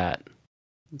mimics that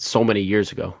so many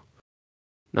years ago.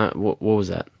 Not what was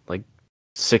that? Like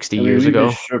 60 I mean, years we've been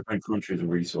ago? stripping countries of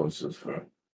resources for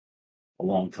a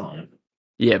long time.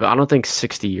 Yeah, but I don't think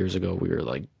 60 years ago we were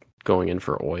like going in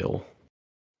for oil.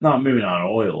 Not maybe not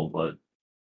oil, but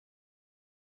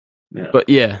yeah. But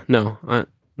yeah, no. No.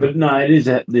 But no, it is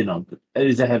it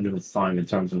is ahead of its time in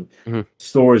terms of Mhm.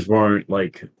 stories weren't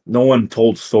like no one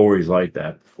told stories like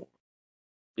that before.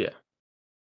 Yeah.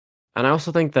 And I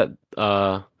also think that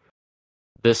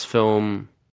this film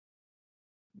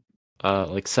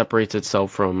like separates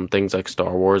itself from things like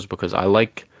Star Wars because I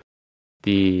like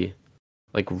the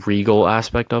like regal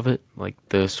aspect of it, like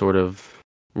the sort of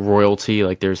royalty,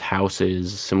 like there's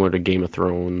houses similar to Game of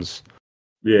Thrones,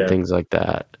 Yeah. things like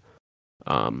that.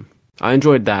 Um, I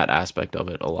enjoyed that aspect of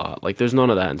it a lot. Like there's none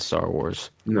of that in Star Wars.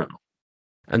 No.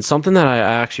 And something that I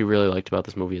actually really liked about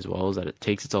this movie as well is that it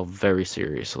takes itself very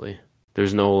seriously.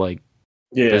 There's no like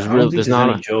Yeah, I don't think there's there's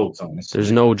any not jokes, there's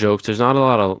honestly. no jokes. There's not a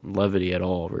lot of levity at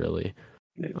all, really.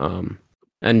 Yeah.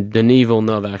 And Denis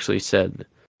Villeneuve actually said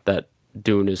that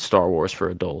Dune is Star Wars for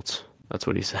adults. That's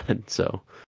what he said. So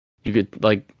you could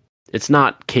like, it's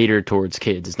not catered towards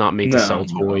kids. It's not made to No, sell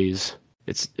no. toys.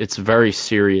 It's a very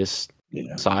serious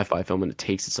Yeah. sci-fi film, and it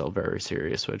takes itself very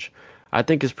serious, which I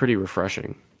think is pretty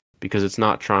refreshing because it's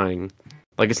not trying,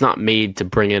 like, it's not made to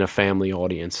bring in a family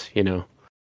audience,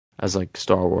 as like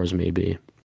Star Wars may be.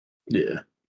 Yeah.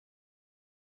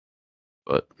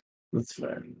 But That's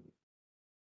fair.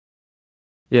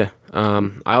 yeah,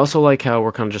 I also like how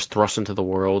we're kind of just thrust into the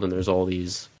world, and there's all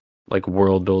these like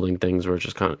world building things where it's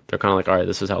just they're kind of like, all right,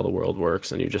 this is how the world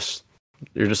works, and you're just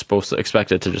supposed to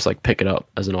expect it to just like pick it up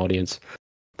as an audience,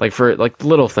 like for like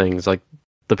little things, like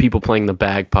the people playing the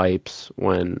bagpipes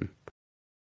when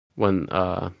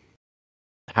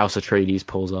House Atreides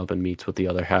pulls up and meets with the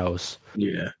other house.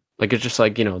 Yeah. Like it's just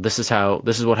like, this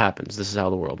is what happens, this is how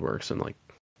the world works, and like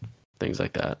things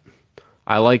like that.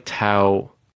 I liked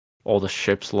how all the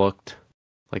ships looked,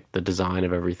 like the design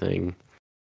of everything.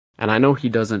 And I know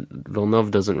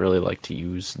Villeneuve doesn't really like to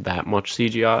use that much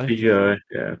CGI, CGI,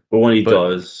 yeah. But when he but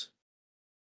does,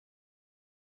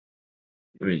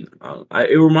 I mean,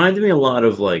 it reminded me a lot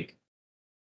of like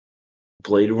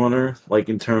Blade Runner, like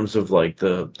in terms of like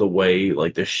the way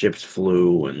like the ships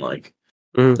flew and like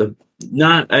mm, the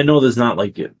not. I know there's not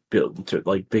like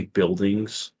like big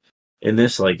buildings in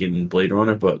this like in Blade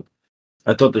Runner, but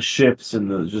I thought the ships and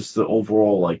the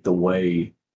overall like the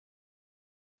way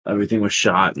everything was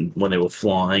shot and when they were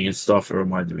flying and stuff, it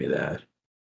reminded me of that.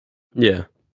 yeah.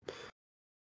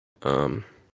 Um,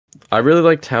 I really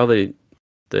liked how they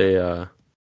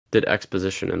did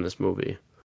exposition in this movie.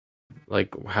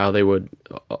 Like how they would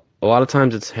a lot of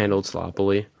times it's handled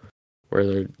sloppily,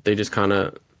 where they just kind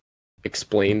of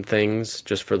explain things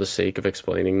just for the sake of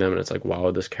explaining them, and it's like, why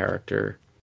would this character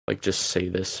like just say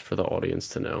this for the audience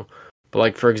to know? But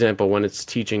like for example, when it's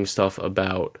teaching stuff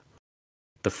about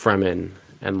the Fremen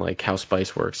and like how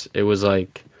spice works, it was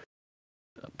like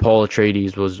Paul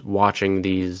Atreides was watching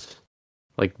these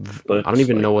like But I don't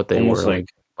even like know what they almost were,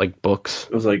 like books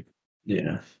it was like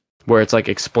yeah, where it's like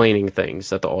explaining things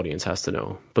that the audience has to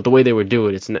know. But the way they would do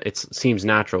it, it seems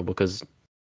natural because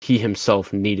he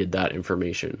himself needed that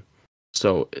information.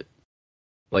 So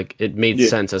it made yeah,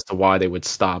 sense as to why they would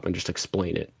stop and just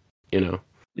explain it, you know.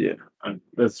 yeah.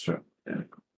 That's true. Yeah,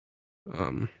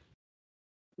 Um,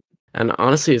 and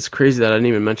honestly, it's crazy that I didn't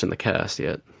even mention the cast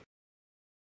yet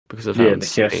because of how yeah. The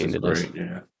cast insane is it is. great.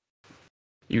 Yeah,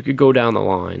 You could go down the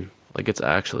line, like it's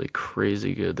actually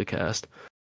crazy good. The cast,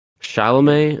 yeah.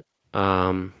 Chalamet.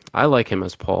 I like him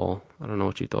as Paul. I don't know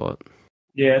what you thought.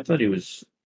 Yeah, I thought he's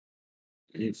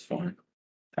fine.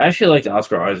 I actually liked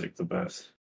Oscar Isaac the best.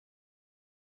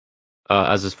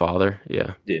 As his father,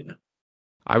 yeah. Yeah.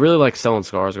 I really like Stellan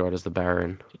Skarsgård as the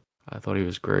Baron. I thought he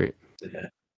was great.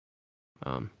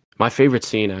 Yeah. My favorite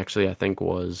scene, actually, I think,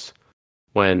 was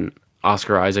when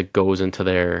Oscar Isaac goes into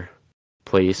their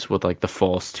place with like the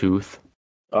false tooth.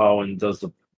 Oh, and does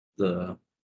the the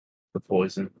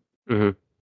poison. hmm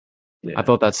I Yeah.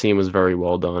 thought that scene was very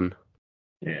well done,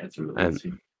 Yeah, it's a really good and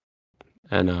scene.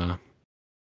 and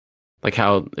like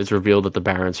how it's revealed that the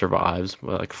Baron survives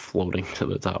by like floating to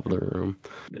the top of the room.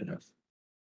 Yeah.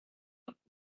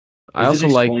 I Does it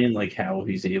also like, explain like how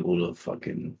he's able to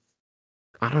fucking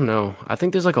I don't know. I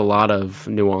think there's like a lot of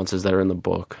nuances that are in the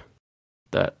book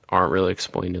that aren't really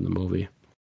explained in the movie.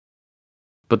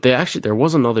 But there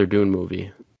was another Dune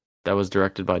movie that was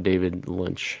directed by David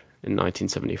Lynch in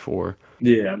 1974.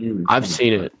 Yeah, I mean I've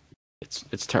seen it.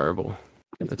 It's terrible.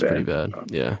 it's It's pretty bad.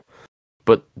 bad. Yeah.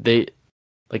 But they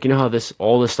like, you know how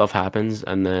all this stuff happens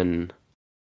and then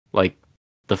like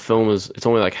the film it's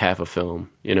only like half a film,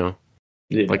 you know?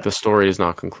 Like Yeah. the story is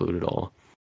not concluded at all.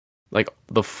 Like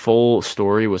the full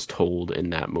story was told in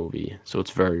that movie, so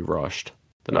it's very rushed.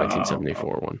 The Uh,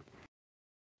 1974 one.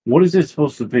 what is it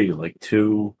supposed to be? Like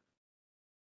two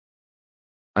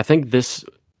I think this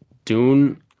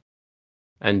Dune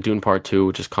and Dune Part 2,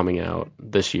 which is coming out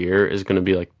this year, is going to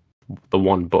be like the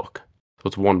one book. So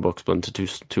it's one book split into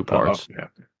two parts, okay.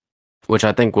 which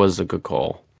I think was a good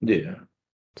call Yeah.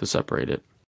 to separate it.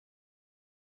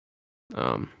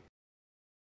 Um,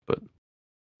 but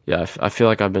yeah, I feel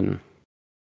like I've been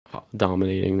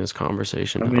dominating this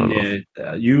conversation. I I mean, don't know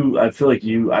if, yeah, I feel like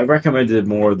I recommended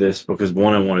more of this because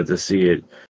one, I wanted to see it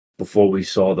before we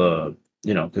saw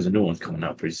because the new one's coming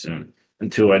out pretty soon.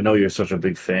 And two, I know you're such a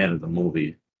big fan of the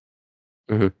movie.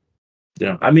 Mhm.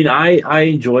 I mean, I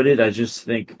enjoyed it. I just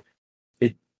think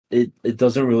it it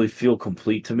doesn't really feel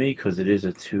complete to me because it is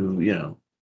a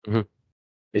Mhm.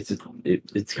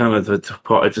 it's kind of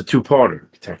it's a two-parter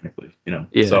technically, Yeah,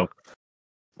 So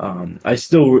I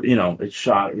still, it's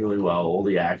shot really well. All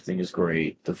the acting is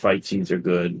great. The fight scenes are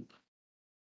good.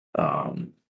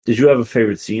 Um, did you have a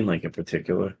favorite scene, like in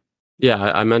particular?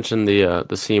 yeah. I mentioned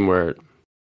the scene where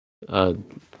uh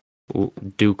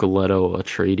Duke Leto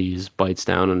Atreides bites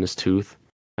down on his tooth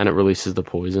and it releases the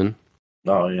poison.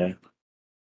 Oh yeah.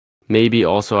 Maybe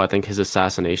also I think his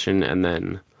assassination and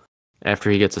then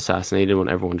after he gets assassinated when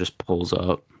everyone just pulls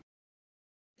up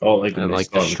Oh, like when and they like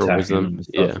start destroys attacking them. them and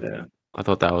stuff. Yeah. Yeah. I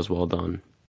thought that was well done.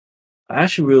 I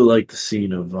actually really like the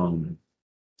scene of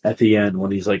at the end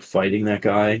when he's like fighting that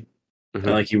guy and hmm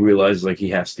like he realizes like he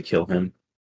has to kill him.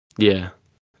 Yeah.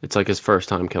 It's like his first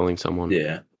time killing someone.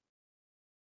 Yeah.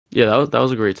 Yeah, that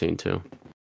was a great scene too.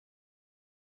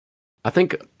 I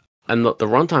think and the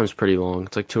runtime's pretty long.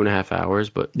 It's like 2.5 hours,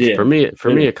 but Yeah. for me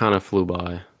it kind of flew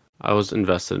by. I was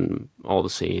invested in all the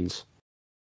scenes.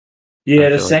 I Yeah,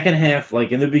 the feel like second half,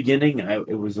 like in the beginning,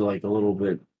 it was like a little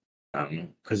bit, I don't know,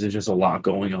 because there's just a lot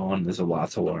going on. There's a lot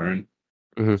to learn.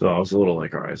 mhm. So I was a little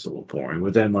like, all right, it's a little boring.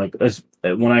 But then, like,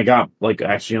 when I got like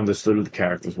actually understood who the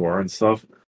characters were and stuff,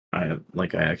 I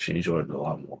actually enjoyed it a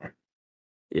lot more.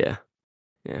 Yeah.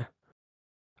 Yeah.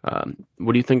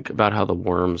 What do you think about how the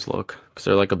worms look? Because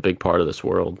they're like a big part of this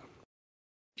world.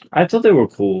 I thought they were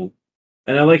cool,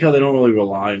 and I like how they don't really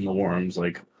rely on the worms.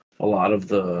 Like a lot of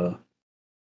the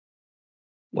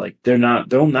like they're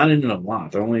not in it a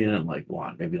lot. They're only in it like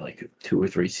what, maybe like two or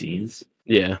three scenes.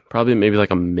 Yeah, probably maybe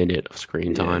like a minute of screen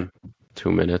Yeah, time,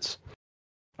 2 minutes.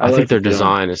 I I think like their that they don't.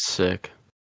 design is sick.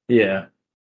 Yeah.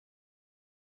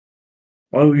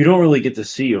 Well, you don't really get to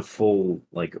see a full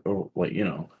like.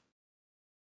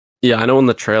 Yeah, I know in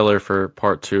the trailer for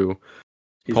part two,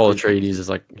 He's Paul basically Atreides just is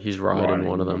like he's riding one riding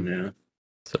of one. them. Yeah.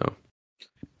 So,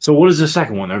 So what is the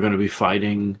second one? They're going to be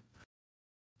fighting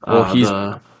well,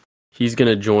 the he's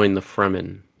gonna join the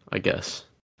Fremen, I guess,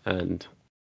 and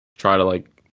try to like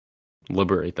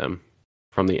liberate them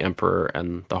from the Emperor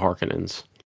and the Harkonnens.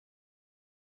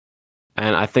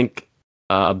 And I think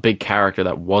a big character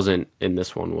that wasn't in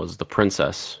this one was the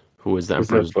princess, who is the was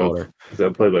that Emperor's daughter. was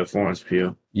that played by Florence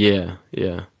Pugh? Yeah,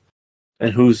 yeah.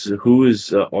 And who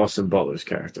is Austin Butler's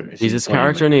character? Is He's he this playing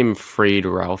character like named Freed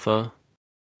Ralpha.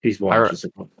 he's I, watched re- this?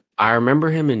 I remember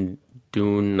him in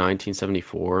Dune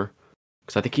 1974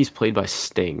 because I think he's played by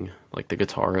Sting, like the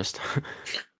guitarist.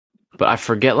 But I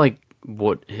forget like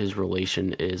what his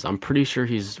relation is. I'm pretty sure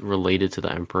he's related to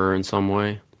the Emperor in some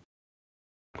way.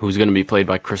 Who's going to be played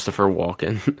by Christopher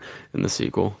Walken in the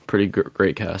sequel? Pretty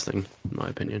great casting, in my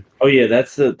opinion. Oh yeah,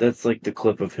 that's like the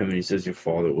clip of him and he says your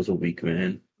father was a weak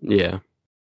man. Yeah.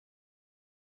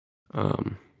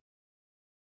 Um,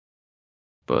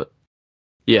 but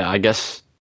yeah, I guess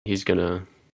he's gonna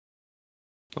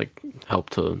like help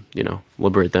to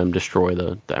liberate them, destroy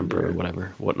the emperor, Yeah.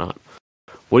 whatever, whatnot.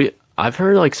 I've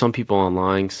heard like some people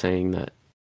online saying that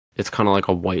it's kind of like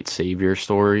a white savior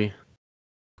story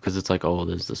because it's like, oh,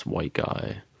 there's this white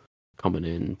guy coming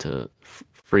in to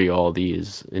free all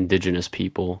these indigenous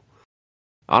people.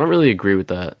 I don't really agree with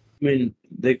that. I mean,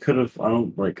 they could have. I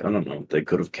don't know. They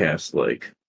could have cast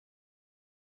like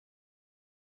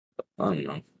I don't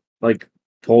know. Like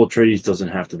Paul Atreides doesn't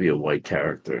have to be a white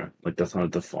character. Like that's not a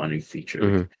defining feature.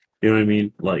 Hmm. You know what I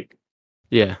mean? Like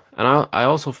Yeah, and I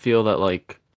also feel that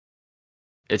like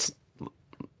it's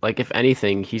like if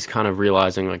anything, he's kind of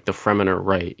realizing like the Fremen are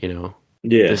right.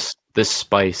 yeah. This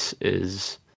spice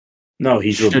is No,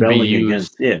 he's should be rebelling used.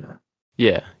 against yeah.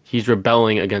 Yeah, he's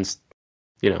rebelling against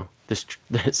this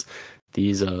this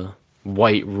these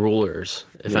white rulers,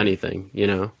 if Yeah. anything.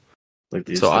 Like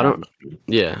the So I don't. establishment.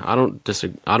 Yeah, I don't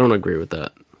disagree. I don't agree with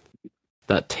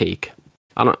that take.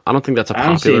 I don't think that's a I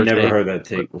honestly popular never take, heard that but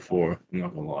take before. I'm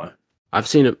not gonna lie. I've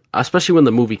seen it, especially when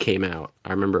the movie came out.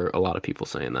 I remember a lot of people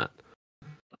saying that.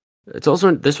 It's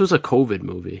also this was a COVID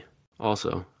movie.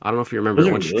 Also, I don't know if you remember. Was It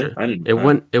it went really? straight. I didn't It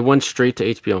know that. went straight to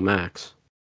HBO Max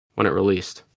when it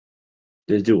released.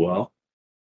 Did it do well?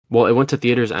 Well, it went to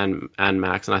theaters and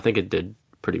Max, and I think it did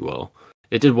pretty well.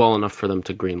 It did well enough for them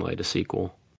to greenlight a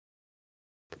sequel.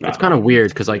 It's kind of weird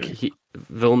because like Yeah.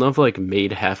 Villeneuve like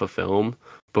made half a film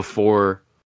before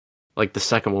like the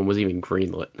second one was even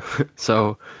greenlit,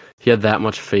 so he had that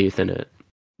much faith in it.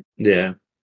 Yeah.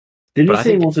 Didn't he But I say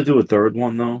he think wants to do a third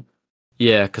one though?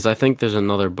 yeah, because I think there's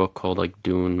another book called like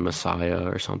Dune Messiah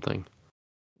or something.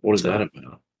 What is that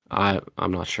So about?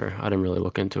 I'm not sure. I didn't really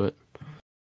look into it,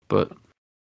 but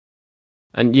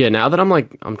and yeah, now that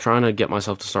I'm trying to get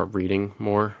myself to start reading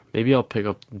more. Maybe I'll pick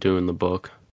up Dune the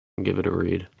book and give it a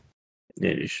read.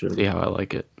 Yeah, you See should. how I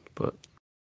like it. But let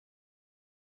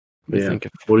But me yeah. think.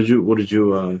 If What did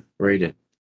you rate it?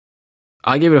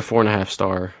 I gave it a 4.5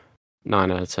 star,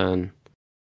 9 out of 10.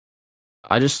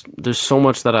 There's so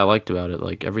much that I liked about it,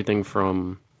 like everything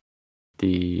from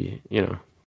the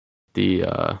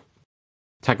the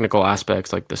technical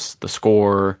aspects, like the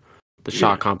score, the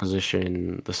shot Yeah.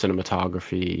 composition, the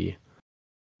cinematography,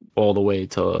 all the way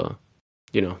to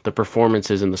the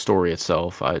performances and the story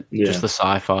itself. I just Yeah. the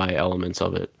sci-fi elements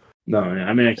of it. No,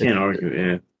 I mean I It, can't argue,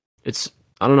 yeah. it's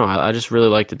I don't know. I just really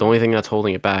liked it. The only thing that's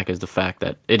holding it back is the fact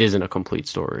that it isn't a complete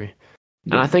story.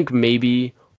 And I Yeah. think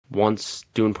maybe once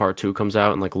Dune Part 2 comes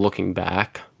out and like looking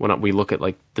back, when we look at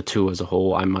like the two as a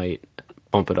whole, I might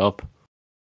bump it up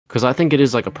because I think it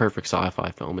is like a perfect sci-fi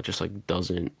film. It just like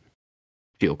doesn't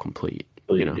feel complete,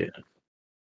 Yeah.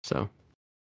 So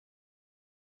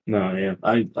No, yeah.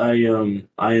 I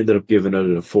ended up giving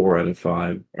it a 4 out of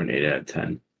 5 or an 8 out of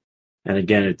 10. And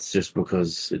again, it's just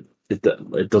because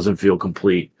it doesn't feel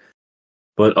complete.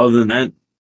 But other than that,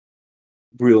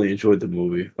 really enjoyed the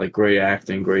movie. Like great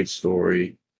acting, great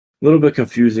story. A little bit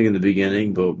confusing in the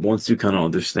beginning, but once you kind of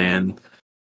understand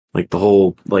like the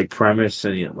whole like premise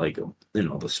and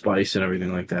the spice and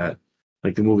everything like that,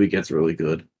 like the movie gets really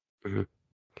good. mhm.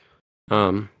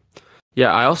 um,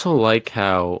 yeah, I also like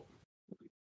how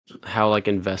like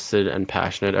invested and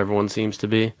passionate everyone seems to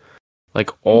be. Like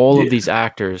all of Yeah, these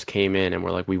actors came in and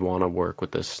were like, we want to work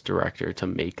with this director to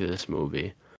make this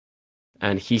movie,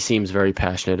 and he seems very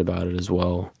passionate about it as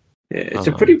well. yeah, it's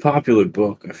a pretty Um, popular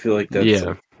book. I feel like that's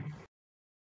yeah,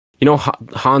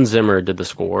 Hans Zimmer did the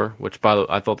score, which by the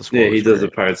I thought the yeah. score He was does the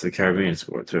great. Pirates of the Caribbean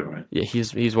score too, right? Yeah,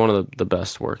 he's one of the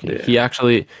best working.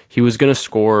 Yeah. He was gonna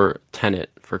score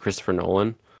Tenet for Christopher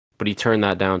Nolan, but he turned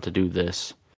that down to do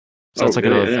this. So Oh, that's like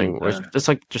really? I another didn't thing know where that. it's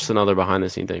like just another behind the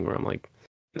scene thing where I'm like,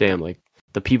 Yeah. damn, like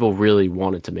the people really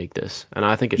wanted to make this, and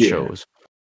I think it Yeah. shows.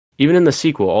 Even in the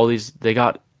sequel, all these they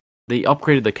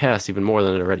upgraded the cast even more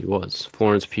than it already was.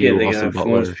 Florence Yeah, Pugh, they Austin got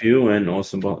Florence Butler, Pugh and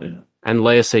Austin Butler. and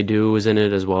Lea Seydoux is in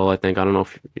it as well. I think I don't know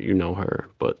if you know her,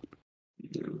 but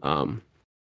Yeah. um,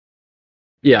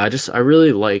 yeah, I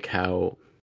really like how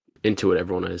into it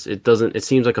everyone is. It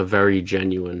seems like a very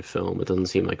genuine film. It doesn't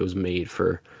seem like it was made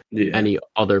for Yeah, any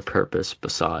other purpose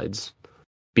besides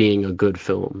being a good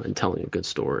film and telling a good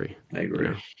story, I agree.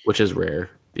 which is rare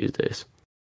these days.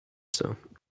 So,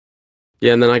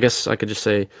 yeah, and then I guess I could just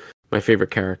say my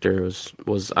favorite character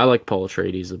was I like Paul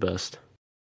Atreides the best.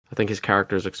 I think his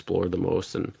character is explored the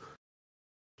most, and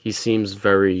he seems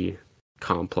very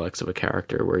complex of a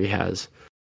character where he has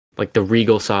like the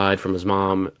regal side from his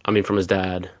mom, I mean from his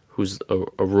dad, who's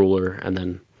a ruler, and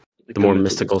then Like the the more mythical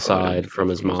mystical side side from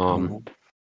his from his mom, mom.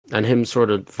 and him sort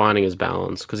of finding his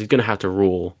balance because he's gonna have to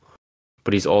rule,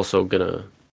 but he's also gonna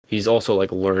he's also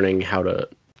like learning how to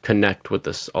connect with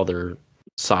this other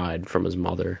side from his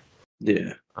mother.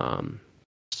 Yeah.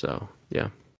 So yeah.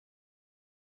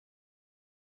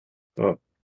 Oh,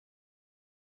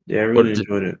 yeah, I really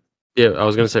enjoyed it. Yeah, I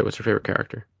was gonna say, what's your favorite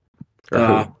character? Or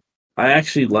Uh, who? I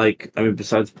actually like, I mean,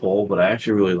 besides Paul, but I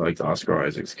actually really liked Oscar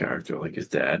Isaac's character, like his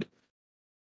dad.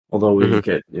 Although we Hmm. didn't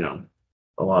get,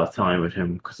 a lot of time with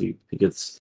him because he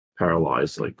gets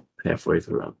paralyzed like halfway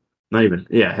through. Not even,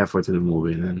 yeah, halfway through the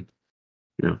movie, and then,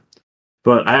 you know.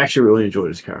 But I actually really enjoyed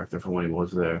his character from when he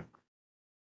was there.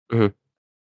 Hmm.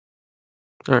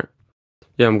 All right.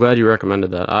 Yeah, I'm glad you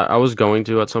recommended that. I was going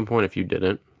to at some point if you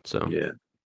didn't. So, Yeah.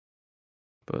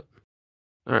 but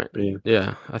all right. Yeah.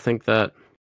 Yeah, I think that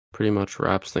pretty much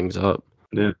wraps things up.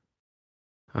 Yeah.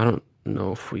 I don't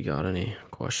know if we got any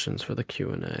questions for the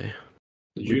Q&A.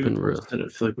 Did you We've even been real. post it? I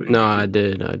feel like we No, didn't. I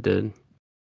did. I did.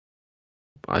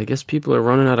 I guess people are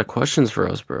running out of questions for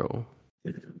us, bro.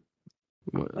 I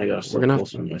gotta We're start gonna have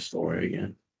posting my story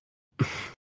again.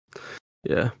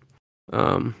 yeah.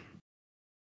 Um,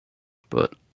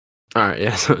 but all right,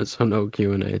 yeah. So no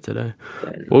Q&A today.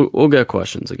 Damn. We'll get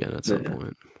questions again at some Yeah.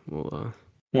 point. We'll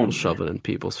One day. shove it in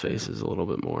people's Yeah. faces a little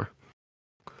bit more.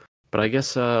 But I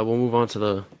guess we'll move on to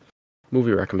the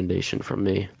movie recommendation from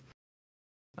me.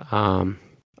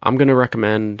 I'm gonna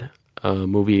recommend a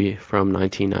movie from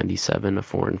 1997, a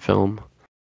foreign film,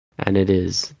 and it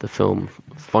is the film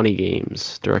Funny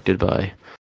Games, directed by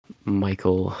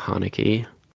Michael Haneke.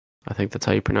 I think that's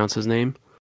how you pronounce his name.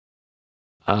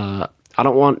 I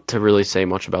don't want to really say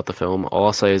much about the film. All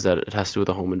I'll say is that it has to do with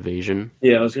a home invasion.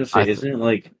 Yeah, I was gonna say, I th isn't it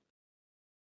like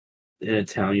an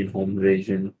Italian home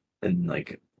invasion and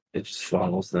like it just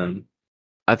follows them?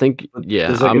 I think But yeah,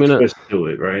 there's like a twist to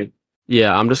it, right?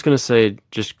 I'm just gonna say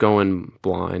just go in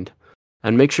blind,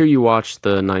 and make sure you watch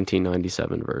the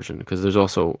 1997 version because there's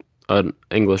also an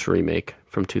English remake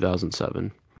from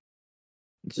 2007.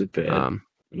 Is it bad? Um,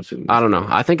 I'm assuming I it's don't know.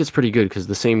 bad. I think it's pretty good because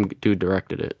the same dude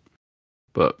directed it.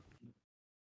 But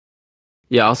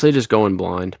yeah, I'll say just go in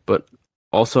blind. But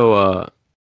also,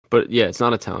 but yeah, it's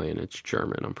not Italian. It's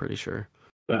German. I'm pretty sure.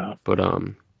 Wow. But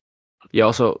yeah.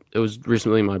 Also, it was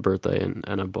recently my birthday,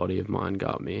 and a buddy of mine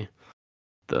got me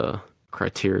the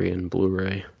Criterion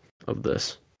Blu-ray of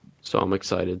this. So I'm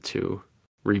excited to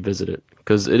revisit it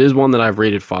because it is one that I've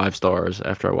rated 5 stars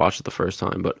after I watched it the first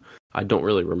time, but I don't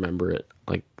really remember it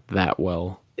like that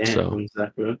well. Damn, So was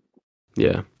that good?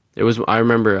 yeah, it was. I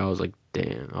remember I was like,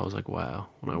 damn. I was like, wow,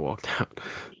 when I walked out.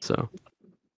 So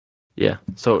yeah.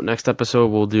 So next episode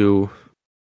we'll do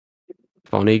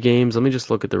funny games. Let me just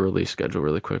look at the release schedule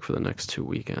really quick for the next 2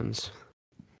 weekends.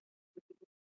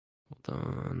 Hold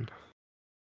on.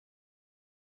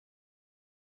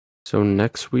 So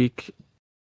next week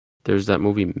there's that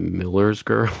movie Miller's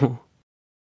Girl.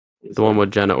 Is The one that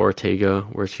with Jenna Ortega,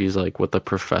 where she's like with the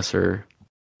professor,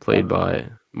 played by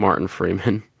Martin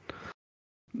Freeman.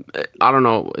 I don't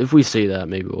know. If we see that,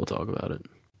 maybe we'll talk about it.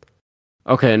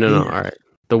 Okay, no, yeah. all right.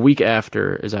 The week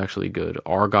after is actually good.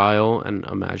 Argyle and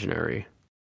Imaginary.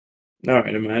 All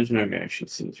right, Imaginary actually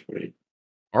seems great.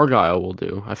 Argyle will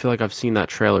do. I feel like I've seen that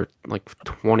trailer like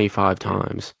 25 Yeah.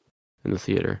 times in the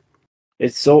theater.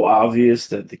 It's so obvious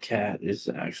that the cat is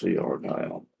actually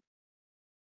Argyle.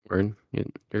 Word?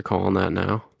 You're calling that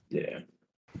now? Yeah.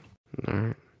 All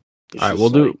right. It's All right, we'll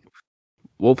just like do.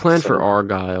 We'll plan for so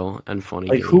Argyle and Funny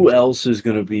like who Games. else is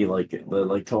gonna be like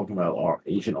talking about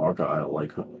Agent Argyle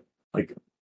like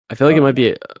I feel like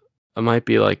uh it might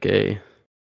be like a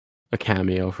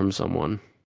cameo from someone.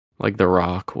 Like The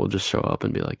Rock will just show up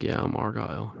and be like, "Yeah, I'm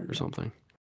Argyle" or something.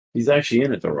 he's actually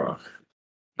in it, The Rock.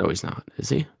 No, he's not. Is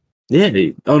he? Yeah.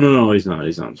 Oh no, he's not.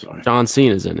 He's not. I'm sorry. John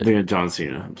Cena's in I'm it, thinking of John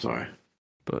Cena. I'm sorry.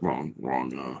 but Wrong.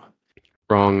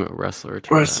 wrong wrestler turned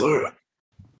actor. Wrestler.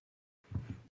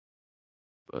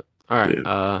 But all right,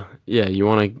 Yeah. yeah, you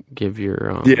want to give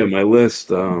your Yeah, my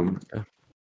list. okay.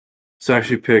 It's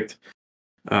actually picked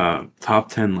top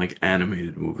 10 like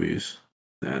animated movies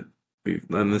that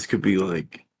and this could be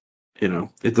like,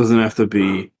 it doesn't have to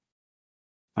be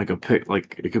like a pick,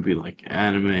 like it could be like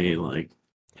anime, like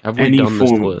Have we any done this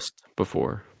form. list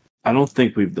before? I don't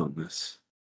think we've done this.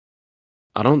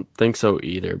 I don't think so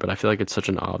either, but I feel like it's such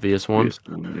an obvious one. Yes,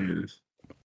 it is.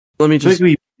 Let me I think just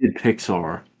we did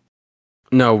Pixar.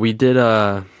 No, we did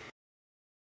let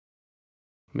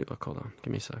me look, hold on.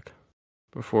 Give me a sec.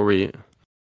 Before we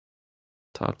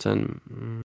top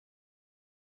 10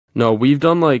 No, we've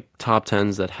done like top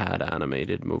 10s that had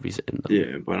animated movies in them.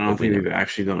 Yeah, but I don't But we think we've never.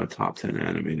 actually done a top 10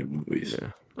 animated movies.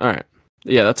 Yeah. All right.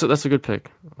 Yeah, that's a good pick.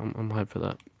 I'm hyped for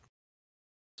that.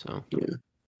 So Yeah,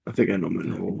 I think I know my yeah.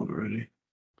 number one already.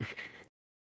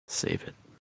 Save it.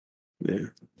 Yeah.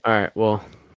 All right. Well,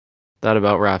 that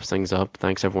about wraps things up.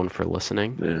 Thanks everyone for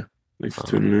listening. Yeah. Thanks for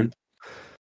tuning in.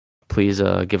 Please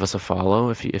give us a follow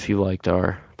if you liked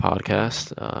our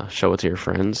podcast. Show it to your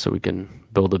friends so we can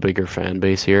build a bigger fan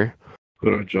base here.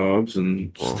 Quit our jobs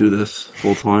and just do this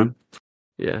full time.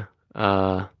 Yeah.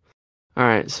 All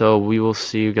right. So we will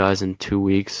see you guys in 2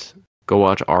 weeks. Go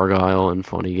watch Argyle and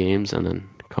Funny Games, and then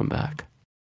come back.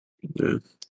 Yeah.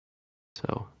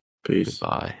 So Peace.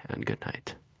 goodbye and good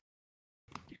night.